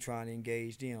we trying to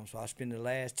engage them. So I spent the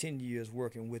last 10 years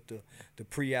working with the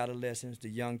pre-adolescents, the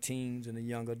young teens, and the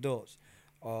young adults.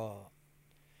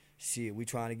 We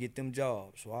trying to get them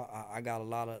jobs. So I got a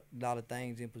lot of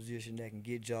things in position that can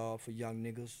get jobs for young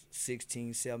niggas,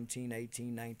 16, 17,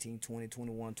 18, 19, 20,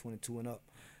 21, 22 and up.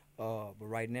 But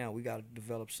right now we got to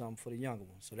develop something for the younger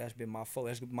ones. So that's been my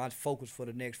focus. That's my focus for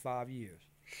the next 5 years.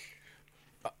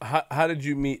 How did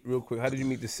you meet, real quick? How did you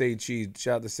meet the Say Cheese?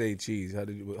 Shout out to Say Cheese.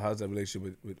 How's that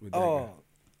relationship with that guy?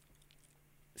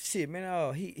 Shit,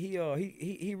 man.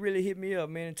 He really hit me up,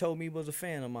 man, and told me he was a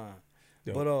fan of mine.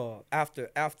 Yo. But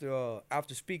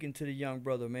after speaking to the young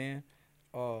brother, man,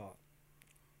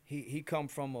 he come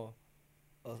from a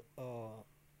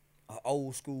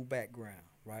old school background,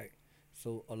 right?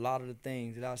 So a lot of the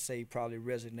things that I say probably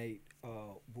resonate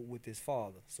with his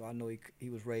father. So I know he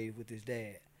was raised with his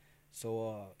dad.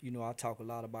 So, I talk a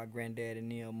lot about granddad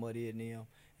and them, Muddy and them,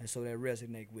 and so that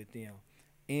resonate with them.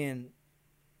 And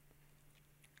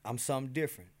I'm something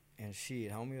different. And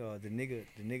shit, homie, the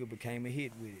nigga became a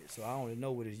hit with it. So I don't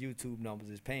know what his YouTube numbers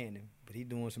is paying him, but he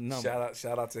doing some numbers.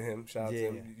 Shout out to him. Shout out to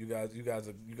him. You guys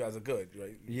are good,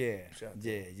 right? Yeah, Shout out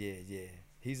to yeah.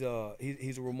 He's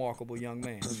a remarkable young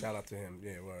man. Shout out to him.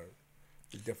 Yeah, word.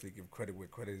 We definitely give credit where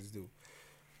credit is due.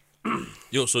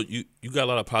 Yo, so you got a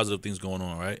lot of positive things going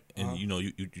on, right? And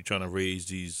you trying to raise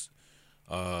these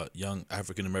young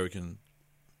African American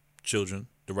children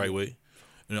the right way.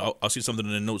 And I'll see something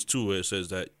in the notes too where it says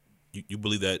that you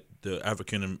believe that the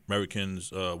African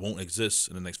Americans won't exist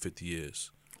in the next 50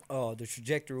 years. The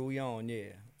trajectory we on,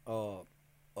 yeah.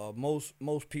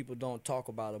 Most people don't talk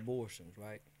about abortions,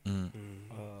 right?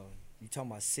 You talking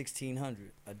about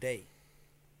 1,600 a day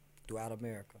throughout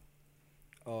America.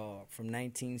 From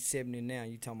 1970 now,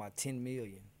 you talking about 10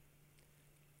 million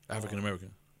African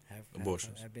American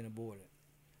abortions have been aborted.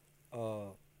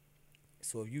 So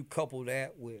if you couple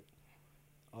that with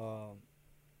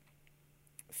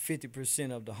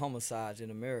 50% of the homicides in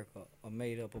America are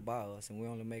made up by us, and we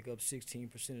only make up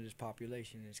 16% of this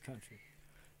population in this country.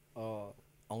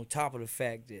 On top of the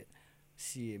fact that,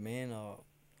 shit, man,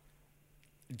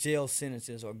 jail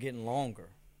sentences are getting longer,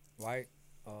 right?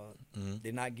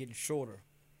 They're not getting shorter.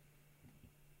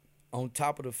 On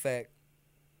top of the fact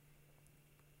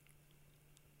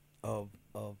of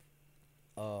the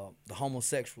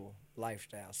homosexual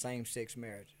lifestyle, same-sex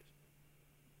marriages,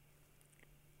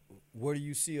 where do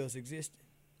you see us existing?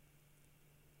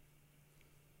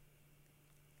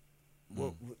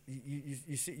 What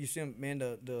you see, man,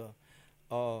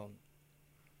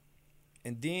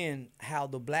 and then how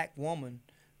the black woman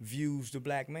views the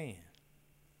black man,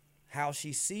 how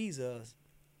she sees us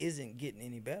isn't getting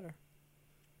any better,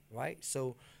 right?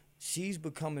 So she's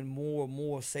becoming more and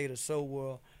more say to so,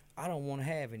 well, I don't want to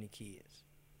have any kids.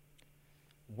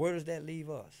 Where does that leave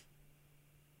us?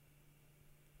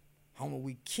 Homie,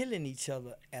 we killing each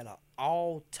other at an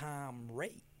all-time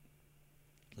rate,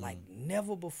 like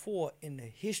never before in the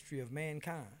history of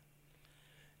mankind.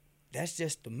 That's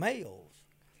just the males.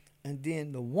 And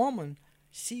then the woman,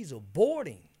 she's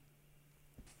aborting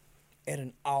at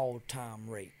an all-time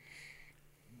rate.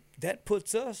 That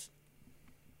puts us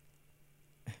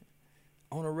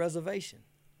on a reservation,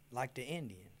 like the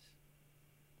Indians,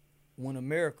 when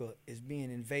America is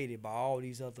being invaded by all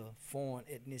these other foreign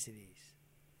ethnicities.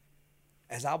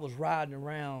 As I was riding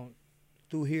around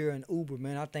through here in Uber,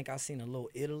 man, I think I seen a little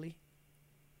Italy.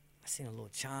 I seen a little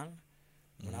China.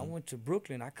 When I went to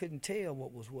Brooklyn, I couldn't tell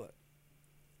what was what.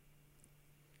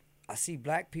 I see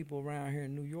black people around here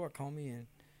in New York, homie, and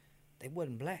they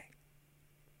wasn't black.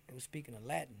 They were speaking a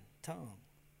Latin tongue.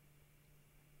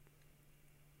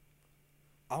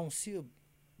 I don't see a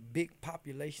big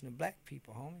population of black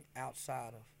people, homie,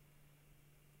 outside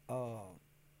of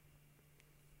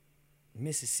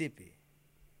Mississippi,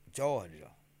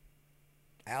 Georgia,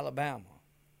 Alabama,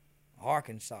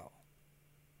 Arkansas.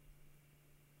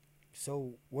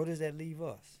 So where does that leave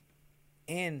us?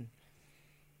 And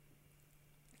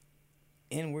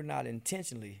we're not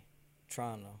intentionally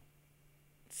trying to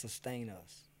sustain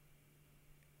us.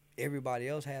 Everybody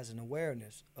else has an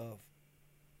awareness of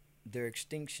their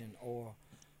extinction or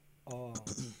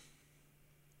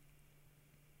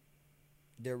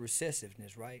their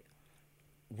recessiveness, right?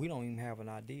 We don't even have an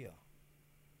idea.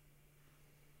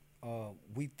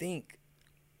 We think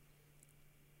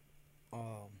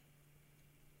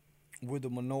we're the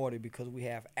minority because we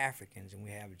have Africans and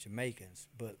we have Jamaicans,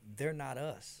 but they're not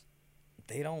us.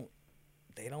 They don't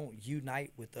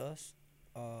unite with us.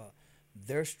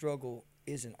 Their struggle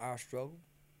isn't our struggle,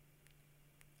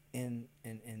 and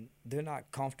they're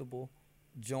not comfortable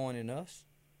joining us.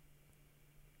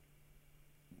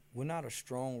 We're not a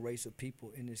strong race of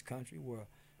people in this country where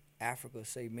Africa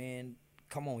say, man,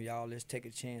 come on, y'all, let's take a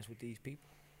chance with these people.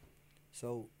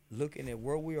 So looking at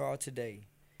where we are today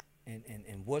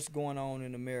and what's going on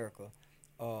in America,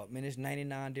 man, there's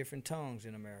 99 different tongues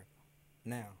in America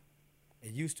now.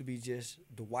 It used to be just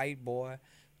the white boy,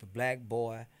 the black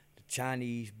boy, the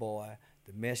Chinese boy,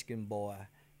 the Mexican boy,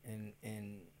 and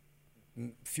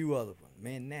a few other ones.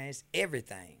 Man, now it's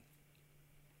everything.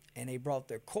 And they brought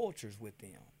their cultures with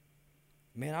them.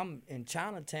 Man, I'm in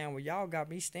Chinatown where y'all got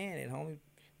me standing, homie.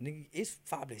 Nigga, it's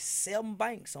probably 7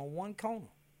 banks on one corner.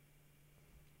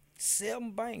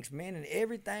 7 banks, man, and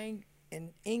everything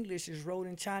in English is wrote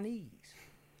in Chinese.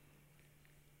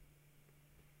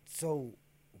 So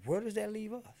where does that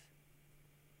leave us?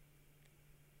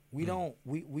 We don't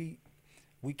we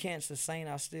can't sustain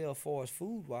ourselves as far as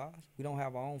food wise. We don't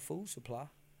have our own food supply.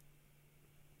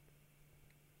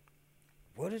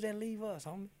 Where does that leave us,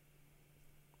 homie?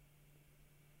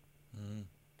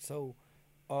 So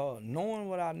knowing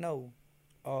what I know,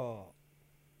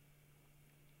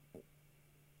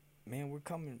 man,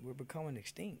 we're becoming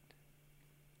extinct.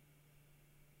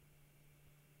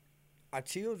 Our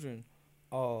children,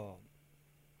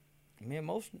 man,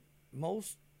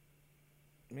 most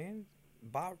man,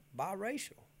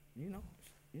 biracial, you know,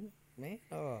 man.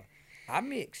 I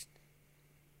mixed.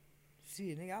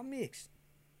 See, nigga, I mixed.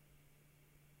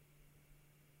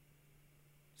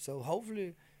 So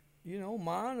hopefully,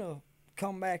 mine will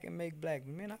come back and make black.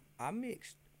 But man, I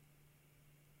mixed.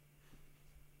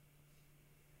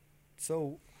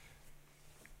 So,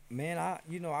 man,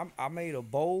 I made a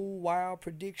bold, wild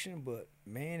prediction, but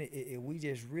man, if we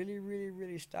just really, really,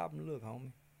 really stop and look,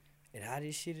 homie, at how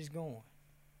this shit is going,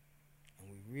 and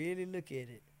we really look at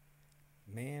it,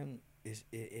 man,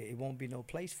 it won't be no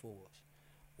place for us.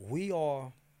 We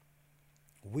are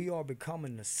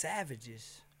becoming the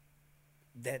savages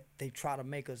that they try to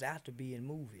make us out to be in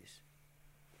movies.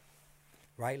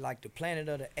 Right? Like the Planet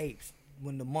of the Apes,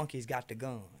 when the monkeys got the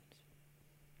guns.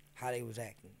 How they was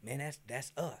acting. Man,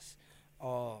 that's us.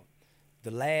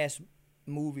 The last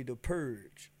movie, The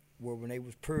Purge, where when they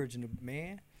was purging the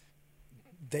man,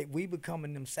 we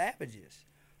becoming them savages.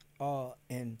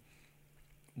 And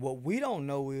what we don't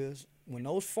know is when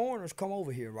those foreigners come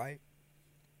over here, right?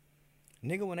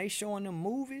 Nigga, when they showing them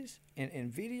movies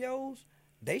and videos,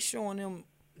 they showing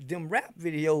them rap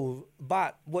videos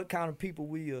about what kind of people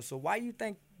we are. So why you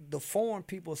think the foreign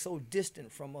people are so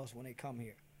distant from us when they come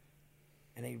here?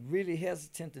 And they really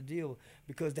hesitant to deal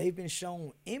because they've been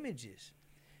shown images.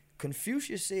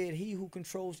 Confucius said, he who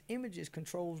controls images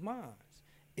controls minds.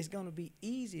 It's going to be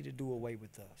easy to do away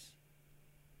with us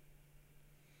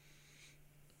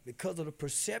because of the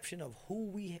perception of who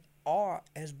we are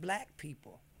as black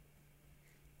people.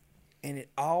 And it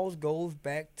all goes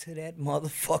back to that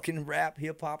motherfucking rap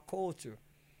hip-hop culture.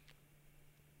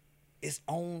 It's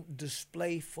on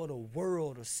display for the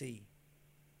world to see.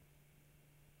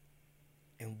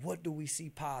 And what do we see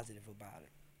positive about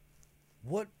it?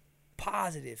 What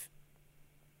positive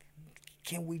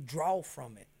can we draw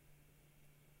from it?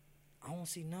 I don't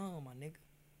see none, my nigga.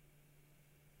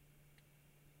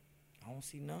 I don't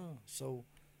see none. So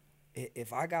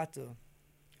if I got to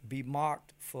be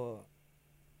mocked for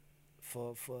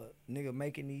nigga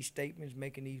making these statements,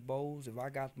 making these bowls, if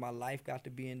my life got to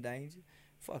be in danger,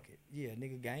 fuck it. Yeah,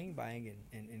 nigga gangbang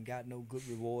and got no good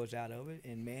rewards out of it.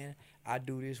 And man, I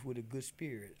do this with a good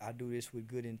spirit. I do this with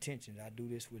good intentions. I do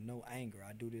this with no anger.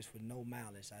 I do this with no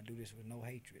malice. I do this with no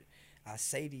hatred. I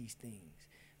say these things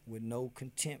with no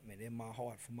contentment in my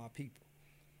heart for my people.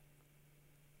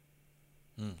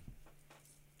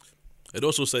 It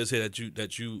also says here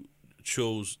that you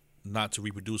chose not to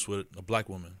reproduce with a black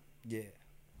woman. Yeah.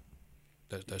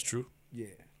 That's true? Yeah.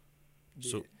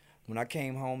 So when I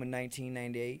came home in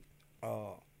 1998,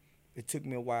 it took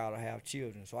me a while to have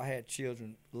children. So I had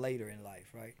children later in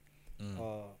life, right?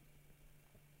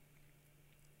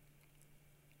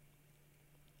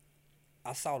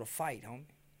 I saw the fight, homie.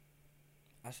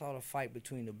 I saw the fight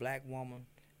between the black woman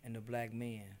and the black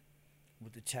man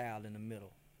with the child in the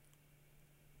middle.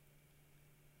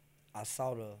 I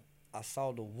saw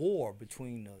the war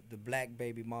between the black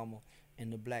baby mama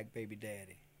and the black baby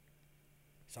daddy.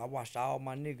 So I watched all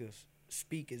my niggas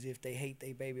speak as if they hate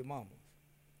their baby mamas.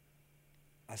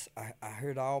 I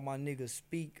heard all my niggas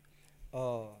speak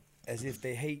as if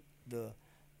they hate the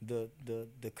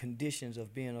conditions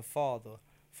of being a father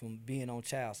from being on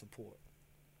child support.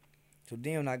 So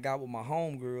then when I got with my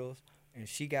homegirls and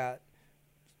she got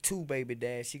 2 baby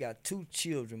dads, she got 2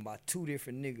 children by 2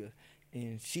 different niggas,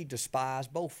 and she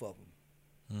despised both of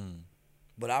them.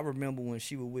 But I remember when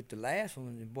she was with the last one,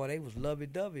 and boy, they was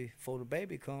lovey-dovey before the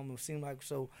baby come. It seemed like,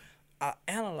 so I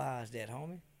analyzed that,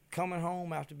 homie. Coming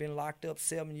home after being locked up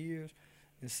 7 years,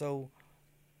 and so,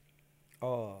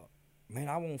 man,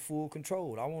 I want full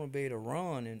control. I want to be able to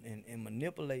run and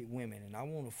manipulate women, and I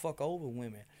want to fuck over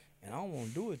women, and I don't want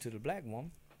to do it to the black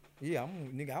woman. Yeah,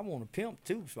 I want to pimp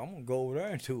too, so I'm gonna go over there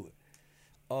and do it.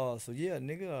 So yeah,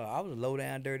 nigga, I was a low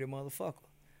down dirty motherfucker,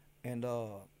 and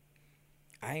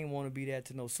I ain't want to be that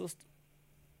to no sister.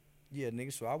 Yeah,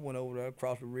 nigga, so I went over there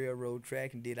across the railroad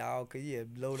track and did all, cause yeah,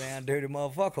 low down dirty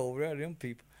motherfucker over there, them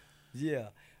people. Yeah,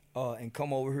 and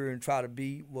come over here and try to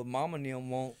be what mama and them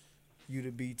want you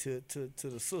to be to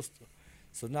the sister.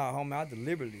 So now, homie, I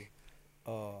deliberately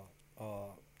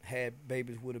had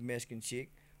babies with a Mexican chick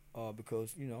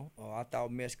because, I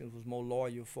thought Mexicans was more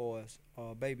loyal for us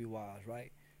baby-wise,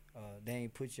 right? They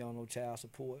ain't put you on no child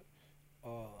support.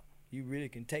 You really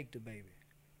can take the baby.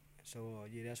 So,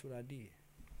 yeah, that's what I did.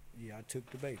 Yeah, I took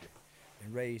the baby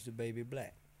and raised the baby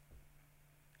black.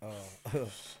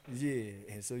 Yeah,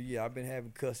 and so, yeah, I've been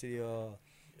having custody of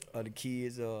the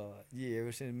kids,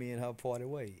 ever since me and her parted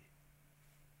ways.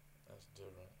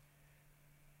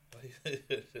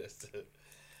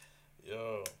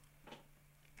 Yo,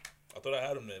 I thought I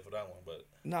had him there for that one, but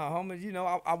No, homie, you know,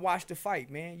 I watched the fight,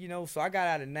 man. You know, so I got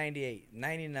out in 98,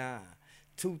 99,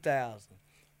 2000.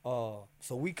 So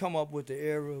we come up with the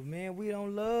era, man, we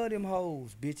don't love them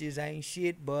hoes. Bitches ain't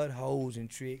shit but hoes and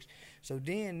tricks. So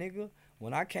then, nigga,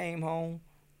 when I came home,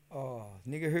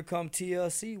 nigga, here come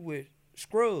TLC with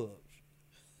Scrubs.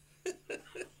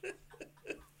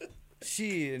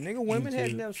 Shit, nigga, women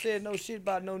had never said no shit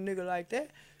about no nigga like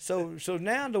that. So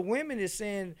now the women is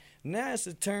saying, now it's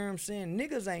a term saying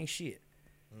niggas ain't shit.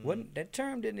 That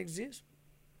term didn't exist.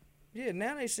 Yeah,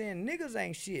 now they saying niggas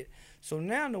ain't shit. So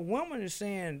now the woman is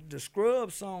saying the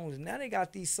Scrub songs. Now they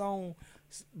got these songs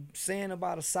saying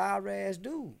about a sorry ass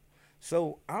dude.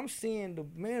 So I'm seeing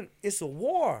it's a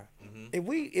war. If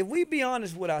we be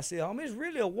honest with ourselves, it's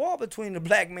really a war between the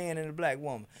black man and the black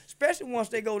woman, especially once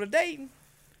they go to dating,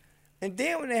 and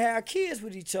then when they have kids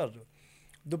with each other.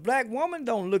 The black woman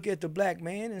don't look at the black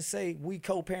man and say we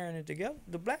co-parenting together.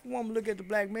 The black woman look at the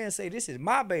black man and say this is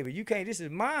my baby. You can't. This is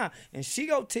mine. And she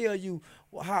go tell you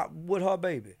what her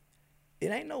baby. It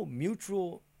ain't no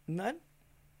mutual nothing.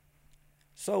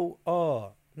 So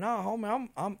nah,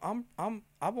 homie,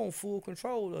 I want full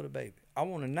control of the baby. I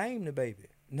want to name the baby.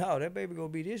 No, that baby gonna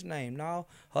be this name. No,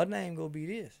 her name gonna be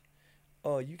this.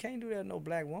 You can't do that to no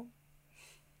black woman.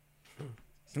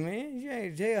 Man, you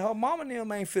ain't, yeah, her mama and them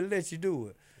ain't finna let you do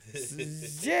it.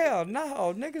 Yeah,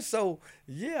 no, nigga. So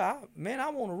yeah, I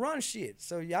want to run shit.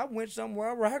 So yeah, I went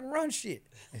somewhere where I can run shit.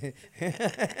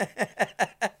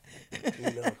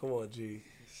 Come on, G.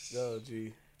 No,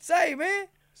 G. Say, man.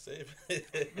 save.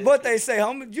 But they say,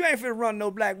 homie, you ain't finna run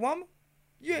no black woman.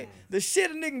 You ain't, the shit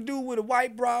a nigga do with a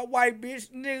white broad, white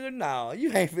bitch, nigga, nah,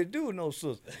 you ain't finna do no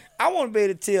sister. I want to be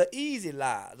able to tell easy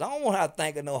lies. I don't want to have to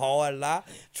think of no hard lie.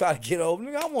 Try to get over,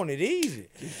 nigga. I want it easy.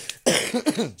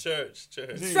 Church.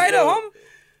 Straight up, homie.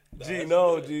 G,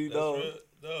 no, G, no.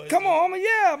 Come on, homie.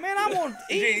 Yeah, man, I want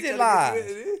easy lies.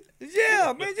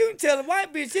 Yeah, man, you can tell a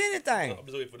white bitch anything. I'm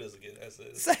just waiting for this again. That's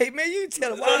it. Say, man, you can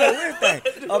tell a white bitch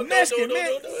anything. A Mexican,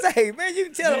 man, say, man, you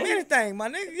can tell them anything, my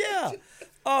nigga. Yeah.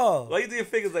 Why you do your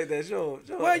fingers like that? Sure.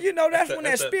 Well, you know that's when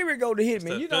that spirit go to hit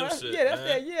me. You know, that's, yeah, that's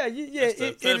that. Yeah,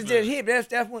 it just hit.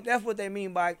 That's what they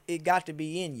mean by it got to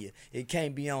be in you. It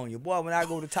can't be on you, boy. When I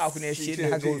go to talking that shit,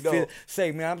 and I go to feel,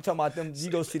 say, man, I'm talking about them.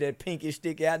 You go see that pinky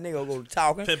stick out nigga go to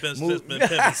talking. Pimpin',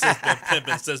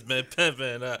 sis,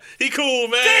 pimpin'. He cool,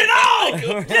 man. He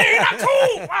not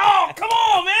cool. Oh, come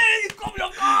on, man. He's going to be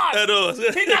God.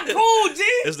 He not cool, G.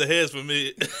 It's the heads for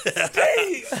me.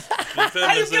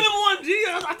 How you give him one, G?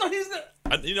 I thought he's the...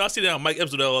 I see that on Mike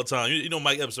Epps do that all the time. You know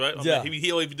Mike Epps, right? Yeah.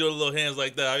 He always be doing little hands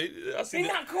like that. I see He's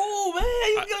that. not cool, man.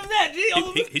 You give him that,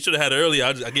 G. He should have had it earlier.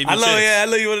 I gave you a chance. I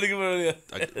know you wanted to give it earlier.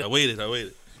 I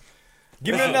waited.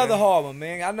 Give me another hard one,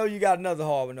 man. I know you got another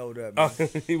hard one over there, man.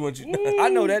 He wants you. I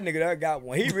know that nigga there got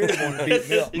one. He really want to beat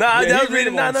me up. Nah, Yeah, that he was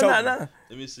really wanna choke me. nah.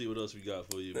 Let me see what else we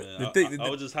got for you, man. I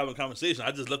was just having a conversation.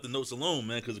 I just left the notes alone,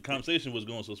 man, because the conversation was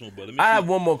going so smooth. But let me I see. have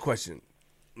one more question.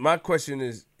 My question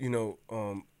is,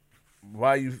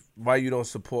 why you don't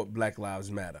support Black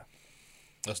Lives Matter?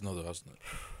 That's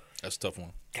a tough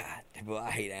one. God, well,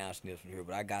 I hate answering this from here,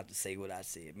 but I got to say what I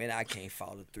said. Man, I can't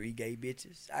follow 3 gay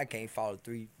bitches. I can't follow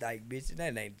 3 dyke bitches.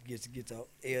 That ain't get the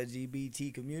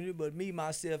LGBT community, but me,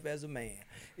 myself, as a man.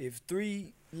 If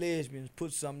 3 lesbians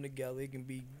put something together, it can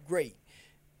be great.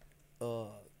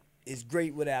 It's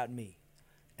great without me.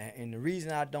 And the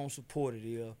reason I don't support it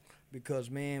is because,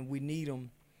 man, we need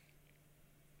them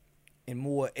in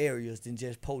more areas than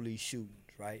just police shootings,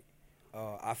 right?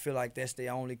 I feel like that's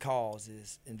their only cause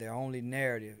and their only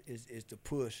narrative is to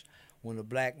push when a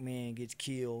black man gets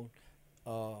killed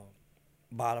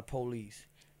by the police,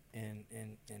 and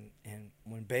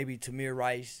when baby Tamir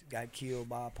Rice got killed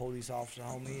by a police officer,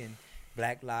 homie, and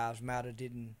Black Lives Matter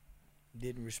didn't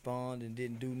respond and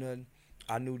didn't do nothing.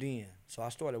 I knew then, so I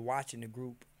started watching the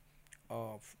group,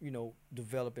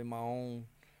 developing my own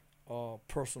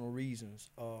personal reasons.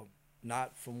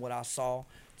 Not from what I saw,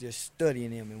 just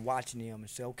studying them and watching them and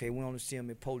say, okay, we only see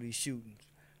them in police shootings.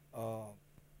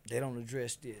 They don't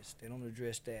address this. They don't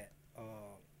address that.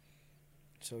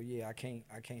 So yeah, I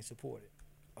can't support it.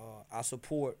 I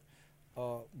support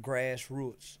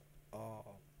grassroots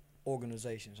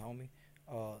organizations, homie.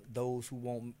 Those who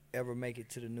won't ever make it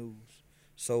to the news.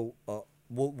 So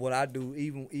what I do,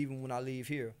 even when I leave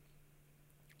here,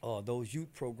 those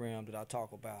youth programs that I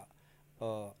talk about,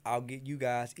 I'll get you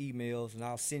guys emails and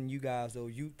I'll send you guys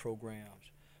those youth programs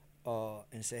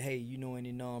and say, hey, you know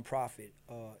any nonprofit,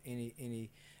 any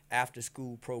after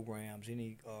school programs,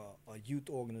 any a youth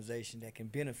organization that can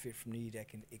benefit from these,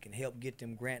 it can help get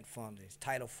them grant funding,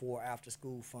 Title IV after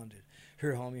school funded.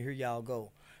 Here, homie, here y'all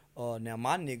go. Now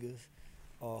my niggas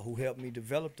who helped me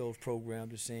develop those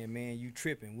programs are saying, man, you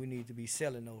tripping. We need to be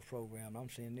selling those programs. I'm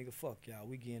saying, nigga, fuck y'all.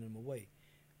 We getting them away.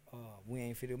 We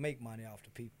ain't fit to make money off the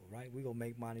people, right? We gonna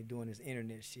make money doing this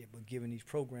internet shit, but giving these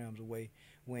programs away,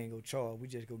 we ain't gonna charge. We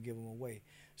just gonna give them away.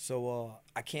 So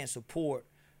I can't support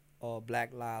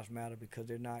Black Lives Matter because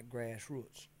they're not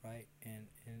grassroots, right? And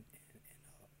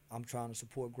I'm trying to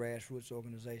support grassroots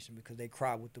organization because they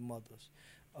cry with the mothers.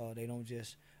 They don't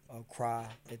just cry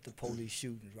at the police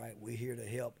shootings, right? We're here to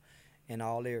help in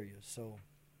all areas. So,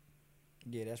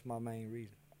 yeah, that's my main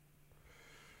reason.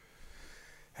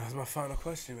 That was my final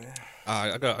question, man.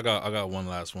 I got one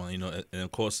last one. You know, and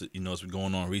of course, you know, it's been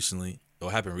going on recently, or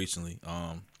happened recently.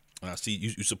 And I see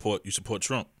you support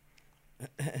Trump.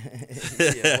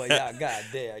 Yeah, boy, y'all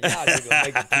goddamn, y'all just gonna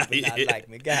make the people not like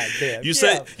me. Goddamn. You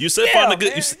said find a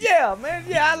good. Yeah, man.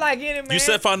 Yeah, I like any man. You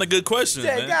said find a good question.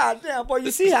 Yeah, man. goddamn, boy.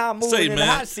 You see how I'm moving in man. the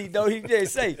hot seat, though. He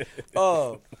just say,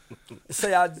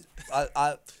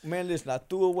 I man, listen. I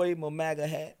threw away my MAGA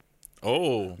hat.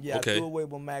 Oh, Yeah, okay. I threw away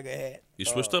my MAGA hat. You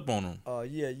switched up on him.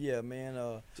 Yeah,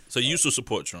 man. So you used to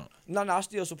support Trump? No, I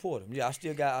still support him. Yeah, I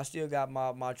still got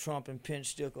my Trump and Pence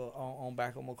sticker on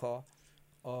back of my car.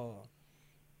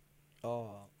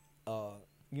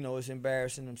 You know, it's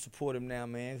embarrassing to support him now,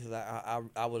 man, because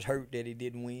I was hurt that he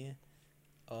didn't win.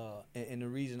 And the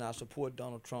reason I support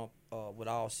Donald Trump, with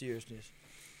all seriousness,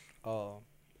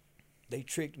 they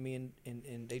tricked me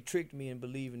in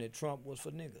believing that Trump was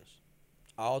for niggas.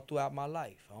 All throughout my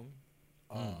life,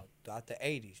 throughout the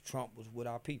 80s, Trump was with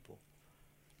our people.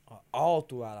 All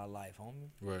throughout our life, homie.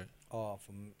 Right.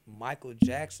 From Michael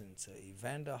Jackson to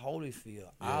Evander Holyfield,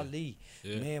 Ali.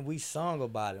 Yeah. Man, we sung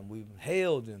about him. We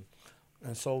hailed him.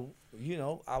 And so, you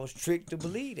know, I was tricked to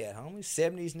believe that, homie.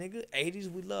 70s nigga, 80s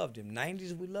we loved him.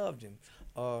 90s we loved him.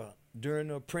 During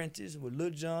The Apprentice with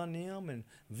Lil Jon them and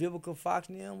Vivica Fox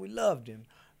them, we loved him.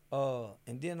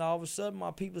 And then all of a sudden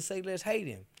my people say, let's hate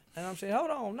him. And I'm saying, hold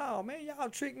on, no, man, y'all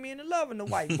tricked me into loving the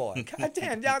white boy. God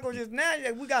damn, y'all go just now,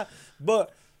 we got,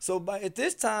 but at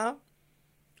this time,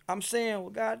 I'm saying,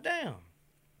 well, goddamn,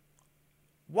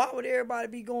 why would everybody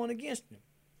be going against him?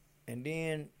 And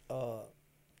then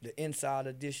the Inside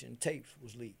Edition tapes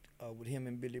was leaked with him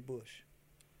and Billy Bush.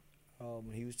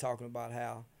 When he was talking about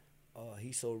how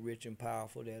he's so rich and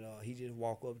powerful that he just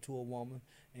walk up to a woman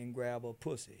and grab her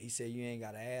pussy. He said you ain't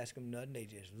got to ask them nothing. They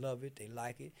just love it. They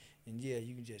like it. And, yeah,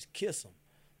 you can just kiss them.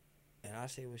 And I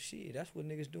said, well, shit, that's what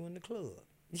niggas do in the club.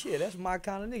 Yeah, that's my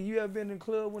kind of nigga. You ever been in the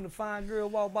club when the fine girl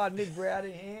walk by, nigga grab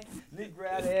their hand, nigga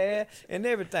grab their ass, and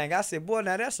everything. I said, boy,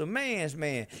 now that's a man's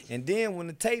man. And then when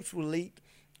the tapes were leaked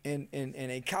and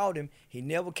they caught him, he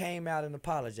never came out and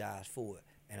apologized for it.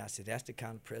 And I said, that's the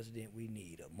kind of president we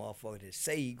need, a motherfucker that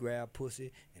say he grab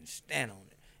pussy and stand on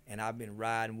it. And I've been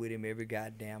riding with him every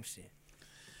goddamn since.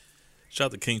 Shout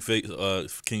out to King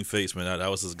Face, man.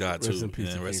 That was his guy too. Rest in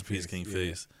peace, Rest in peace, King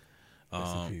Face.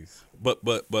 Rest in peace.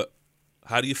 But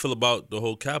how do you feel about the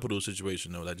whole Capitol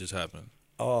situation though that just happened?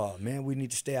 Oh man, we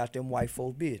need to stay out them white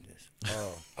folk business.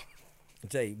 I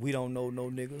tell you, we don't know no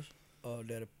niggas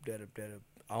that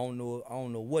I don't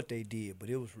know what they did, but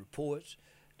it was reports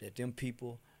that them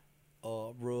people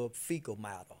rubbed fecal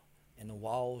matter in the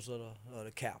walls of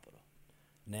the Capitol.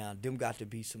 Now them got to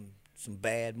be some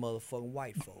bad motherfucking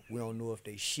white folk. We don't know if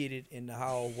they shitted in the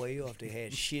hallway or if they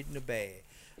had shit in the bag.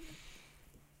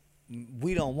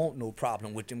 We don't want no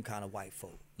problem with them kind of white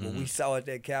folk. When we saw at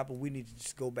that Capitol, we need to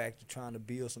just go back to trying to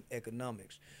build some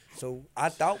economics. So I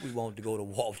thought we wanted to go to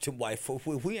war with them white folk.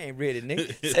 We ain't ready,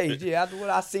 nigga. Say, yeah, after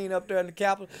what I seen up there in the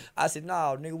Capitol, I said,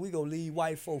 nah, nigga, we gonna leave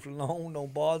white folks alone.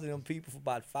 Don't bother them people for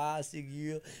about 5-6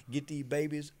 years. Get these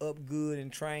babies up good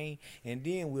and trained, and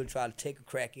then we'll try to take a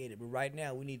crack at it. But right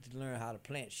now, we need to learn how to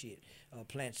plant shit,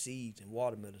 plant seeds and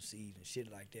watermelon seeds and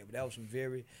shit like that. But that was some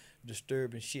very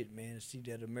disturbing shit, man, to see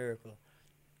that America,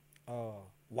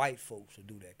 white folks will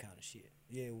do that kind of shit.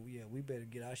 Yeah, we better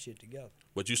get our shit together.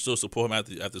 But you still support him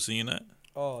after seeing that?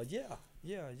 Oh, yeah,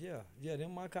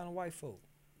 them my kind of white folk.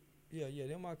 Yeah,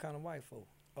 them my kind of white folk.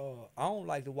 I don't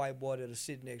like the white boy that'll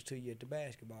sit next to you at the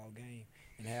basketball game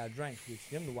and have drinks with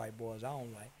you. Them the white boys I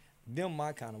don't like. Them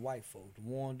my kind of white folk. The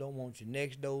one don't want you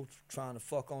next door trying to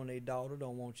fuck on their daughter,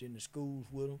 don't want you in the schools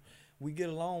with them. We get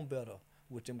along better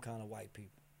with them kind of white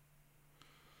people.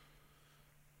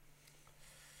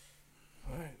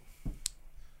 All right.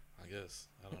 I guess.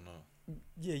 I don't know.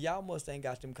 Yeah, y'all must ain't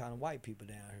got them kind of white people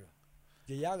down here.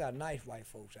 Yeah, y'all got nice white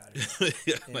folks out here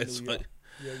in New York.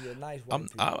 Yeah, nice white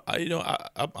people.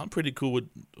 I'm pretty cool with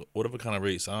whatever kind of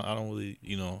race. I don't really,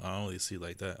 I don't really see it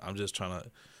like that. I'm just trying to,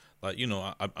 like,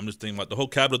 I'm just thinking about the whole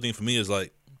Capitol thing for me is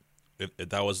like, if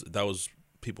that was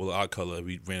people of our color, if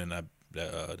we ran in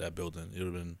that building, it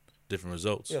would have been different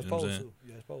results. Yeah, you know what I'm supposed saying?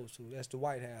 to. Yeah, supposed to. That's the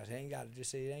White House. You ain't got to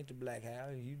just say it ain't the Black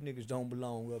House. You niggas don't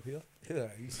belong up here.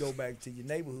 You go back to your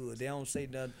neighborhood. They don't say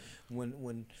nothing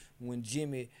when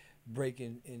Jimmy break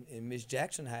in Miss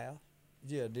Jackson house.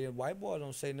 Yeah, the white boys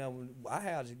don't say nothing when our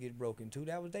houses get broken too.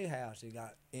 That was their house. They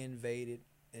got invaded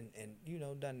and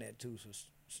done that too. So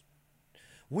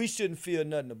we shouldn't feel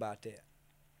nothing about that.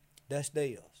 That's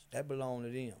theirs. That belong to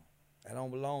them. That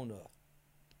don't belong to us.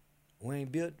 We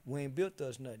ain't built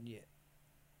us nothing yet.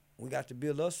 We got to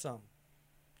build us something.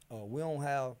 We don't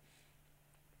have.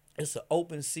 It's an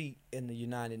open seat in the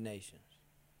United Nations.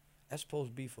 That's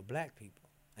supposed to be for black people.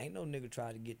 Ain't no nigga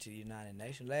tried to get to the United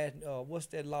Nations. What's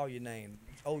that lawyer name?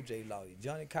 OJ lawyer,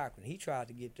 Johnny Cochran. He tried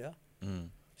to get there.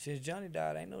 Since Johnny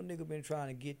died, ain't no nigga been trying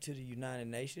to get to the United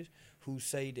Nations who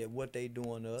say that what they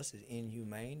doing to us is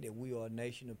inhumane, that we are a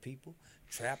nation of people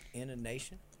trapped in a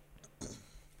nation.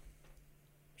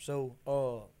 So,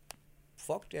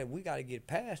 fuck that. We got to get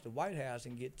past the White House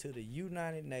and get to the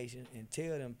United Nations and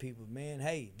tell them people, man,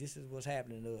 hey, this is what's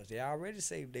happening to us. They already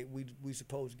say that we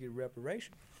supposed to get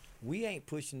reparations. We ain't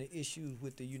pushing the issues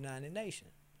with the United Nations.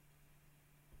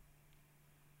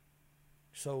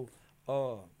 So,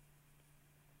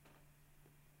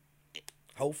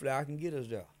 hopefully I can get us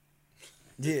there.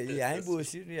 Yeah, I ain't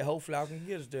bullshit. Yeah, hopefully I can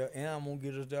get us there. And I'm going to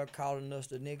get us there calling us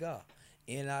the nigga.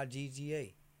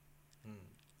 N-I-G-G-A.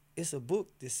 It's a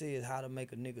book that says how to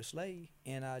make a nigga slave.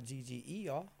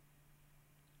 N-I-G-G-E-R.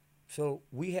 So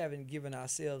we haven't given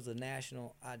ourselves a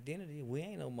national identity. We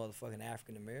ain't no motherfucking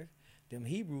African American. Them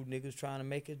Hebrew niggas trying to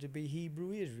make it to be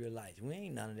Hebrew Israelites. We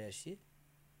ain't none of that shit.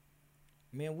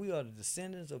 Man, we are the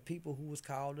descendants of people who was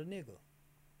called a nigga.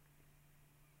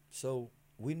 So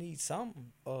we need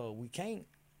something.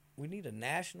 We need a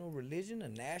national religion, a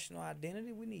national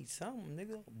identity. We need something,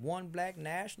 nigga. One black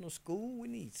national school. We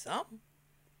need something.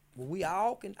 Well, we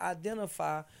all can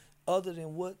identify other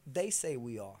than what they say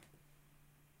we are.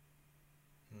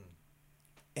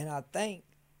 And I think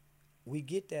we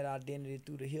get that identity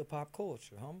through the hip-hop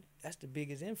culture, homie. That's the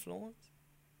biggest influence.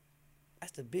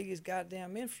 That's the biggest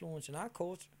goddamn influence in our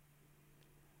culture.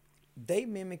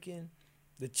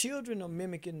 The children are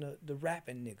mimicking the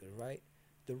rapping niggas, right?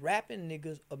 The rapping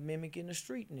niggas are mimicking the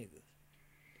street niggas.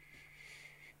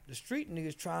 The street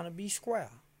niggas trying to be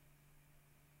square.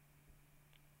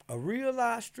 A real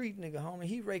live street nigga, homie,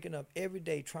 he raking up every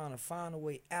day trying to find a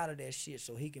way out of that shit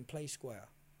so he can play square.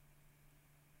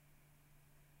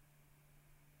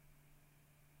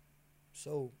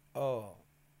 So,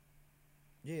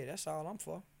 yeah, that's all I'm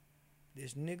for.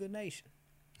 This nigga nation.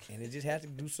 And it just has to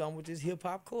do something with this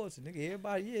hip-hop culture. Nigga,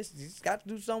 everybody just got to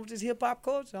do something with this hip-hop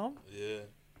culture, homie. Yeah.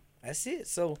 That's it.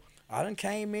 So, I done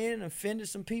came in and offended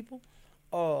some people.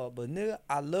 But, nigga,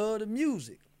 I love the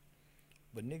music.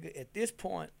 But, nigga, at this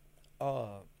point,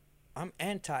 I'm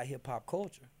anti-hip-hop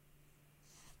culture.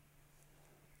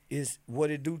 It's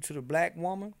what it do to the black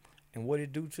woman and what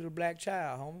it do to the black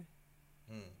child, homie.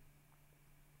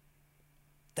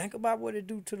 Think about what it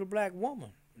do to the black woman.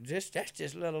 That's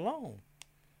just let alone.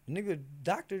 Nigga,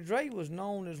 Dr. Dre was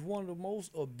known as one of the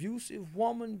most abusive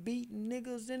woman-beating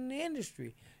niggas in the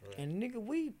industry. Right. And nigga,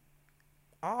 we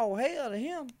all hail to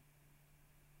him.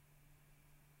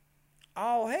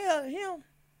 All hail to him.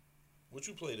 What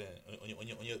you play then?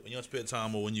 On your spare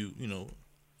time or when you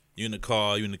in the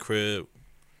car, you in the crib?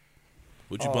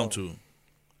 What you bump to?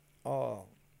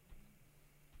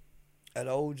 At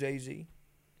old Jay-Z.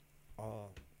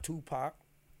 Tupac,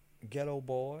 Ghetto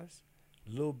Boys,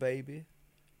 Lil Baby,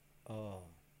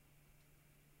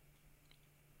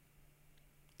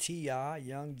 T.I.,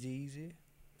 Young Jeezy,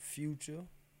 Future.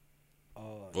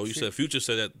 You said Future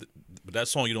said that, but that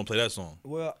song, you don't play that song.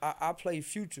 Well, I play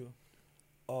Future.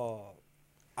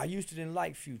 I used to didn't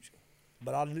like Future,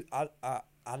 but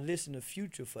I listen to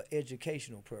Future for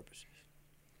educational purposes.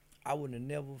 I wouldn't have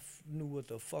never knew what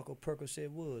the fuck a Percocet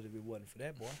was if it wasn't for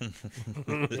that boy.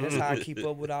 That's how I keep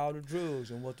up with all the drugs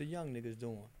and what the young niggas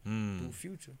doing through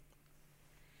Future.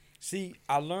 See,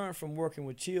 I learned from working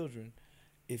with children.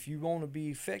 If you want to be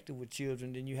effective with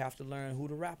children, then you have to learn who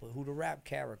the rap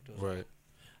characters are. Right.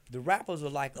 The rappers are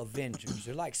like Avengers.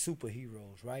 They're like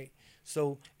superheroes, right?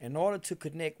 So in order to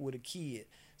connect with a kid,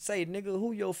 say, nigga,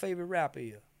 who your favorite rapper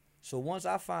is? So once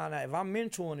I find out, if I'm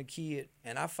mentoring a kid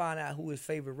and I find out who his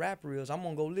favorite rapper is, I'm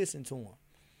going to go listen to him.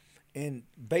 And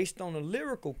based on the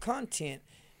lyrical content,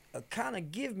 kind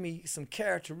of give me some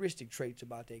characteristic traits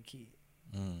about that kid.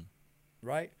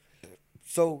 Right?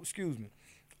 So, excuse me.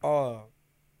 Young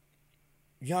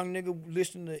nigga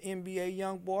listening to NBA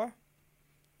Youngboy,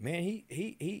 man,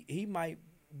 he might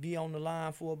be on the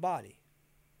line for a body.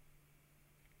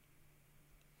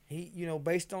 He,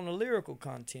 based on the lyrical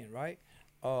content, right?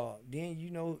 Then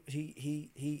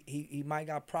he might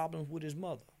got problems with his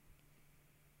mother.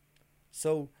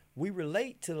 So we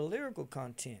relate to the lyrical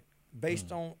content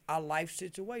based on our life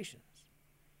situations.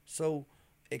 So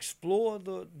explore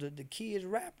the kids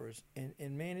rappers,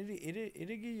 and man,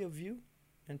 it'll give you a view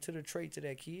into the traits of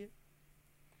that kid.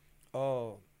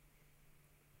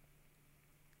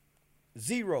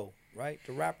 Zero, right?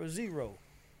 The rapper Zero.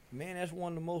 Man, that's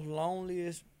one of the most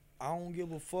loneliest, I don't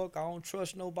give a fuck, I don't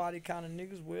trust nobody kind of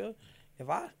niggas. Well, if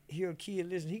I hear a kid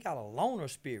listen, he got a loner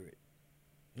spirit.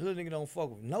 Little nigga don't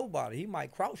fuck with nobody. He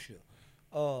might cross you.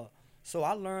 So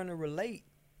I learned to relate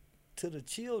to the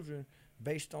children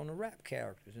based on the rap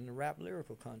characters and the rap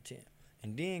lyrical content.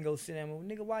 And then go sit down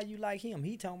and nigga, why you like him?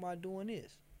 He talking about doing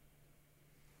this.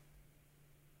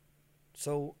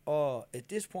 So at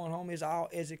this point, homie, it's all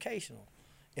educational.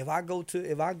 If I go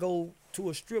to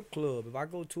a strip club, if I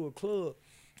go to a club,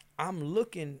 I'm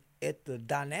looking at the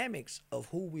dynamics of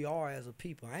who we are as a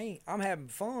people. I'm having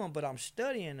fun, but I'm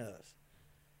studying us.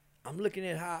 I'm looking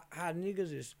at how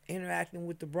niggas is interacting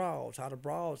with the broads, how the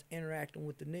broads interacting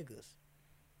with the niggas.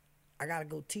 I gotta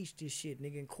go teach this shit,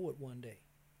 nigga, in court one day.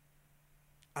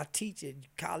 I teach at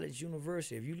college,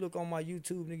 university. If you look on my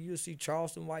YouTube, nigga, you'll see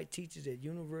Charleston White teaches at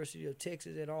University of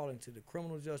Texas at Arlington, the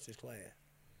criminal justice class.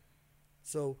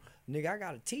 So, nigga, I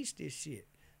gotta teach this shit.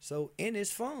 So, and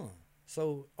it's fun.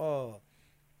 So,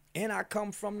 and I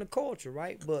come from the culture,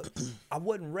 right? But I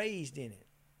wasn't raised in it.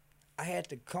 I had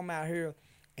to come out here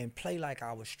and play like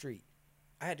I was street.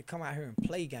 I had to come out here and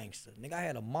play gangster. Nigga, I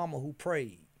had a mama who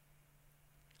prayed.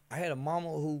 I had a mama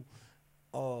who,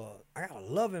 I got a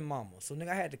loving mama. So, nigga,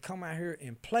 I had to come out here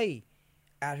and play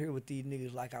out here with these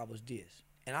niggas like I was this.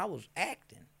 And I was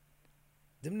acting.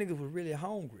 Them niggas was really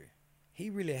hungry. He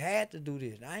really had to do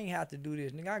this. I ain't have to do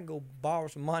this. Nigga, I can go borrow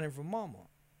some money from mama.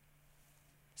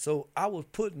 So, I was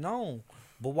putting on.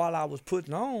 But while I was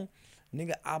putting on,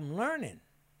 nigga, I'm learning.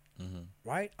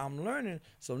 Right? I'm learning.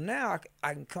 So now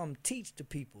I can come teach to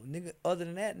people. Nigga, other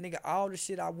than that, nigga, all the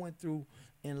shit I went through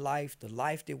in life, the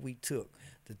life that we took,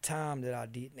 the time that I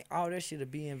did, all that shit will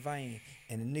be in vain.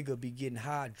 And the nigga be getting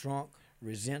high, drunk,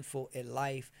 resentful at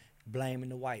life, blaming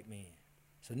the white man.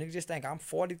 So nigga just think I'm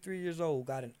 43 years old,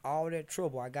 got in all that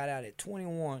trouble. I got out at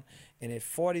 21, and at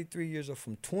 43 years old,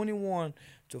 from 21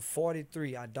 to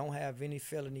 43, I don't have any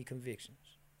felony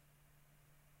convictions.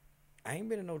 I ain't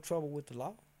been in no trouble with the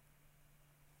law.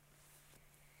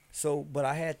 So, but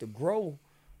I had to grow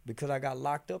because I got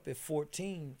locked up at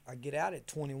 14. I get out at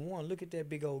 21. Look at that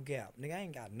big old gap. Nigga, I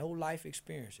ain't got no life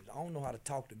experiences. I don't know how to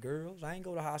talk to girls. I ain't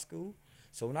go to high school.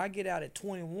 So when I get out at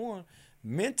 21,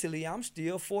 mentally, I'm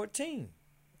still 14.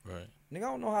 Right. Nigga,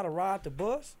 I don't know how to ride the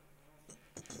bus.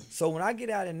 So when I get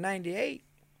out in 98,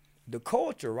 the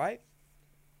culture, right?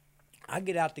 I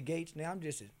get out the gates, now I'm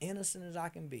just as innocent as I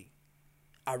can be.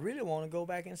 I really want to go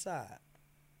back inside.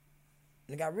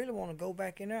 Nigga, I really want to go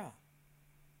back in there.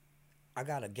 I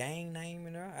got a gang name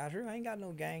in there. Out here, I ain't got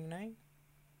no gang name.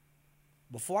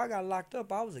 Before I got locked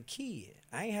up, I was a kid.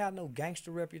 I ain't had no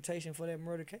gangster reputation for that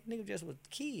murder case. Nigga just was a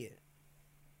kid.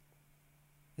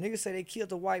 Niggas say they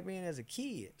killed a white man as a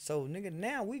kid. So, nigga,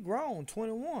 now we grown,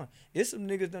 21. There's some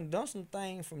niggas done some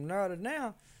things from there to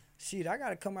now. Shit, I got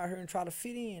to come out here and try to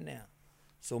fit in now.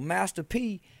 So, Master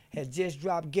P had just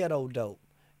dropped Ghetto Dope.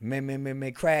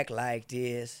 Me crack like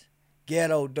this.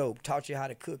 Ghetto Dope taught you how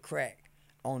to cook crack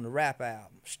on the rap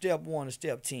album. Step 1 to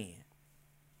step 10.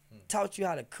 Taught you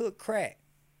how to cook crack.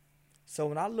 So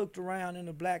when I looked around in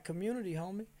the black community,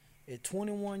 homie, at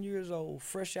 21 years old,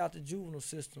 fresh out the juvenile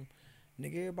system,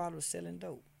 nigga, everybody was selling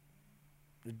dope.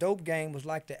 The dope game was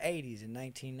like the 80s in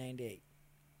 1998.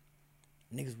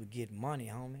 Niggas would get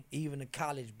money, homie. Even the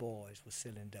college boys was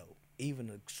selling dope. Even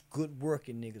the good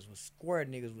working niggas, square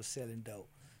niggas was selling dope.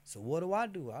 So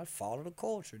what do? I follow the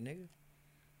culture, nigga.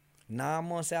 9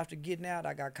 months after getting out,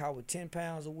 I got caught with 10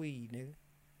 pounds of weed, nigga,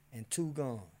 and 2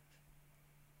 guns.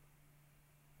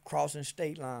 Crossing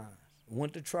state lines.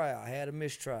 Went to trial. Had a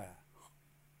mistrial.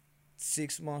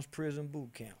 6 months prison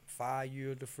boot camp. 5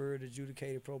 years deferred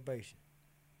adjudicated probation.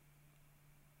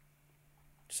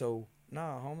 So,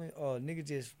 nah, homie, nigga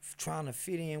just trying to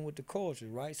fit in with the culture,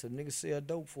 right? So nigga sell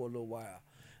dope for a little while.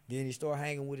 Then he start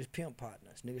hanging with his pimp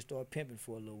partners. Niggas start pimping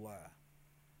for a little while.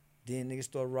 Then niggas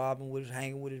start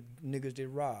hanging with his niggas that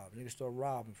rob. Niggas start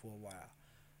robbing for a while.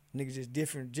 Niggas just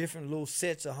different little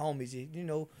sets of homies, you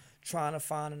know, trying to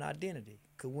find an identity.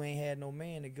 Cause we ain't had no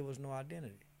man to give us no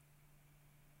identity.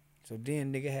 So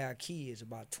then nigga had kids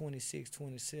about 26,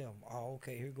 27. Oh,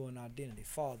 okay, here go an identity.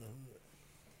 Fatherhood.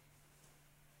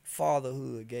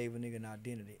 Fatherhood gave a nigga an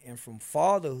identity. And from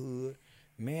fatherhood,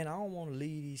 man, I don't want to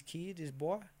leave these kids, this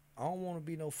boy. I don't want to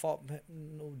be no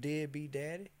deadbeat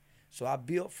daddy. So I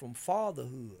built from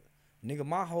fatherhood. Nigga,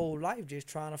 my whole life just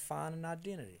trying to find an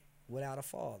identity without a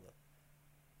father.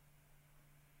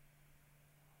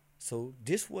 So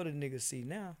this what a nigga see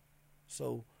now.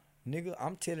 So nigga,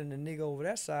 I'm telling the nigga over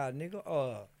that side,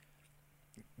 nigga,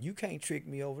 you can't trick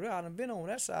me over there. I done been on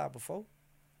that side before.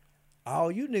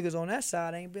 All you niggas on that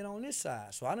side ain't been on this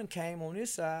side. So I done came on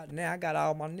this side. Now I got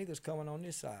all my niggas coming on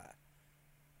this side.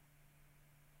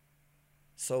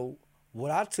 So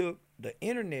what I took, the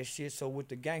internet shit, so with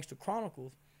the Gangster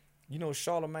Chronicles, you know,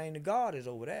 Charlemagne the God is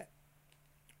over that.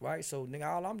 Right? So nigga,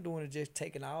 all I'm doing is just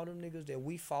taking all them niggas that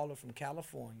we followed from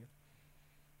California.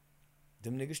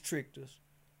 Them niggas tricked us.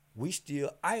 We still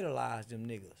idolize them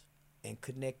niggas and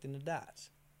connecting the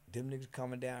dots. Them niggas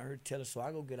coming down here telling us, so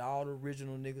I go get all the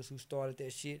original niggas who started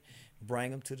that shit, bring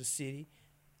them to the city,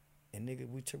 and nigga,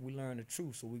 we learn the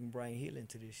truth so we can bring healing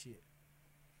to this shit.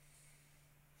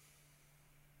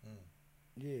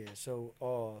 Yeah, so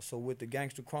with the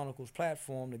Gangster Chronicles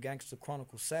platform, the Gangster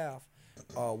Chronicles South,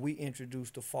 we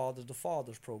introduced the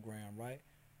Fathers program, right?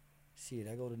 Shit,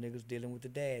 I go to niggas dealing with the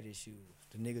dad issues,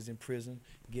 the niggas in prison,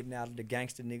 getting out of the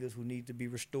gangster niggas who need to be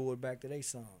restored back to their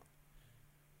son.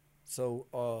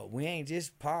 So we ain't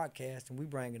just podcasting, we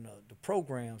bringing the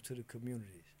programs to the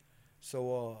communities.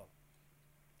 So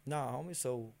nah, homie.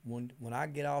 So when I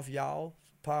get off y'all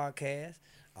podcast,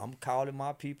 I'm calling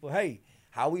my people, hey,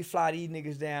 how we fly these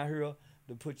niggas down here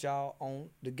to put y'all on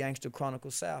the Gangster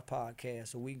Chronicles South podcast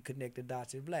so we can connect the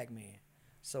dots as black men.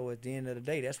 So at the end of the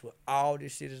day, that's what all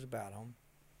this shit is about, homie.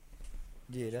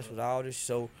 Yeah, that's what all this.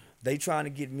 So they trying to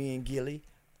get me and Gilly,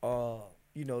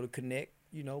 you know, to connect,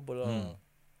 you know, but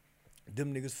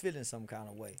them niggas feeling some kind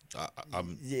of way.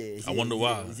 I wonder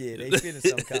why. Yeah, they feeling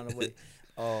some kind of way.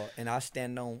 And I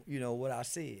stand on, you know, what I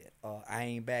said. I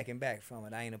ain't backing back from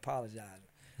it. I ain't apologizing.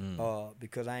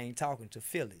 Because I ain't talking to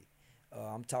Philly.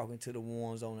 I'm talking to the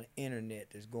ones on the internet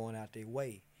that's going out their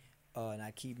way. And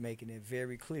I keep making it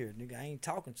very clear. Nigga, I ain't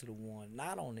talking to the ones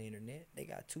not on the internet. They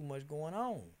got too much going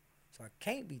on. So I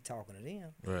can't be talking to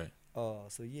them. Right.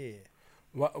 So yeah.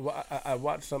 Well, I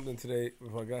watched something today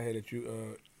before I got here that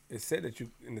you, it said that you,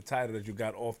 in the title, that you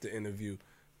got off the interview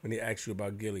when he asked you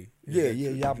about Gilly.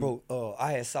 Yeah, bro.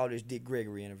 I had saw this Dick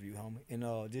Gregory interview, homie. And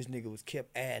this nigga was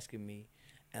kept asking me.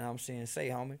 And I'm saying, say,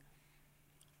 homie,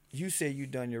 you said you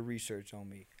done your research on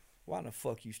me. Why the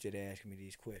fuck you still asking me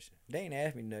these questions? They ain't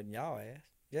asked me nothing y'all asked.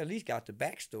 They at least got the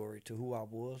backstory to who I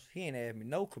was. He ain't asked me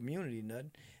no community,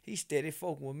 nothing. He steady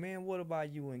focused, well, man, what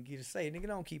about you and get to say? Nigga,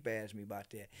 don't keep asking me about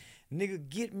that. Nigga,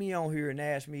 get me on here and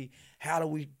ask me, how do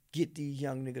we get these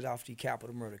young niggas off these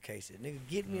capital murder cases? Nigga,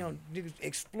 get me on, nigga,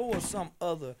 explore some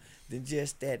other than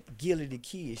just that Gilly the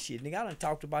Kid shit. Nigga, I done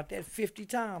talked about that 50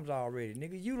 times already.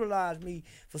 Nigga, utilize me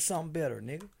for something better,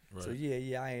 nigga. Right. So,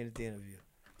 yeah, I ended the interview.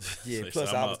 Yeah,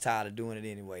 plus I was tired of doing it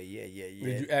anyway. Yeah.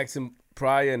 Did you ask him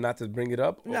prior not to bring it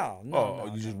up? No.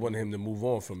 You just wanted him to move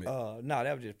on from it? No,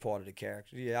 that was just part of the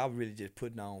character. Yeah, I was really just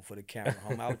putting on for the camera.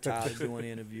 I was tired of doing the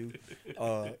interview.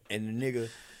 And the nigga,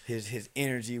 his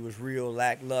energy was real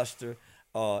lackluster.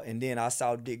 And then I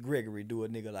saw Dick Gregory do a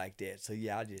nigga like that. So,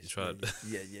 yeah, I just... Yeah,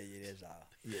 that's all.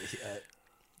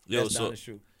 Yeah, that's not the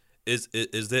truth.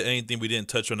 Is there anything we didn't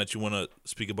touch on that you want to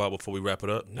speak about before we wrap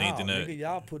it up? No, nigga,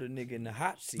 y'all put a nigga in the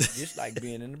hot seat just like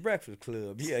being in the Breakfast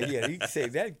Club. Yeah, he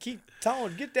said that. Keep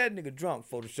Tone, get that nigga drunk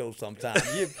for the show sometime.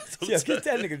 Yeah, get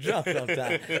that nigga drunk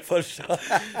sometime for the show.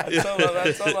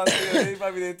 I told my they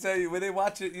probably didn't tell you when they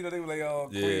watch it. You know, they were like, "Oh,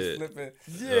 Queen's flipping."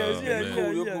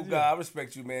 You're a cool guy. I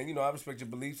respect you, man. You know, I respect your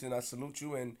beliefs and I salute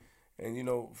you and you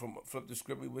know, from Flip the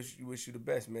Script, we wish you the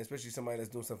best, man. Especially somebody that's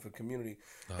doing something for the community.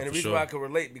 And the reason why I can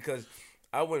relate, because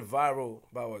I went viral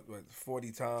about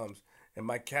 40 times, and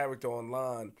my character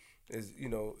online is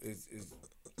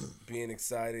being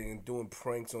excited and doing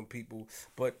pranks on people.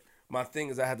 But my thing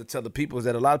is, I have to tell the people is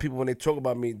that a lot of people, when they talk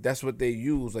about me, that's what they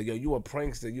use. Like, yo, you a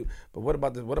prankster. But what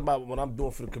about this? What about what I'm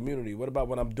doing for the community? What about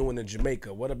what I'm doing in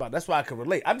Jamaica? What about? That's why I can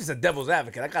relate. I'm just a devil's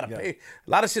advocate. I gotta pay a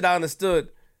lot of shit. I understood.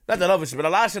 Not that other shit, but a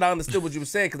lot of shit I understood what you were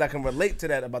saying because I can relate to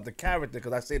that about the character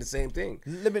because I say the same thing.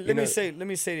 Let me say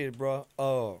this, bro.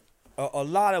 A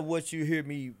lot of what you hear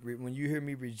me when you hear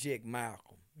me reject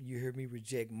Malcolm, you hear me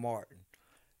reject Martin.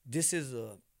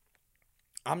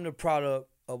 I'm the product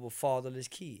of a fatherless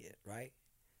kid, right?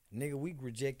 Nigga, we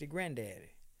rejected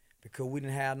granddaddy. because we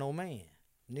didn't have no man.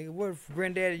 Nigga, what if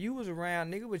granddaddy, you was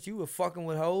around, nigga, but you were fucking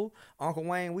with hoes. Uncle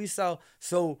Wayne, we saw.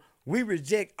 So we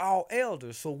reject all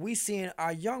elders. So we seeing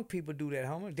our young people do that,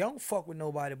 homie. They don't fuck with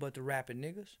nobody but the rapping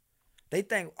niggas. They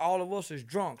think all of us is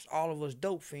drunks, all of us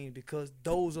dope fiends, because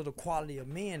those are the quality of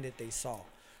men that they saw,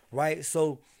 right?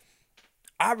 So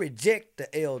I reject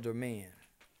the elder man,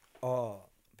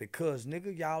 because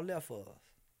nigga, y'all left us.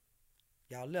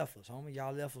 Y'all left us, homie.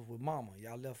 Y'all left us with mama.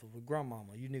 Y'all left us with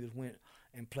grandmama. You niggas went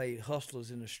and played hustlers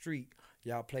in the street.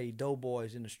 Y'all played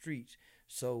doughboys in the streets.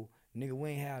 So nigga,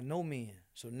 we ain't have no men.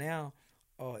 So now,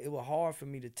 it was hard for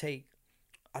me to take.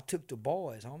 I took the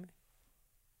boys, homie.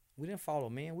 We didn't follow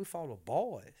men, we followed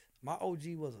boys. My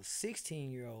OG was a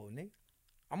 16-year-old, nigga.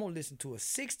 I'm gonna listen to a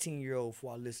 16-year-old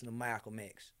before I listen to Malcolm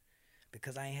X,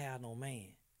 because I ain't had no man.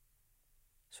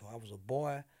 So I was a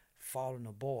boy following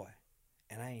a boy,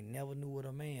 and I ain't never knew what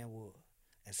a man was.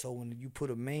 And so when you put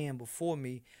a man before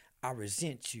me, I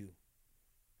resent you.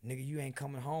 Nigga, you ain't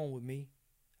coming home with me.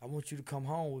 I want you to come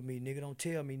home with me, nigga. Don't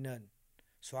tell me nothing.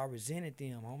 So I resented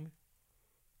them, homie.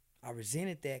 I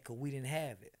resented that because we didn't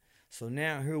have it. So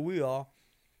now here we are.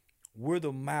 We're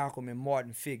the Malcolm and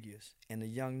Martin figures, and the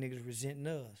young niggas resenting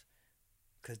us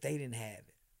because they didn't have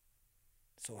it.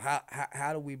 So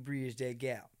how do we bridge that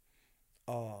gap?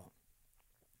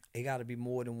 It got to be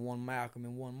more than one Malcolm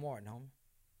and one Martin, homie.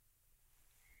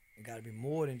 It got to be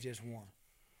more than just one.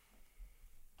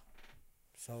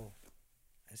 So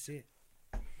that's it.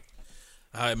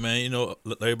 All right, man. You know,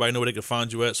 let everybody know where they can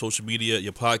find you at social media,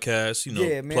 your podcast. You know,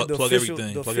 yeah, man, plug official,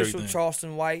 everything. The plug official everything.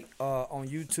 Charleston White on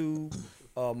YouTube.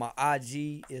 My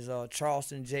IG is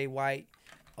Charleston J White.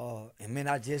 And man,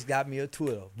 I just got me a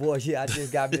Twitter. Boy, yeah, I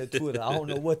just got me a Twitter. I don't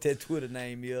know what that Twitter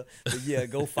name is, but yeah,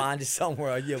 go find it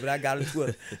somewhere. Yeah, but I got a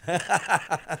Twitter.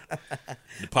 The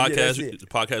podcast. Yeah, the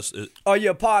podcast. Oh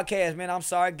yeah, podcast, man. I'm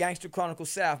sorry, Gangster Chronicle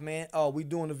South, man. We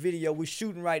doing a video. We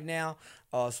shooting right now.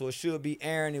 So it should be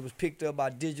airing. It was picked up by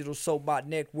Digital Soapbot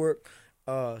Network.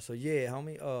 So yeah,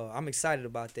 homie. I'm excited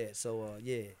about that. So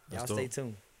yeah, y'all stay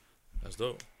tuned. That's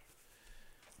dope.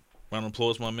 Round of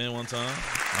applause, my man, one time.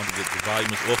 I'm gonna get the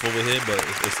volume is off over here, but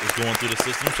it's going through the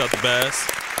system. Shout out to Bass.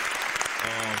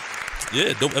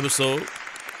 Yeah, dope episode.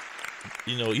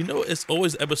 You know, it's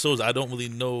always episodes I don't really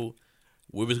know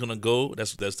where it's gonna go.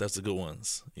 That's the good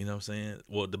ones. You know what I'm saying?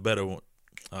 Well, the better one.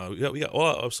 We got all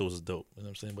our episodes is dope. You know what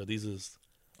I'm saying? But these is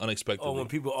unexpected. Oh, when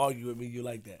people argue with me, you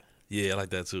like that? Yeah, I like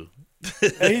that too.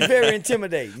 And he's very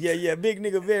intimidating. Yeah, big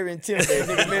nigga, very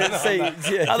intimidating. Nigga, man, say,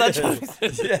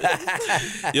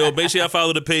 yeah. Yo, make sure y'all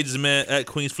follow the pages, man. At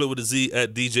Queens Flip with a Z,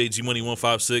 at DJ G Money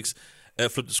 156,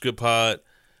 at Flip the Script Pod.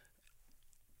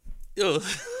 Yo,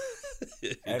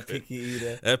 at Picky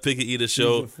Eater. At Picky Eater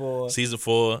Show. Season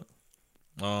 4.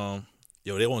 Yo,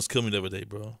 they almost killed me the other day,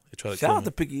 bro. They tried to Shout kill out me.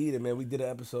 to Picky Eater, man. We did an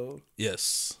episode.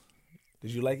 Yes.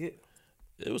 Did you like it?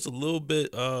 It was a little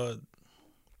bit a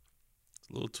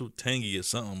little too tangy or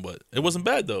something, but it wasn't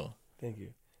bad though. Thank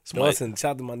you. Dawson,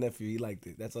 shout out to my nephew. He liked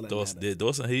it. That's all that Dawson matters. did.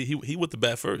 Dawson, he went the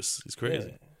bat first. He's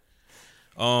crazy.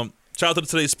 Yeah. Shout out to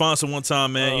today's sponsor one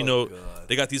time, man. Oh, you know, God.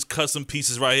 They got these custom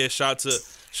pieces right here. Shout out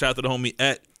to the homie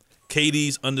at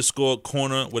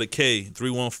KD's_corner with a K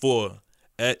 314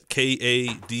 at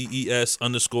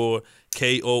KADES_KORNER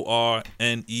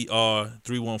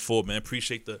 314. Man,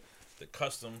 appreciate the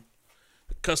custom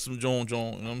Joan. You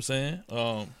know what I'm saying?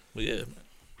 But yeah, man.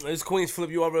 It's Queens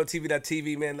Flip,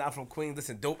 URLTV.tv, man. Not from Queens.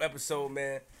 Listen, dope episode,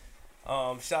 man.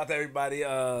 Shout out to everybody.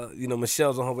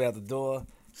 Michelle's on her way out the door.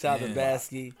 Shout out to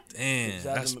Basky. Damn.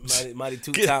 Shout out to Mighty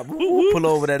Two Top. Pull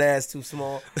over that ass too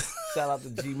small. Shout out to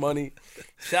G Money.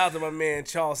 Shout out to my man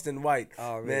Charleston White.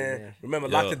 Already, man. Remember,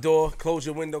 lock the door, close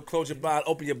your window, close your blind,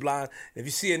 open your blind. If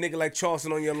you see a nigga like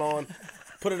Charleston on your lawn,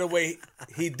 put it away.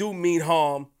 He do mean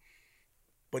harm,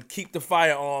 but keep the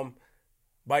firearm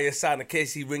by your side in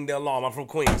case he ring the alarm. I'm from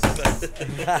Queens.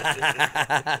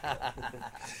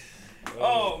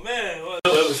 Oh, man. What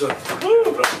episode?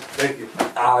 Thank you.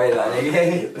 All right,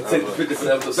 nigga. Let's take the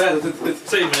 50th episode.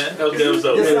 Say, man. That was a good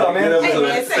episode. Yes, sir, man. Hey,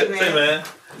 man, say, man. Say, man.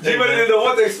 G-Money didn't know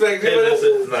what to expect. Hey, man.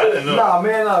 Nah, I didn't know. Nah,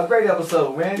 man, great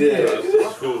episode, man. Yeah.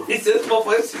 It's cool. He said, this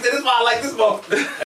motherfucker. He said, this is why I like this motherfucker.